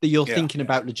us that you're thinking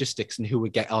about logistics and who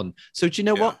would get on. So do you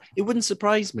know what? It wouldn't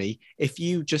surprise me if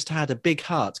you just had a big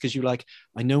heart, because you're like,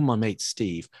 I know my mate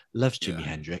Steve loves Jimi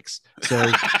Hendrix, so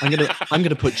I'm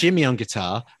gonna put Jimmy on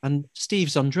guitar and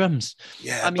Steve's on drums.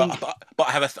 Yeah, I mean, but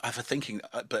I have a thinking,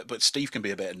 but Steve can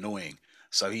be a bit annoying.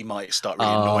 So he might start really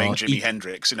annoying Jimi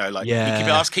Hendrix,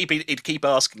 he'd keep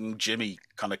asking Jimmy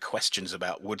kind of questions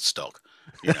about Woodstock.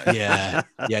 You know? Yeah,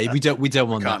 we don't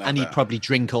want that. And he'd probably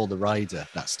drink all the rider.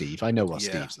 That Steve, I know what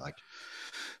Steve's like.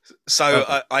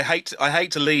 So I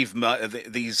hate to leave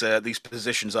these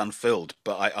positions unfilled,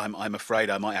 but I'm afraid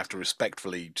I might have to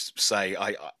respectfully say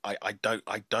I don't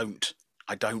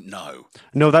know.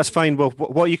 No, that's fine. Well,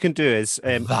 what you can do is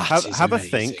have a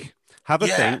think. Have a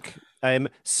think.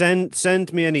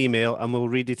 Send me an email and we'll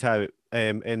read it out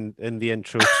in the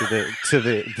intro to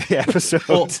the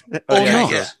episode.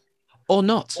 Or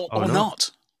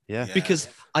not. Yeah. Because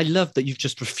I love that you've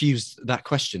just refused that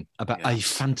question about a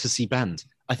fantasy band.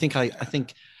 I think I'm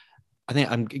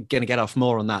going to get off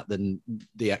more on that than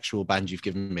the actual band you've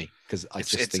given me, because I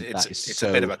think it's so.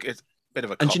 A bit of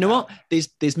a. And you know what?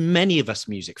 There's many of us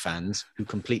music fans who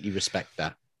completely respect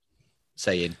that,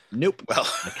 saying, nope, well,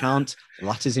 I can't.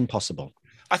 That is impossible.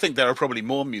 I think there are probably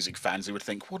more music fans who would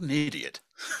think, what an idiot.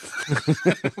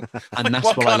 And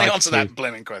that's what I like to answer that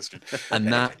blaming question.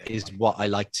 And that is what I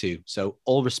like to. So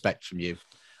all respect from you.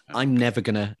 I'm never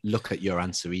going to look at your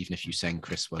answer, even if you sang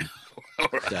Chris one.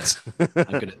 Right. That's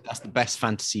the best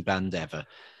fantasy band ever.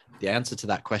 The answer to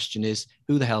that question is,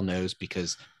 who the hell knows,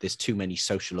 because there's too many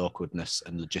social awkwardness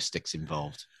and logistics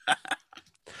involved.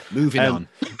 Moving on.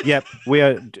 Yep,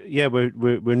 we're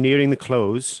nearing the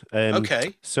close.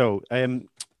 Okay. So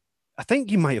I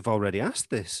think you might have already answered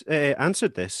this.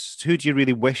 Who do you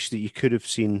really wish that you could have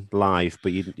seen live,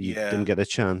 but you didn't get a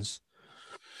chance?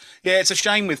 Yeah, it's a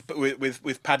shame with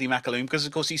Paddy McAloon, because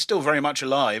of course he's still very much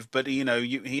alive, but he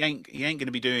ain't going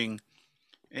to be doing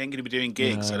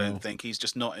gigs. No. I don't think he's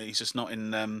just not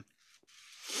in the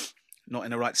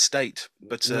right state.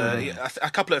 But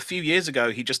a few years ago,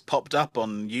 he just popped up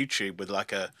on YouTube with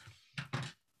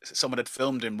someone had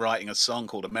filmed him writing a song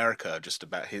called America, just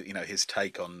about his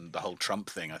take on the whole Trump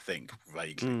thing. I think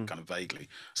vaguely.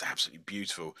 It's absolutely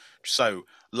beautiful. So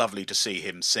lovely to see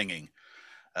him singing.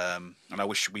 And I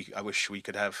wish we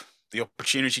could have the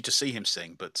opportunity to see him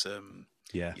sing, but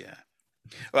yeah.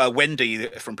 Wendy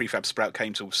from Prefab Sprout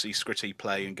came to see Scritty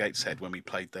play in Gateshead when we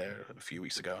played there a few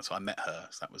weeks ago, so I met her.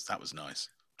 So that was nice.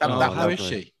 How is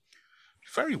she?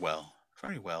 Very well.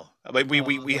 I mean,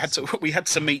 we had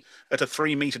to meet at a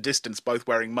 3-meter distance, both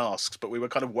wearing masks, but we were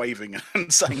kind of waving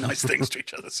and saying nice things to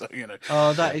each other. So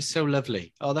Oh, that is so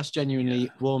lovely. Oh, that's genuinely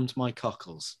warmed my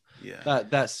cockles. Yeah.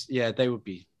 That would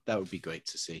be great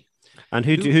to see. And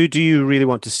who do you really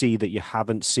want to see that you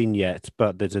haven't seen yet,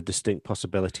 but there's a distinct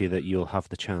possibility that you'll have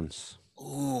the chance?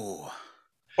 Ooh.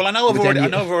 Well, I know I've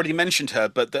already mentioned her,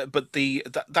 but that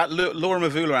Laura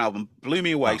Mvula album blew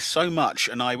me away so much,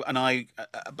 and I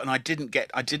didn't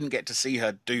get to see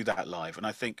her do that live, and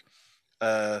I think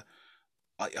I'd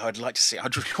really want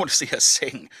to see her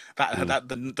sing.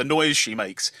 The noise she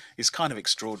makes is kind of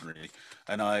extraordinary,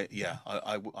 and I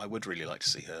would really like to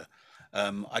see her.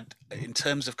 In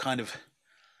terms of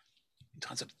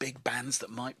big bands that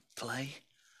might play.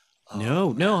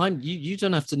 You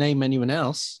don't have to name anyone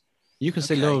else. You can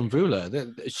say Lauren Vula.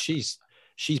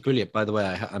 She's brilliant, by the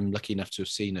way. I'm lucky enough to have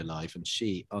seen her live, and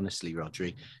she, honestly,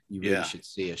 Rhodri, you really should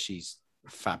see her. She's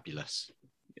fabulous.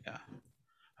 Yeah.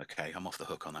 Okay, I'm off the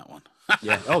hook on that one.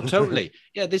 Yeah. Oh, totally.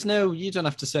 Yeah. You don't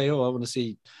have to say, oh, I want to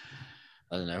see,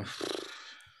 I don't know,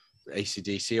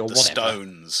 AC/DC or the whatever.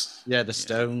 Stones. Yeah, the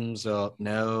Stones, or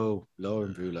no,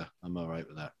 Lauren Bruler. I'm all right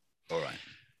with that. All right.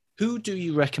 Who do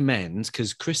you recommend?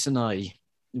 Because Chris and I,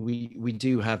 we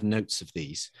do have notes of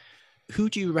these. Who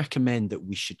do you recommend that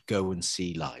we should go and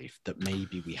see live that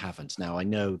maybe we haven't? Now, I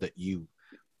know that you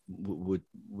would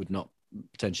not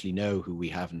potentially know who we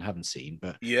haven't seen,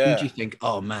 but who do you think,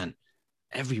 oh man,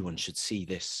 everyone should see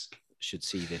this?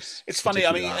 It's funny.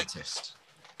 I mean, artist.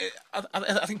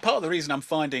 I think part of the reason I'm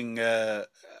finding the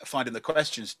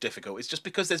questions difficult is just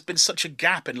because there's been such a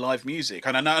gap in live music,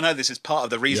 and I know this is part of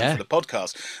the reason for the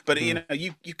podcast. But you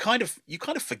kind of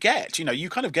forget. You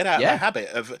kind of get out of the habit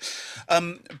of.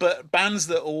 But bands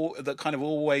that kind of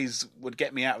always would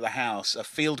get me out of the house are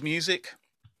Field Music.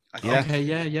 I think. Okay.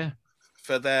 Yeah.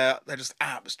 For they're just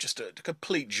it's just a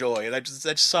complete joy.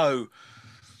 They're so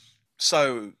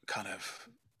kind of.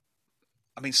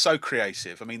 I mean, so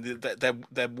creative. I mean,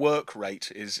 their work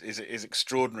rate is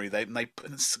extraordinary. They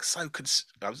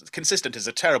consistent is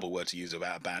a terrible word to use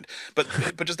about a band, but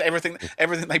just everything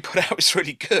they put out is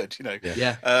really good.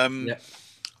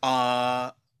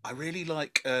 I really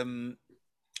like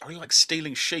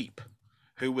Stealing Sheep,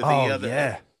 who were the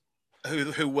other.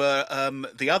 Who were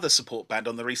the other support band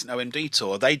on the recent OMD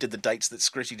tour. They did the dates that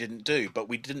Scritty didn't do, but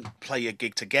we didn't play a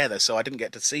gig together, so I didn't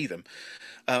get to see them,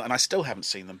 and I still haven't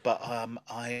seen them. But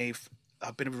I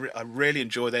really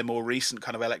enjoy their more recent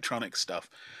kind of electronic stuff,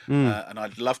 and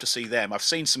I'd love to see them. I've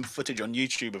seen some footage on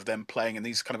YouTube of them playing in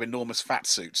these kind of enormous fat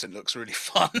suits, and it looks really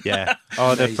fun. Yeah,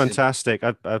 oh, they're fantastic.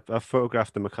 I've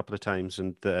photographed them a couple of times,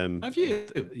 and have you?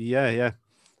 Yeah.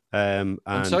 I'm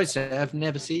sorry to say, I've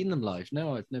never seen them live.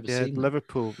 No, I've never seen them.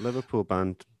 Liverpool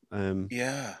band.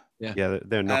 Yeah,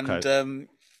 they're knockout. And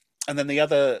then the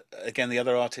other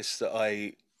artist that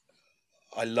I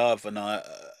love and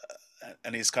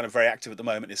he's kind of very active at the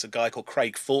moment is a guy called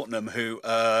Craig Fortnum, who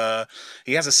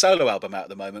he has a solo album out at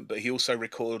the moment, but he also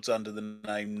records under the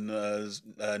name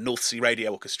North Sea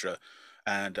Radio Orchestra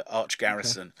and Arch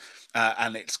Garrison,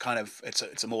 and it's kind of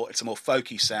it's a more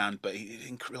folky sound, but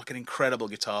he's like an incredible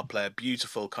guitar player,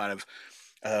 beautiful kind of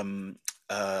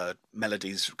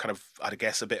melodies, kind of I'd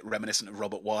guess a bit reminiscent of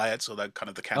Robert Wyatt's, although kind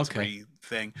of the Canterbury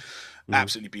thing.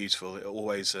 Absolutely beautiful.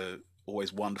 Always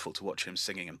wonderful to watch him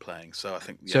singing and playing. So I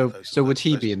think so would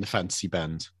he be in the fantasy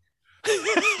band?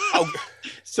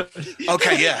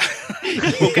 Okay, yeah.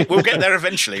 We'll get there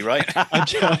eventually, right? I'm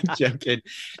joking. Do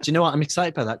you know what? I'm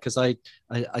excited by that because I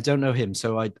don't know him,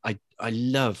 so I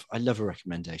love a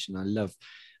recommendation. I love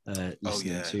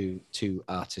listening to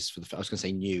artists I was going to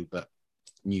say new, but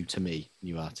new to me,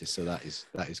 new artists. So that is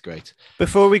great.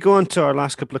 Before we go on to our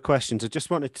last couple of questions, I just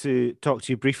wanted to talk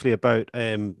to you briefly about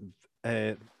some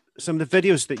of the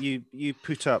videos that you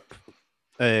put up,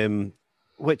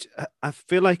 which I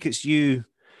feel like it's you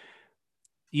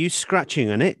scratching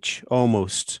an itch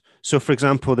almost. So, for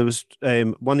example, there was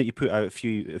one that you put out a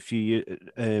few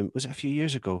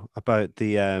years ago about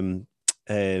the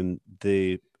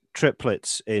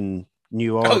triplets in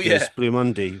New August, Blue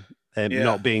Monday,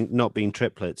 not being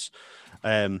triplets.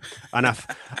 And I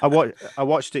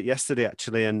watched it yesterday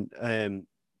actually, and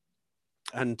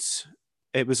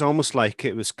it was almost like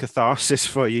it was catharsis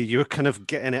for you. You were kind of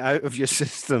getting it out of your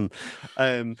system.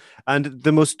 And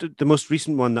the most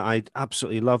recent one that I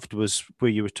absolutely loved was where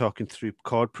you were talking through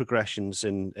chord progressions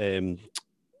in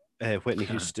Whitney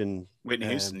Houston. Whitney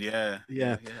Houston, yeah.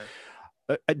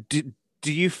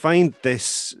 Do you find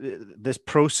this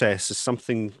process as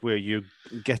something where you're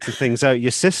getting things out of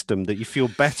your system that you feel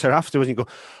better afterwards and you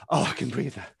go, oh, I can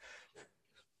breathe that?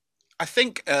 I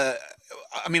think, I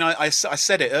mean, I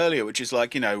said it earlier, which is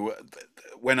like,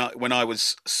 when I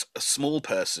was a small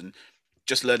person,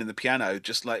 just learning the piano,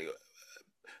 just like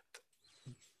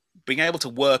being able to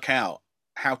work out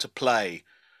how to play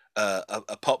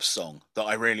a pop song that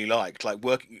I really liked, like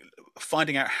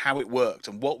finding out how it worked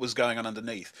and what was going on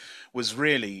underneath was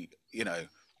really,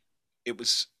 it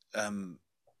was,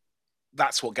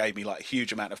 that's what gave me like a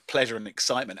huge amount of pleasure and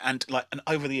excitement. And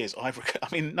over the years,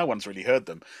 no one's really heard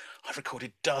them. I've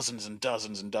recorded dozens and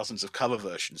dozens and dozens of cover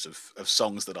versions of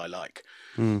songs that I like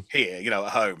here, at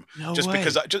home. No just way.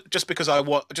 because I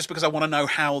want to know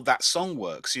how that song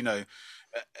works,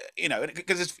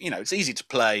 because it's easy to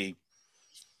play.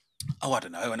 Oh, I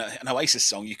don't know, an Oasis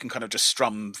song, you can kind of just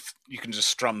strum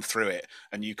through it,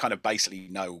 and you kind of basically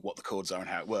know what the chords are and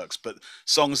how it works. But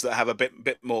songs that have a bit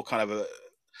more kind of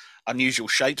unusual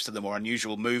shapes to them or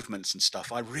unusual movements and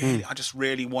stuff. I just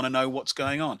really want to know what's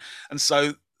going on. And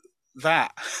so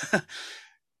that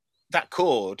that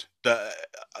chord,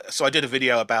 so I did a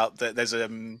video about that. There's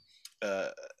in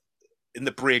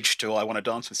the bridge to "I Want to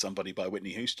Dance with Somebody" by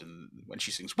Whitney Houston, when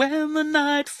she sings "When the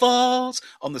Night Falls,"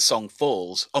 on the song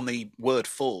 "Falls," on the word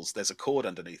 "falls," there's a chord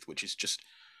underneath, which is just,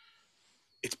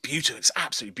 it's beautiful. It's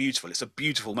absolutely beautiful. It's a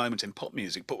beautiful moment in pop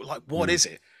music. But like, what is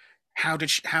it? How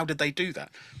did they do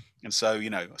that? And so, you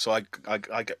know, so I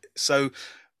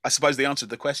suppose the answer to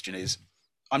the question is,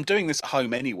 I'm doing this at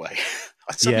home anyway.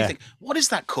 I suddenly think, what is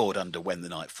that chord under "When the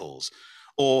Night Falls,"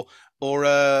 or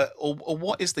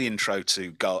what is the intro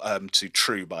to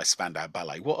 "True" by Spandau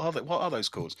Ballet? What are those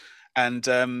chords? And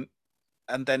then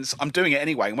I'm doing it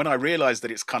anyway. And when I realise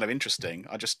that it's kind of interesting,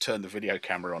 I just turn the video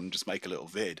camera on and just make a little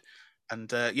vid.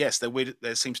 And yes,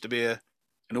 there seems to be an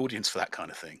audience for that kind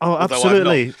of thing. Oh, although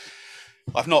absolutely.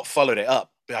 I've not followed it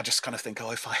up, but I just kind of think,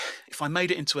 if I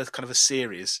made it into a kind of a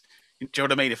series, do you know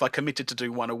what I mean? If I committed to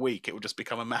do one a week, it would just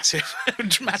become a massive,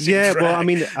 massive drag. Well, I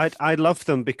mean, I love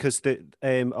them because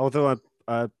although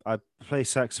I play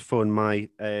saxophone, my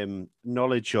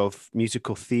knowledge of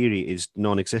musical theory is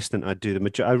non-existent.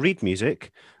 I read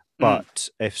music, but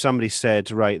if somebody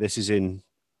said, right, this is in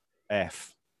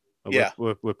F,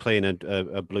 we're playing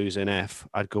a blues in F,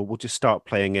 I'd go, we'll just start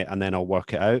playing it and then I'll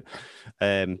work it out,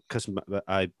 because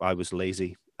I was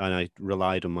lazy and I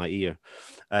relied on my ear,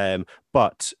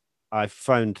 but I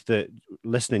found that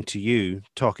listening to you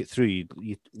talk it through,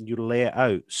 you lay it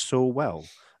out so well.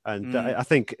 And I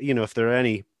think, you know, if there are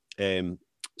any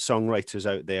songwriters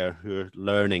out there who are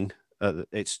learning,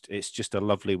 it's just a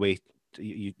lovely way.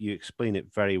 You explain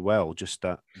it very well. Just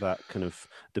that kind of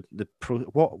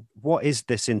what is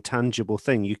this intangible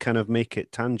thing? You kind of make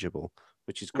it tangible,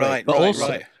 which is great.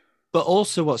 Right. But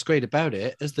also, what's great about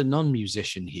it, as the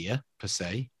non-musician here per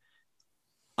se,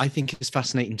 I think it's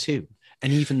fascinating too.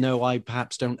 And even though I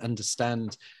perhaps don't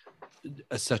understand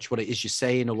as such what it is you're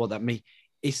saying or what that means,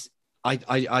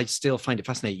 I still find it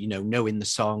fascinating. You know, knowing the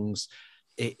songs,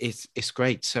 it's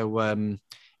great. So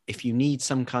if you need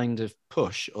some kind of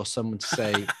push or someone to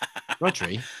say,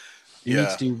 Rhodri, you need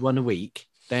to do one a week,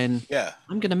 then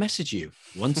I'm going to message you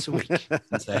once a week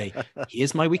and say,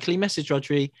 here's my weekly message,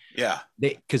 Rhodri. Yeah.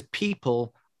 Because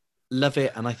people love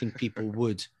it, and I think people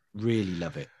would really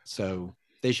love it. So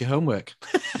there's your homework.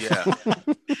 Yeah.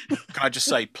 Can I just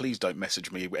say, please don't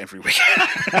message me every week.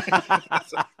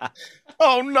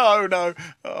 Oh no. The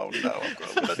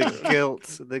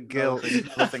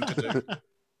guilt. Nothing to do.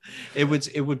 It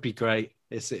would be great.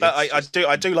 I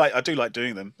do like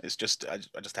doing them. It's just I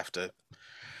just have to.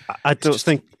 I don't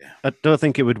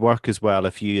think it would work as well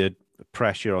if you had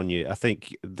pressure on you. I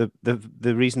think the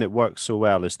reason it works so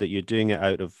well is that you're doing it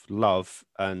out of love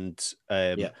and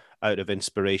out of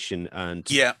inspiration, and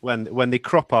when they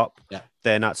crop up,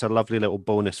 then that's a lovely little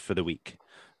bonus for the week.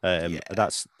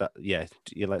 Let's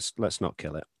not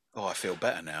kill it. Oh, I feel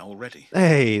better now already.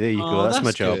 Hey, there you go. That's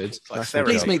my job.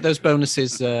 Please make those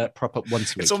bonuses prop up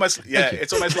once a week. It's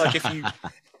almost like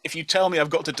if you tell me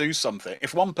I've got to do something,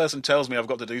 if one person tells me I've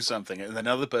got to do something and then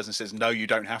another person says, no, you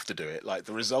don't have to do it, like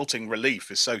the resulting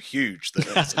relief is so huge that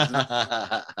it's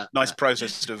a nice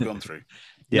process to have gone through.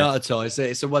 Yeah. Not at all.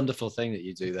 It's a wonderful thing that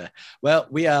you do there. Well,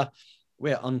 we're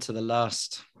on to the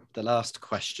last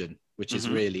question, which is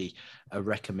really a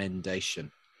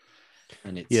recommendation.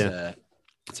 And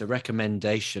it's a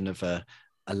recommendation of a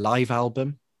live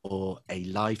album or a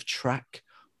live track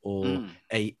or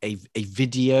a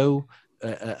video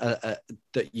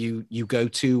that you go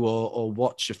to or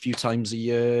watch a few times a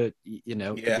year, you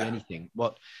know, anything.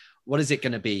 What is it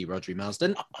going to be, Rhodri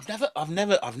Marsden?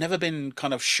 I've never been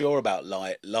kind of sure about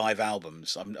live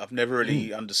albums. I've never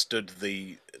really understood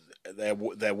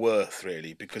their worth,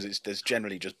 really, because there's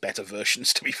generally just better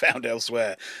versions to be found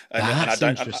elsewhere. That's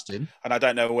interesting. And I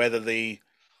don't know whether the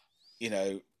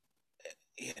I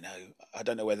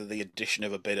don't know whether the addition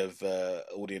of a bit of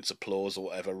audience applause or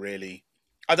whatever really.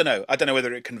 I don't know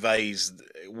whether it conveys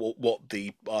what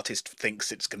the artist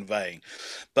thinks it's conveying,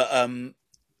 but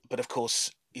of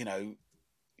course, you know,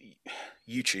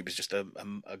 YouTube is just a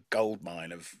gold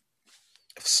mine of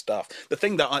stuff. The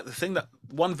thing that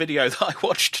one video that I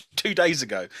watched 2 days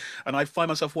ago, and I find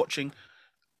myself watching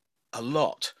a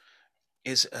lot,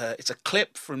 is it's a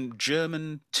clip from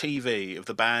German TV of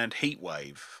the band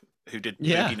Heatwave, who did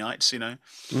Boogie Nights. You know,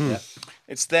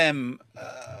 it's them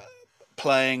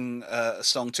playing a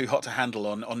song "Too Hot to Handle"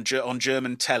 on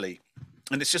German telly,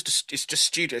 and it's just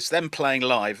studio. It's them playing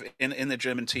live in the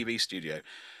German TV studio,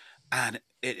 and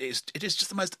it is just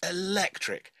the most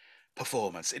electric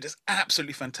performance. It is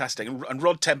absolutely fantastic. And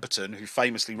Rod Temperton, who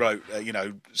famously wrote,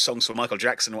 songs for Michael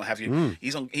Jackson and what have you,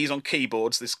 he's on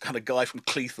keyboards. This kind of guy from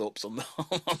Cleethorpes on the.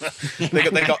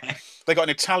 They got an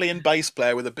Italian bass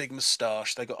player with a big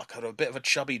moustache. They got a kind of a bit of a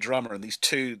chubby drummer, and the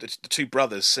two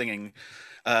brothers singing.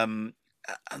 And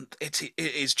it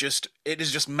is just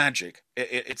magic.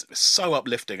 It's so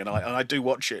uplifting, and I do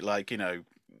watch it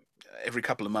every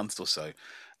couple of months or so,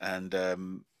 and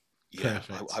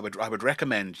I would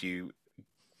recommend you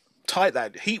type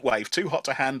that Heatwave Too Hot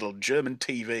to Handle German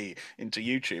TV into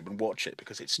YouTube and watch it,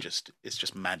 because it's just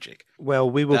magic. Well,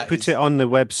 we will put it on the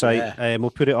website. We'll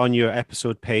put it on your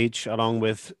episode page along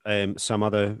with some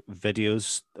other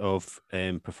videos of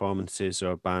performances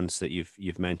or bands that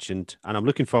you've mentioned, and I'm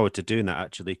looking forward to doing that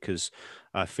actually, because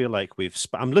I feel like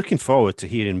I'm looking forward to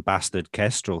hearing Bastard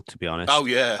Kestrel, to be honest. Oh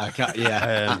yeah,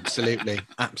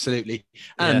 absolutely.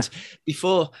 And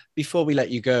before we let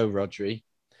you go, Rhodri,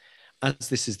 as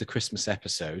this is the Christmas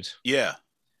episode, I've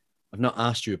not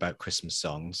asked you about Christmas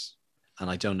songs, and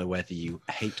I don't know whether you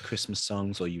hate Christmas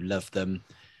songs or you love them,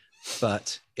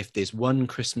 but if there's one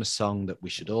Christmas song that we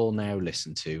should all now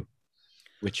listen to,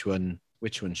 which one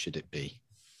should it be?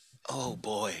 Oh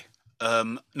boy.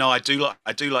 No, I do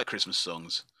like Christmas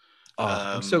songs.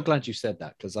 I'm so glad you said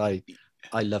that, because I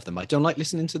love them. I don't like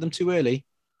listening to them too early,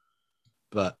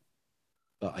 but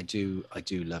I do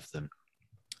love them.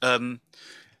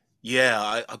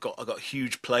 I got a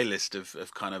huge playlist of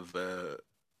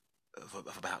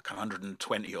about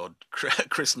 120 odd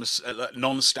Christmas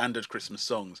non-standard Christmas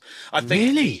songs. I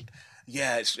think really,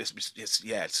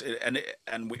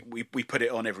 and we put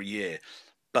it on every year.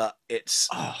 But it's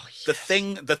the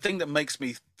thing that makes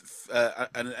me,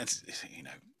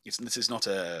 this is not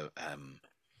an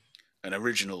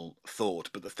original thought,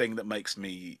 but the thing that makes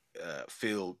me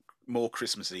feel more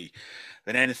Christmassy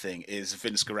than anything is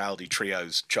Vince Guaraldi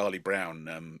Trio's Charlie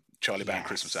Brown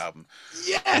Christmas album.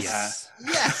 Yes.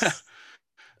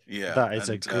 That is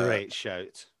a great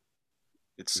shout.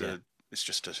 It's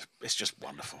just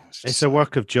wonderful. It's a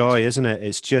work of joy, isn't it?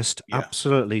 It's just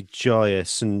absolutely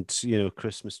joyous, and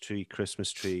Christmas tree,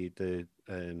 the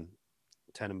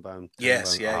Tenenbaum.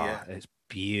 Yes, it's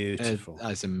beautiful.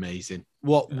 That's amazing.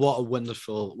 What a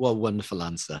wonderful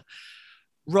answer,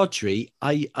 Rhodri.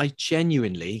 I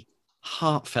genuinely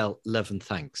heartfelt love and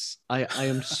thanks. I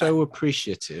am so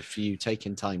appreciative for you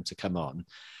taking time to come on.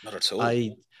 Not at all.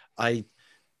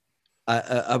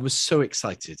 I was so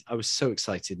excited.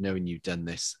 Knowing you'd done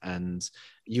this, and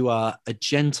you are a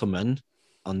gentleman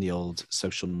on the old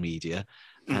social media,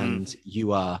 and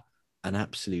you are an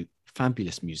absolute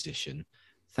fabulous musician.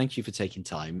 Thank you for taking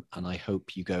time, and I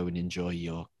hope you go and enjoy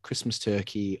your Christmas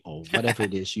turkey or whatever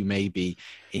it is you may be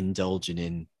indulging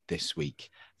in this week.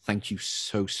 Thank you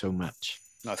so much.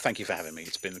 No, thank you for having me.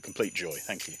 It's been a complete joy.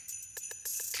 Thank you.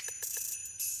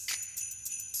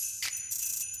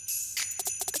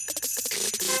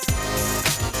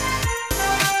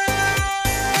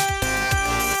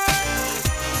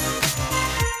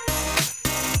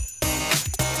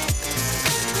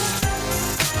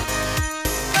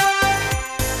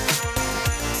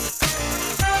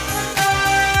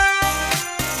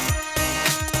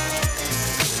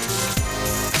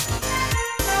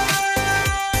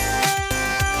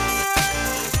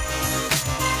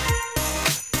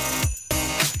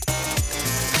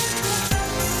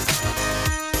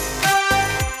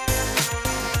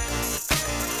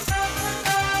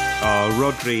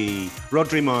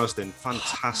 Rhodri Marsden,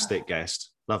 fantastic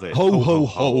guest. Love it. Ho, ho,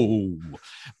 ho.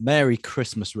 Merry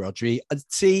Christmas, Rhodri.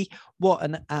 See, what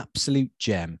an absolute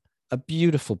gem. A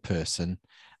beautiful person.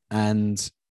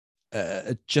 And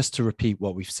just to repeat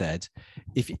what we've said,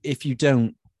 if you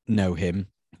don't know him,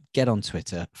 get on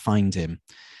Twitter, find him.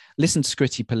 Listen to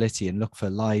Scritti Politti and look for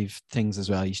live things as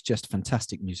well. He's just a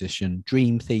fantastic musician,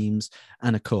 dream themes.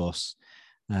 And of course,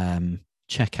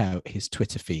 check out his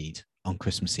Twitter feed on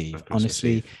Christmas Eve.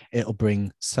 Honestly, it'll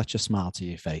bring such a smile to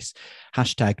your face.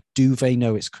 # do they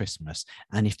know it's Christmas?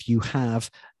 And if you have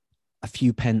a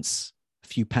few pounds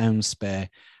spare,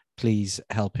 please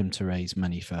help him to raise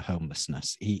money for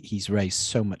homelessness. He's raised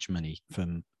so much money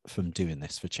from doing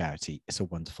this for charity. It's a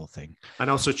wonderful thing.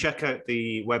 And also check out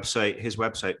his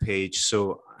website page.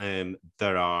 So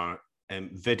there are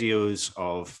videos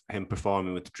of him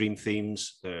performing with Dream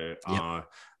Themes. There are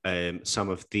some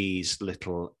of these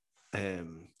little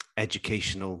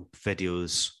educational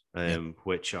videos,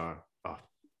 which are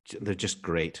they're just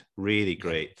great, really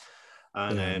great.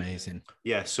 And amazing.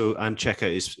 And check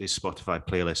out his Spotify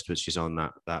playlist, which is on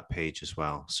that page as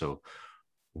well. So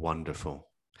wonderful.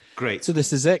 Great. So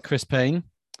this is it, Chris Payne.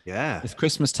 Yeah. It's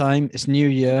Christmas time. It's New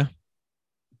Year.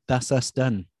 That's us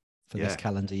done. for this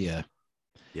calendar year.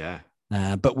 Yeah.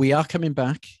 But we are coming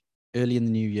back early in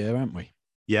the new year, aren't we?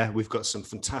 Yeah, we've got some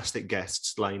fantastic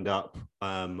guests lined up.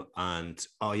 And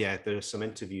there are some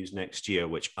interviews next year,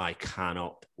 which I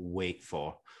cannot wait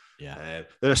for. Yeah.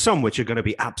 There are some which are going to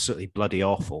be absolutely bloody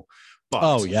awful.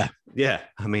 But yeah.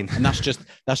 I mean, and that's just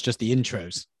the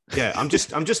intros. Yeah, I'm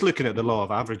just looking at the law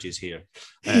of averages here.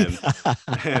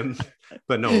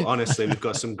 But no, honestly, we've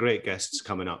got some great guests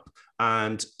coming up.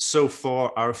 And so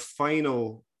for our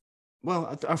final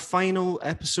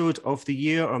episode of the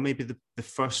year, or maybe the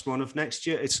first one of next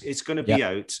year, it's going to be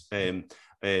out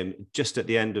just at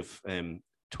the end of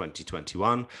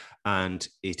 2021, and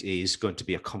it is going to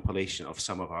be a compilation of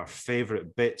some of our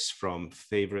favorite bits from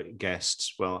favorite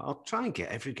guests. Well, I'll try and get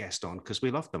every guest on because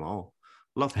we love them all.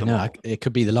 I know. It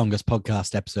could be the longest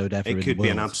podcast episode ever. It could be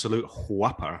an absolute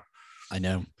whopper. I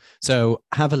know. So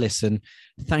have a listen.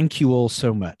 Thank you all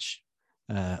so much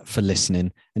for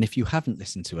listening. And if you haven't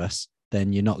listened to us,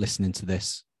 then you're not listening to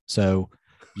this. So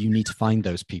you need to find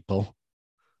those people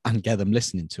and get them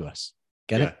listening to us.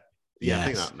 Get it? Yeah, yes. I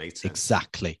think that makes sense.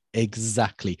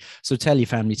 Exactly. So tell your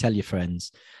family, tell your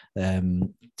friends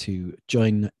to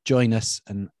join us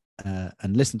and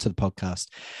listen to the podcast.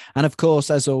 And of course,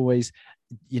 as always,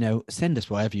 send us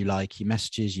whatever you like, your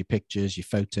messages, your pictures, your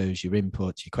photos, your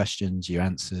input, your questions, your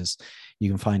answers. You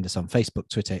can find us on Facebook,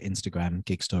 Twitter, Instagram,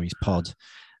 Gig Stories Pod.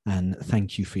 And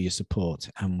thank you for your support.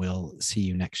 And we'll see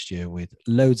you next year with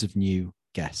loads of new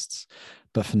guests.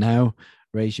 But for now,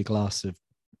 raise your glass of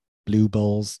blue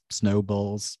balls,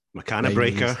 snowballs, Macana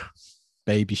breaker,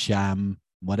 baby sham,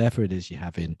 whatever it is you're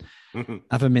having.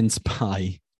 Have a mince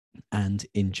pie and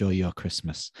enjoy your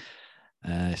Christmas.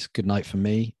 It's good night for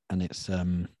me, and it's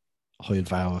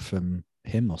Hoylvour from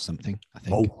him or something, I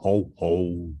think. Ho, ho,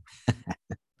 ho.